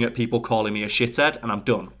looking at people calling me a shithead, and I'm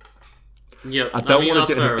done. Yeah, I don't want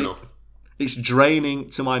to do fair enough. It's draining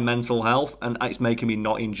to my mental health, and it's making me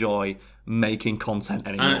not enjoy making content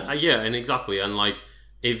anymore. And exactly. And, like,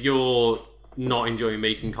 if you're not enjoying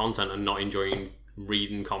making content and not enjoying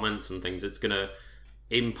reading comments and things, it's going to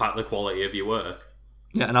impact the quality of your work.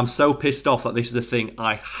 Yeah, and I'm so pissed off that this is a thing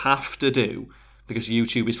I have to do, because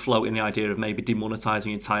YouTube is floating the idea of maybe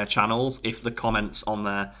demonetizing entire channels if the comments on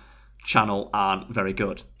their channel aren't very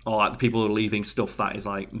good, or, like, the people who are leaving stuff that is,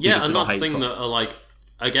 like, and that's the thing that are, like,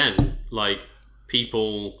 again, like,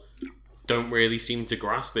 people don't really seem to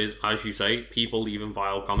grasp is, as you say, people leaving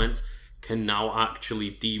vile comments can now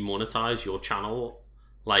actually demonetize your channel.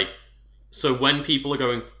 Like, so when people are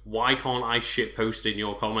going, why can't I shitpost in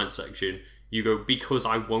your comment section? You go, because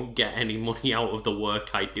I won't get any money out of the work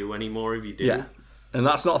I do anymore if you do. Yeah. And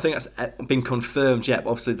that's not a thing that's been confirmed yet,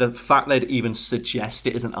 but obviously the fact they'd even suggest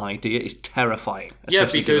it as an idea is terrifying. Yeah,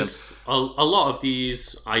 because a lot of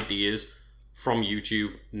these ideas from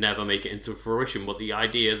YouTube never make it into fruition, but the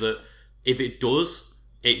idea that if it does,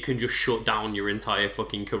 it can just shut down your entire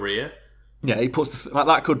fucking career. Yeah, it puts like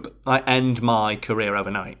that could like end my career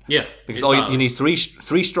overnight. Yeah, because entirely. you need three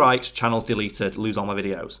strikes, channels deleted, lose all my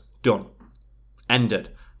videos, done, ended.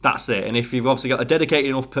 That's it. And if you've obviously got a dedicated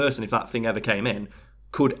enough person, if that thing ever came in,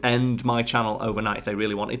 could end my channel overnight if they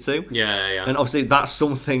really wanted to. Yeah. And obviously that's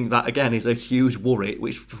something that again is a huge worry,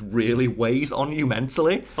 which really weighs on you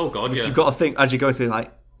mentally. Oh God, because yeah. You've got to think as you go through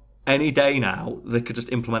like. Any day now, they could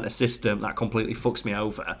just implement a system that completely fucks me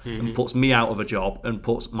over and puts me out of a job and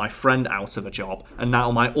puts my friend out of a job and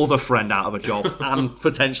now my other friend out of a job and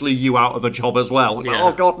potentially you out of a job as well. It's like,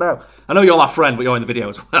 oh God, no. I know you're my friend, but you're in the video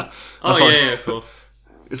as well. Oh, yeah, of course.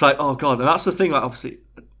 It's like, oh God. And that's the thing that obviously,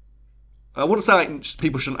 I wouldn't say like,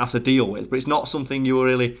 people shouldn't have to deal with, but it's not something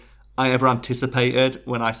I ever anticipated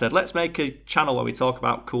when I said, let's make a channel where we talk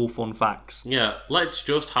about cool, fun facts. Yeah, let's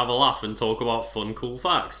just have a laugh and talk about fun, cool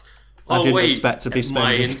facts. I didn't expect to be spending...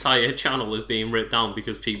 My entire channel is being ripped down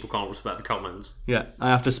because people can't respect the comments. Yeah, I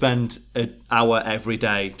have to spend an hour every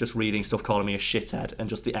day just reading stuff calling me a shithead and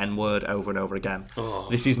just the N-word over and over again. Oh.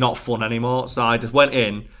 This is not fun anymore. So I just went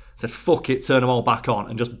in, said, fuck it, turn them all back on,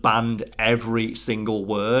 and just banned every single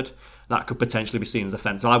word that could potentially be seen as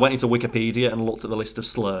offensive. I went into Wikipedia and looked at the list of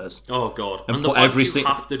slurs. Oh God! And the put fact you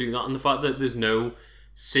have to do that, and the fact that there's no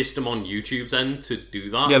system on YouTube's end to do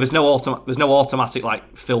that. Yeah, there's no automatic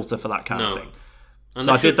like filter for that kind of thing. And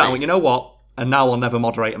so I did that. And went, you know what? And now I'll never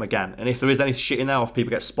moderate them again. And if there is any shit in there, or if people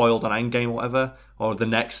get spoiled on Endgame or whatever, or the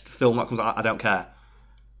next film that comes out, I don't care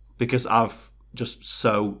because I've just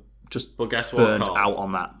But guess what, burned Carl? out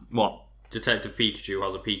on that. What? Detective Pikachu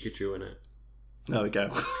has a Pikachu in it. There we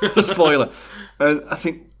go. Spoiler. And I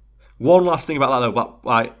think one last thing about that though, but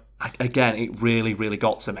like again, it really, really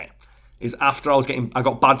got to me. Is after I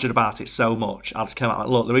got badgered about it so much, I just came out like,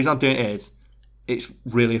 look, the reason I'm doing it is it's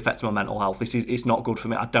really affecting my mental health. It's not good for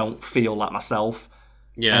me. I don't feel like myself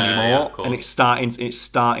anymore. Yeah, of course. And it's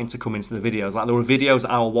starting to come into the videos. Like there were videos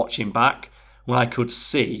that I was watching back when I could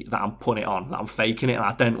see that I'm putting it on, that I'm faking it, and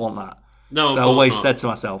I didn't want that. No, so I always said to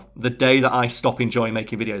myself, the day that I stop enjoying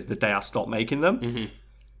making videos is the day I stop making them. Mm-hmm.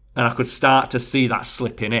 And I could start to see that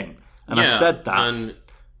slipping in. And I said that. And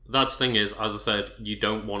that's the thing is, as I said, you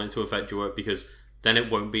don't want it to affect your work because then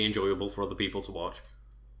it won't be enjoyable for other people to watch.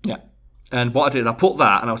 Yeah. And what I did, I put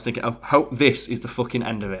that and I was thinking, I hope this is the fucking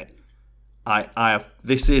end of it.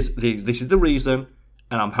 This is the reason,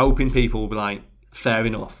 and I'm hoping people will be like, fair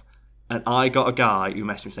enough. And I got a guy who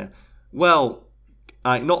messaged me saying, well,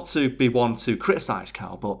 not to be one to criticise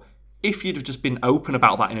Carl, but if you'd have just been open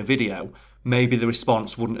about that in a video, maybe the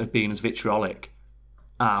response wouldn't have been as vitriolic.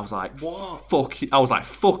 And I was like, what? Fuck you. I was like,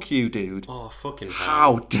 fuck you, dude. Oh, fucking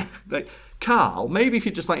hell. Like, Carl, maybe if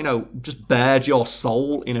you just just bared your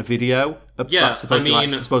soul in a video. That's supposed to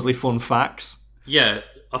be supposedly fun facts. Yeah,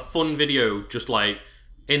 a fun video just like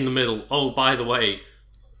in the middle. Oh, by the way,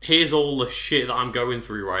 here's all the shit that I'm going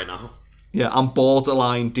through right now. Yeah, I'm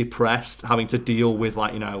borderline depressed, having to deal with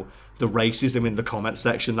the racism in the comment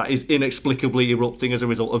section that is inexplicably erupting as a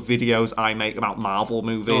result of videos I make about Marvel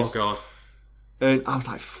movies. Oh God. And I was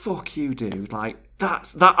like, fuck you, dude. Like,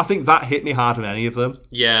 I think that hit me harder than any of them.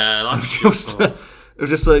 Yeah, that's it was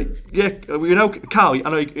just like, yeah, Carl, I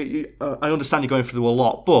know I understand you're going through a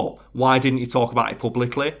lot, but why didn't you talk about it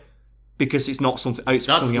publicly? Because it's not something. It's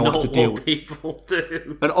something I want to deal with. People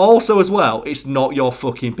do. And also, as well, it's not your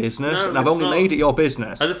fucking business, No, and I've only made it your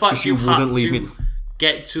business. And the fact you wouldn't leave me.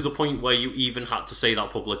 Get to the point where you even had to say that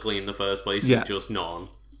publicly in the first place is just non.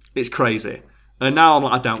 It's crazy. And now I'm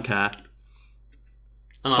like, I don't care.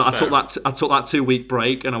 And so I took that 2-week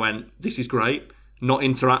break and I went, this is great. Not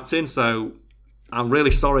interacting, so I'm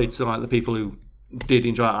really sorry to the people who did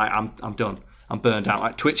enjoy it. I'm done. I'm burned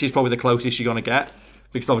out. Twitch is probably the closest you're gonna get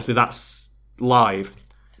because obviously that's live.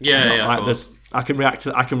 Yeah, of course. I can react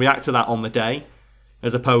to that on the day,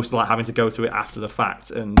 as opposed to having to go through it after the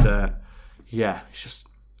fact. And it's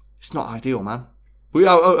not ideal, man.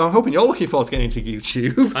 I'm hoping you're looking forward to getting into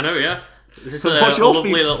YouTube. I know, yeah. This is a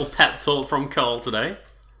lovely little pep talk from Carl today.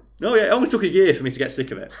 No, yeah, it only took a year for me to get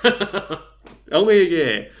sick of it. Only a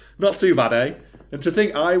year. Not too bad, eh? And to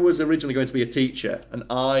think I was originally going to be a teacher, and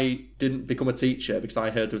I didn't become a teacher because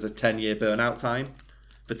I heard there was a 10-year burnout time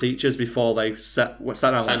for teachers before they sat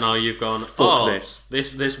down. And now you've gone,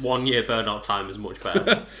 this 1 year burnout time is much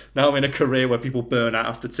better. Now I'm in a career where people burn out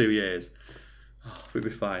after 2 years. We'll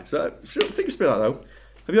be fine. So think it's been that though.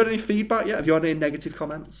 Have you had any feedback yet? Have you had any negative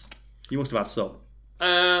comments? You must have had some.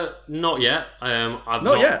 Not yet. I've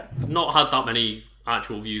not had that many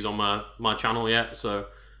actual views on my channel yet, so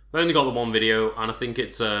I've only got the one video, and I think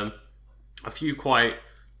it's a few quite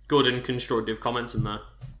good and constructive comments in there.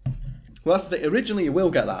 Well, that's the thing. Originally, you will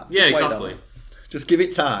get that. Yeah, exactly. Just give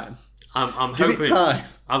it time. I'm Give hoping it time.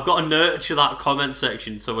 I've got to nurture that comment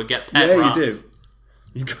section so we get pet Yeah, rats.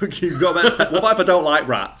 you do. You've got. What about if I don't like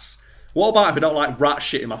rats? What about if I don't like rat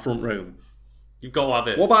shit in my front room? You've got to have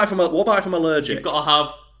it. What about if I'm allergic? You've got to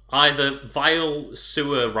have either vile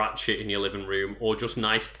sewer rat shit in your living room or just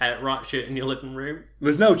nice pet rat shit in your living room.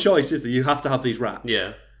 There's no choice, is there? You have to have these rats.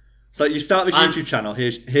 Yeah. So you start this YouTube channel.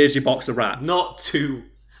 Here's your box of rats. Not to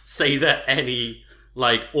say that any,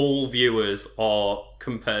 like, all viewers are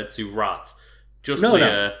compared to rats. Just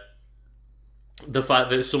the fact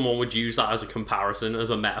that someone would use that as a comparison, as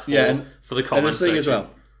a metaphor for the comment section. As well,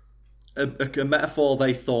 a metaphor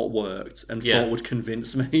they thought worked and thought would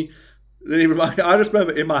convince me. I just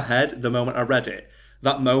remember in my head the moment I read it,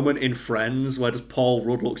 that moment in Friends where just Paul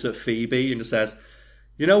Rudd looks at Phoebe and just says,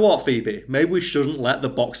 "You know what, Phoebe? Maybe we shouldn't let the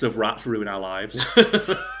box of rats ruin our lives."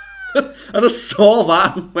 I just saw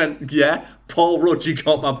that and went, "Yeah, Paul Rudd, you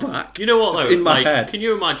got my back." You know what, though? In my head. Can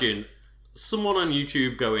you imagine someone on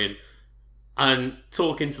YouTube going and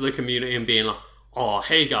talking to the community and being like, "Oh,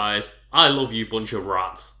 hey guys, I love you bunch of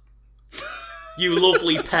rats. You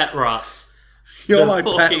lovely pet rats. You're my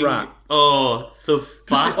pet rat." Oh, the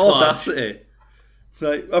just the audacity.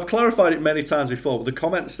 So I've clarified it many times before, but the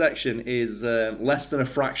comment section is less than a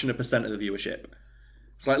fraction of % of the viewership.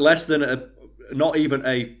 It's like less than not even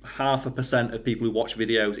a 0.5% of people who watch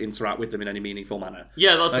videos interact with them in any meaningful manner.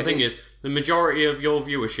 Yeah, that's the thing is, the majority of your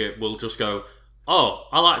viewership will just go, "Oh,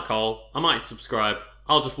 I like Carl, I might subscribe,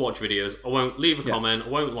 I'll just watch videos, I won't leave a comment, I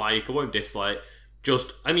won't like, I won't dislike."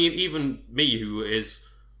 Even me, who is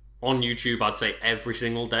on YouTube, I'd say every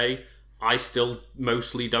single day, I still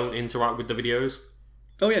mostly don't interact with the videos.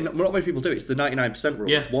 Oh yeah, not many people do it. It's the 99% rule.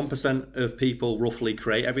 Yeah. It's 1% of people roughly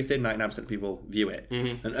create everything, 99% of people view it.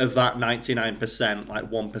 Mm-hmm. And of that 99%,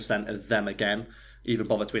 like 1% of them again even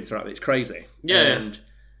bother to interact with it. It's crazy. Yeah. And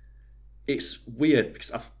it's weird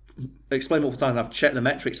because I've explained multiple times, I've checked the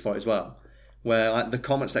metrics for it as well, where like the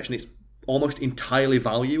comment section is almost entirely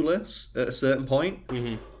valueless at a certain point.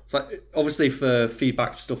 Mm-hmm. It's like, obviously for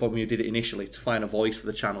feedback stuff when you did it initially, to find a voice for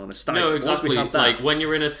the channel and a style. No, exactly. Like when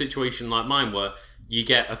you're in a situation like mine where you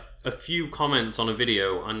get a few comments on a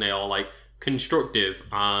video and they are like constructive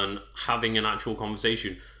and having an actual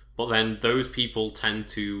conversation, but then those people tend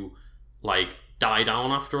to like die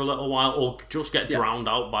down after a little while or just get drowned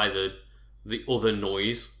out by the other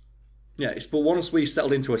noise. Yeah, but once we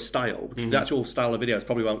settled into a style, because the actual style of videos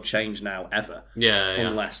probably won't change now ever.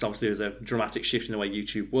 Unless obviously there's a dramatic shift in the way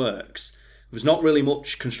YouTube works. There's not really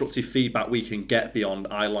much constructive feedback we can get beyond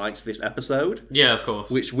 "I liked this episode." Yeah, of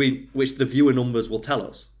course. Which the viewer numbers will tell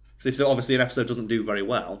us. So if obviously an episode doesn't do very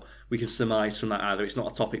well, we can surmise from that either it's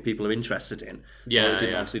not a topic people are interested in, or it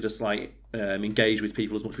didn't obviously just like engage with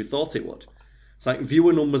people as much as we thought it would. It's like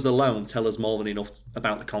viewer numbers alone tell us more than enough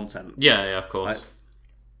about the content. Yeah, of course.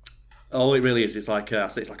 All it really is, it's like I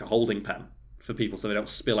say, it's like a holding pen for people, so they don't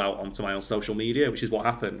spill out onto my own social media, which is what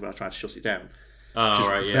happened when I tried to shut it down.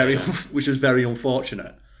 Which was very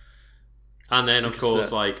unfortunate. And then, of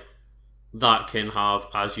course, like that can have,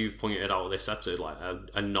 as you've pointed out this episode, like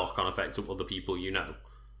a knock-on effect of other people you know.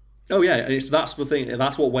 Oh yeah, and that's the thing.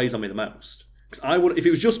 That's what weighs on me the most. Because I would, if it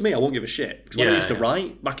was just me, I wouldn't give a shit. Because when I used to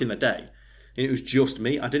write back in the day, and it was just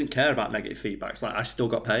me, I didn't care about negative feedback. It's like I still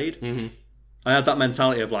got paid. Mm-hmm. I had that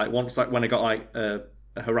mentality of like once, like when I got like a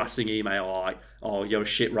harassing email or like, "Oh, you're a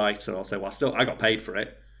shit writer," I'll say, "Well, I got paid for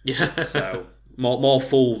it." Yeah. So more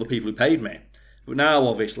fool the people who paid me. But now,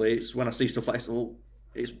 obviously, it's when I see stuff like this,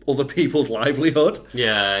 it's other people's livelihood.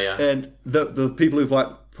 Yeah. And the people who've like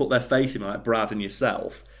put their faith in, like Brad and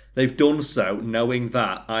yourself, they've done so knowing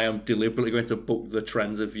that I am deliberately going to book the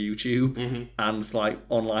trends of YouTube and like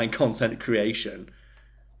online content creation,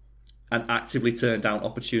 and actively turn down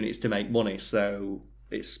opportunities to make money. So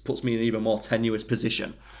it puts me in an even more tenuous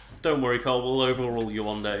position. Don't worry, Carl. We'll overrule you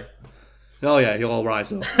one day. Oh yeah, you'll all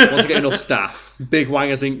rise up. Once I get enough staff. Big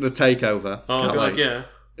Wangers Inc. The Takeover. Oh Can't god, wait. yeah.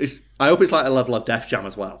 I hope it's like a level of Def Jam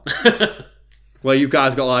as well. Where you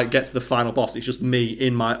guys got like get to the final boss, it's just me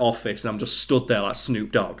in my office and I'm just stood there like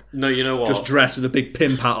Snoop Dogg. No, you know what? Just dressed with a big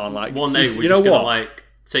pimp hat on. Like one day we're just gonna like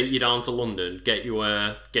take you down to London, get you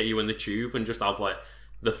in the tube, and just have like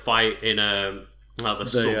the fight in the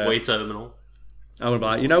subway terminal. I'm gonna be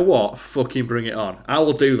like, you know what? Fucking bring it on. I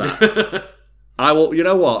will do that. I will. You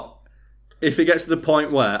know what? If it gets to the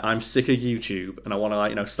point where I'm sick of YouTube and I want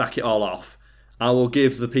to sack it all off, I will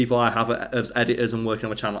give the people I have as editors and working on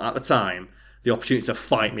the channel at the time the opportunity to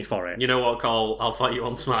fight me for it. You know what, Carl? I'll fight you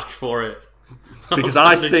on Smash for it. Because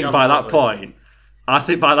I think by that point,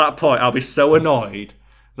 I'll be so annoyed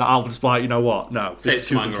that I'll just be like, you know what? No, this is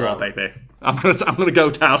too claw, baby. I'm gonna go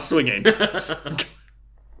down swinging.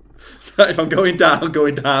 So if I'm going down, I'm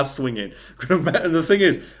going down swinging. And the thing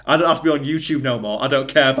is, I don't have to be on YouTube no more. I don't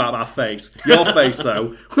care about my face. Your face,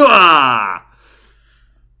 though. I'm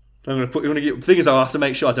going to put. The thing is, I'll have to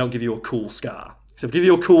make sure I don't give you a cool scar. So if I give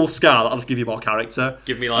you a cool scar, I'll just give you more character.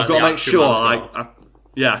 Give me like I've got to make sure. I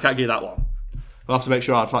can't give you that one. I'll have to make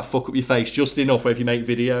sure I just like fuck up your face just enough where if you make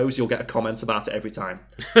videos, you'll get a comment about it every time.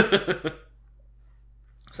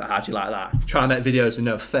 So how do you like that? Try and make videos with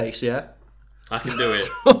no face, yeah? I can do it.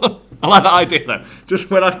 I like that idea though. Just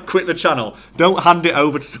when I quit the channel, don't hand it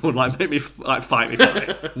over to someone like make me like fight me for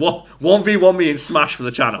it. 1v1 me in Smash for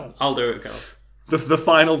the channel. I'll do it, Cal. The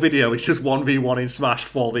final video is just 1v1 in Smash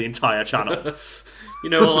for the entire channel. You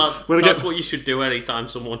know what? That's what you should do anytime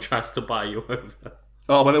someone tries to buy you over.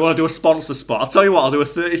 Oh, when they want to do a sponsor spot. I'll tell you what, I'll do a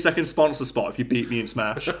 30-second sponsor spot if you beat me in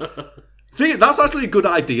Smash. That's actually a good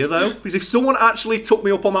idea, though, because if someone actually took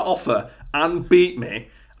me up on that offer and beat me,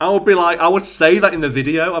 I would say that in the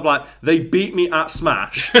video. I'd be like, they beat me at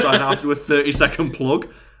Smash, so I now have to do a 30-second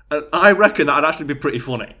plug. And I reckon that'd actually be pretty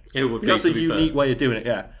funny. It would be, that's a unique way of doing it,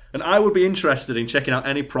 yeah. And I would be interested in checking out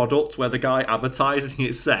any product where the guy advertising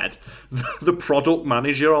it said the product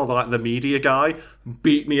manager or the media guy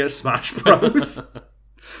beat me at Smash Bros.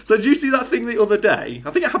 So did you see that thing the other day?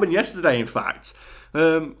 I think it happened yesterday, in fact.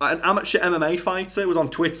 An amateur MMA fighter was on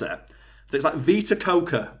Twitter. It's like Vita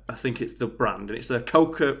Coca, I think it's the brand, and it's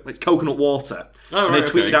coconut water. Oh, and right, they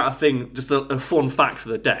tweeted out a thing, just a fun fact for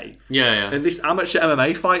the day. Yeah. And this amateur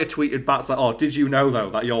MMA fighter tweeted back, like, "Oh, did you know though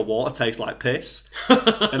that your water tastes like piss?"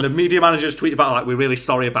 And the media manager just tweeted back, like, "We're really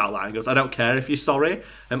sorry about that." He goes, "I don't care if you're sorry.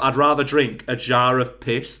 I'd rather drink a jar of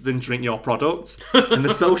piss than drink your product." And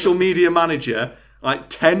the social media manager, like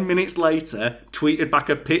 10 minutes later, tweeted back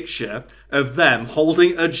a picture of them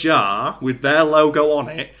holding a jar with their logo on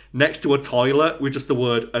it next to a toilet with just the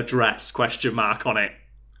word address ? On it.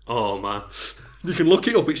 Oh, man. You can look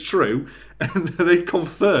it up, it's true. And they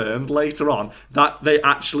confirmed later on that they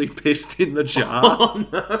actually pissed in the jar. Oh,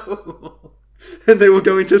 no. And they were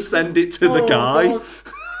going to send it to the guy.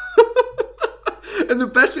 And the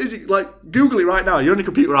best bit is, like, Google it right now. You're on your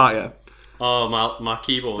computer, aren't you? Oh, my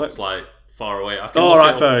keyboard's like far away. I can Oh, look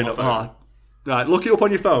right, it fair up on my enough. phone. Right, look it up on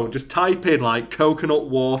your phone. Just type in, like, coconut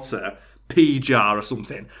water pea jar or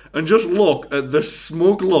something. And just look at the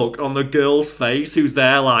smug look on the girl's face who's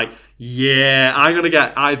there like, yeah, I'm going to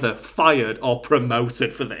get either fired or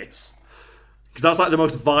promoted for this. Because that's like the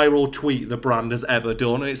most viral tweet the brand has ever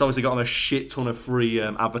done. And it's obviously got them a shit ton of free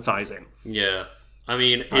advertising. Yeah. I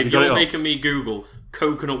mean, Have if you got you're it making me Google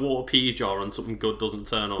coconut water pea jar and something good doesn't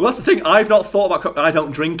turn on. Well, that's the thing. I've not thought about I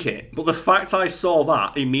don't drink it. But the fact I saw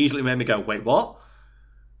that immediately made me go, wait, what?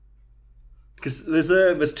 Because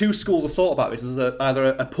there's two schools of thought about this. There's either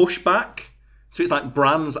a pushback, so it's like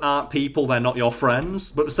brands aren't people, they're not your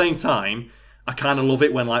friends. But at the same time, I kind of love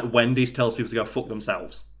it when like Wendy's tells people to go fuck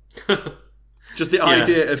themselves. Just the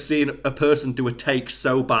idea of seeing a person do a take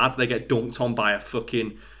so bad they get dunked on by a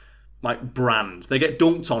fucking like brand. They get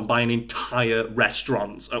dunked on by an entire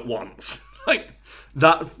restaurant at once. Like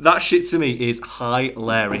that shit to me is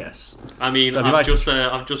hilarious. I mean, So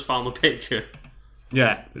I've just found the picture.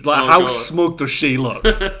 Yeah, it's like Oh, how God. smug does she look?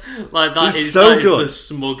 Like that It's is so that is good. the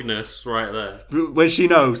smugness right there. When she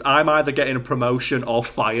knows I'm either getting a promotion or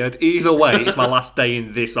fired. Either way, it's my last day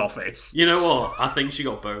in this office. You know what? I think she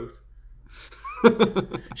got both.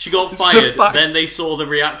 She got fired, then they saw the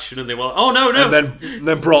reaction and they were, oh no. And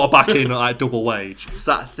then brought her back in at like double wage. It's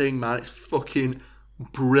that thing, man. It's fucking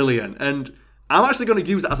brilliant. And I'm actually going to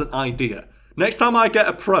use it as an idea. Next time I get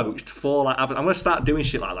approached for like, I'm going to start doing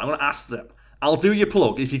shit like that. I'm going to ask them, I'll do your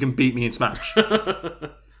plug if you can beat me in Smash.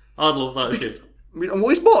 I'd love that shit. I mean,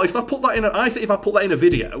 what is more, if I put that in a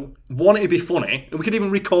video, one, it'd be funny, and we could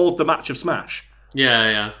even record the match of Smash.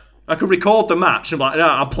 Yeah. I could record the match and be like, no,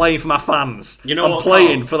 I'm playing for my fans. You know I'm what,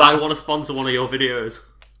 playing Carl? for that I want to sponsor one of your videos.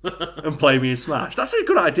 and play me in Smash. That's a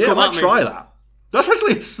good idea. Come I at might me. try that. That's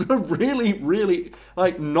actually a really, really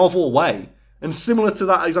like novel way. And similar to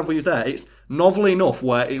that example you used there, it's novel enough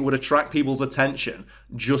where it would attract people's attention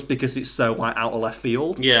just because it's so like out of left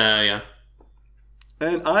field. Yeah.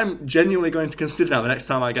 And I'm genuinely going to consider now the next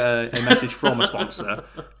time I get a message from a sponsor,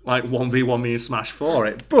 like 1v1 me in Smash for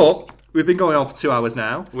it. But we've been going on for 2 hours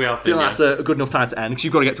now. We have I feel been, that's a good enough time to end because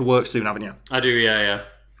you've got to get to work soon, haven't you? I do, yeah.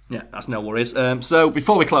 Yeah, that's no worries. So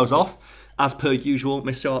before we close off, as per usual,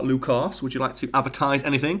 Mr. Lucas, would you like to advertise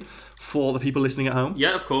anything for the people listening at home?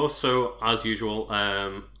 Yeah, of course. So, as usual,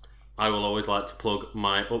 I will always like to plug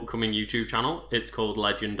my upcoming YouTube channel. It's called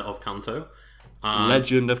Legend of Kanto.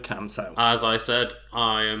 Legend of Kanto. As I said,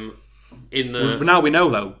 I am in the... But now we know,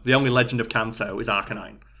 though, the only Legend of Kanto is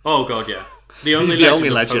Arcanine. Oh, God, yeah. The only He's the legend only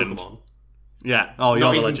of legend. Pokemon. Yeah. Oh, you're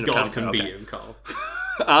Not the even Legend of God Kanto. can beat Okay. him, Carl.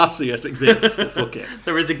 Arceus exists, but fuck it.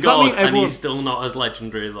 There is a Does that mean God, and everyone- he's still not as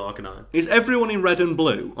legendary as Arcanine. Is everyone in red and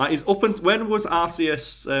blue? Like, when was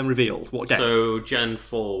Arceus revealed? What game? So Gen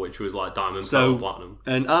 4, which was like Diamond, So- Pearl, Platinum.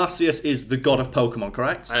 And Arceus is the god of Pokemon,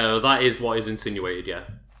 correct? That is what is insinuated, yeah.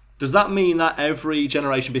 Does that mean that every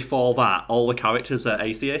generation before that, all the characters are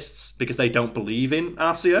atheists because they don't believe in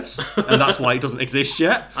Arceus, and that's why it doesn't exist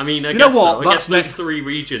yet? I mean, I You know guess what? so. I That's guess those next- 3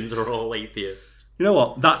 regions are all atheists. You know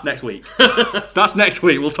what? That's next week. That's next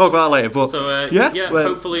week. We'll talk about that later. But So, yeah, well,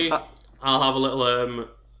 hopefully I'll have a little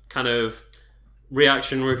kind of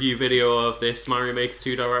reaction review video of this Mario Maker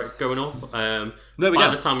 2 Direct going up There we by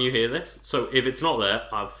go. the time you hear this. So if it's not there,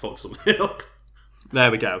 I've fucked something up.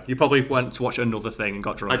 There we go. You probably went to watch another thing and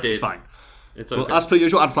got drunk. I did. It's fine. It's Well, okay. as per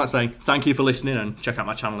usual, I'd just like to say thank you for listening and check out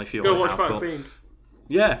my channel if you Go want watch to. Fat Fiend.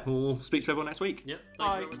 Yeah, we'll speak to everyone next week. Yeah,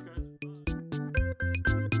 thank you very much, guys.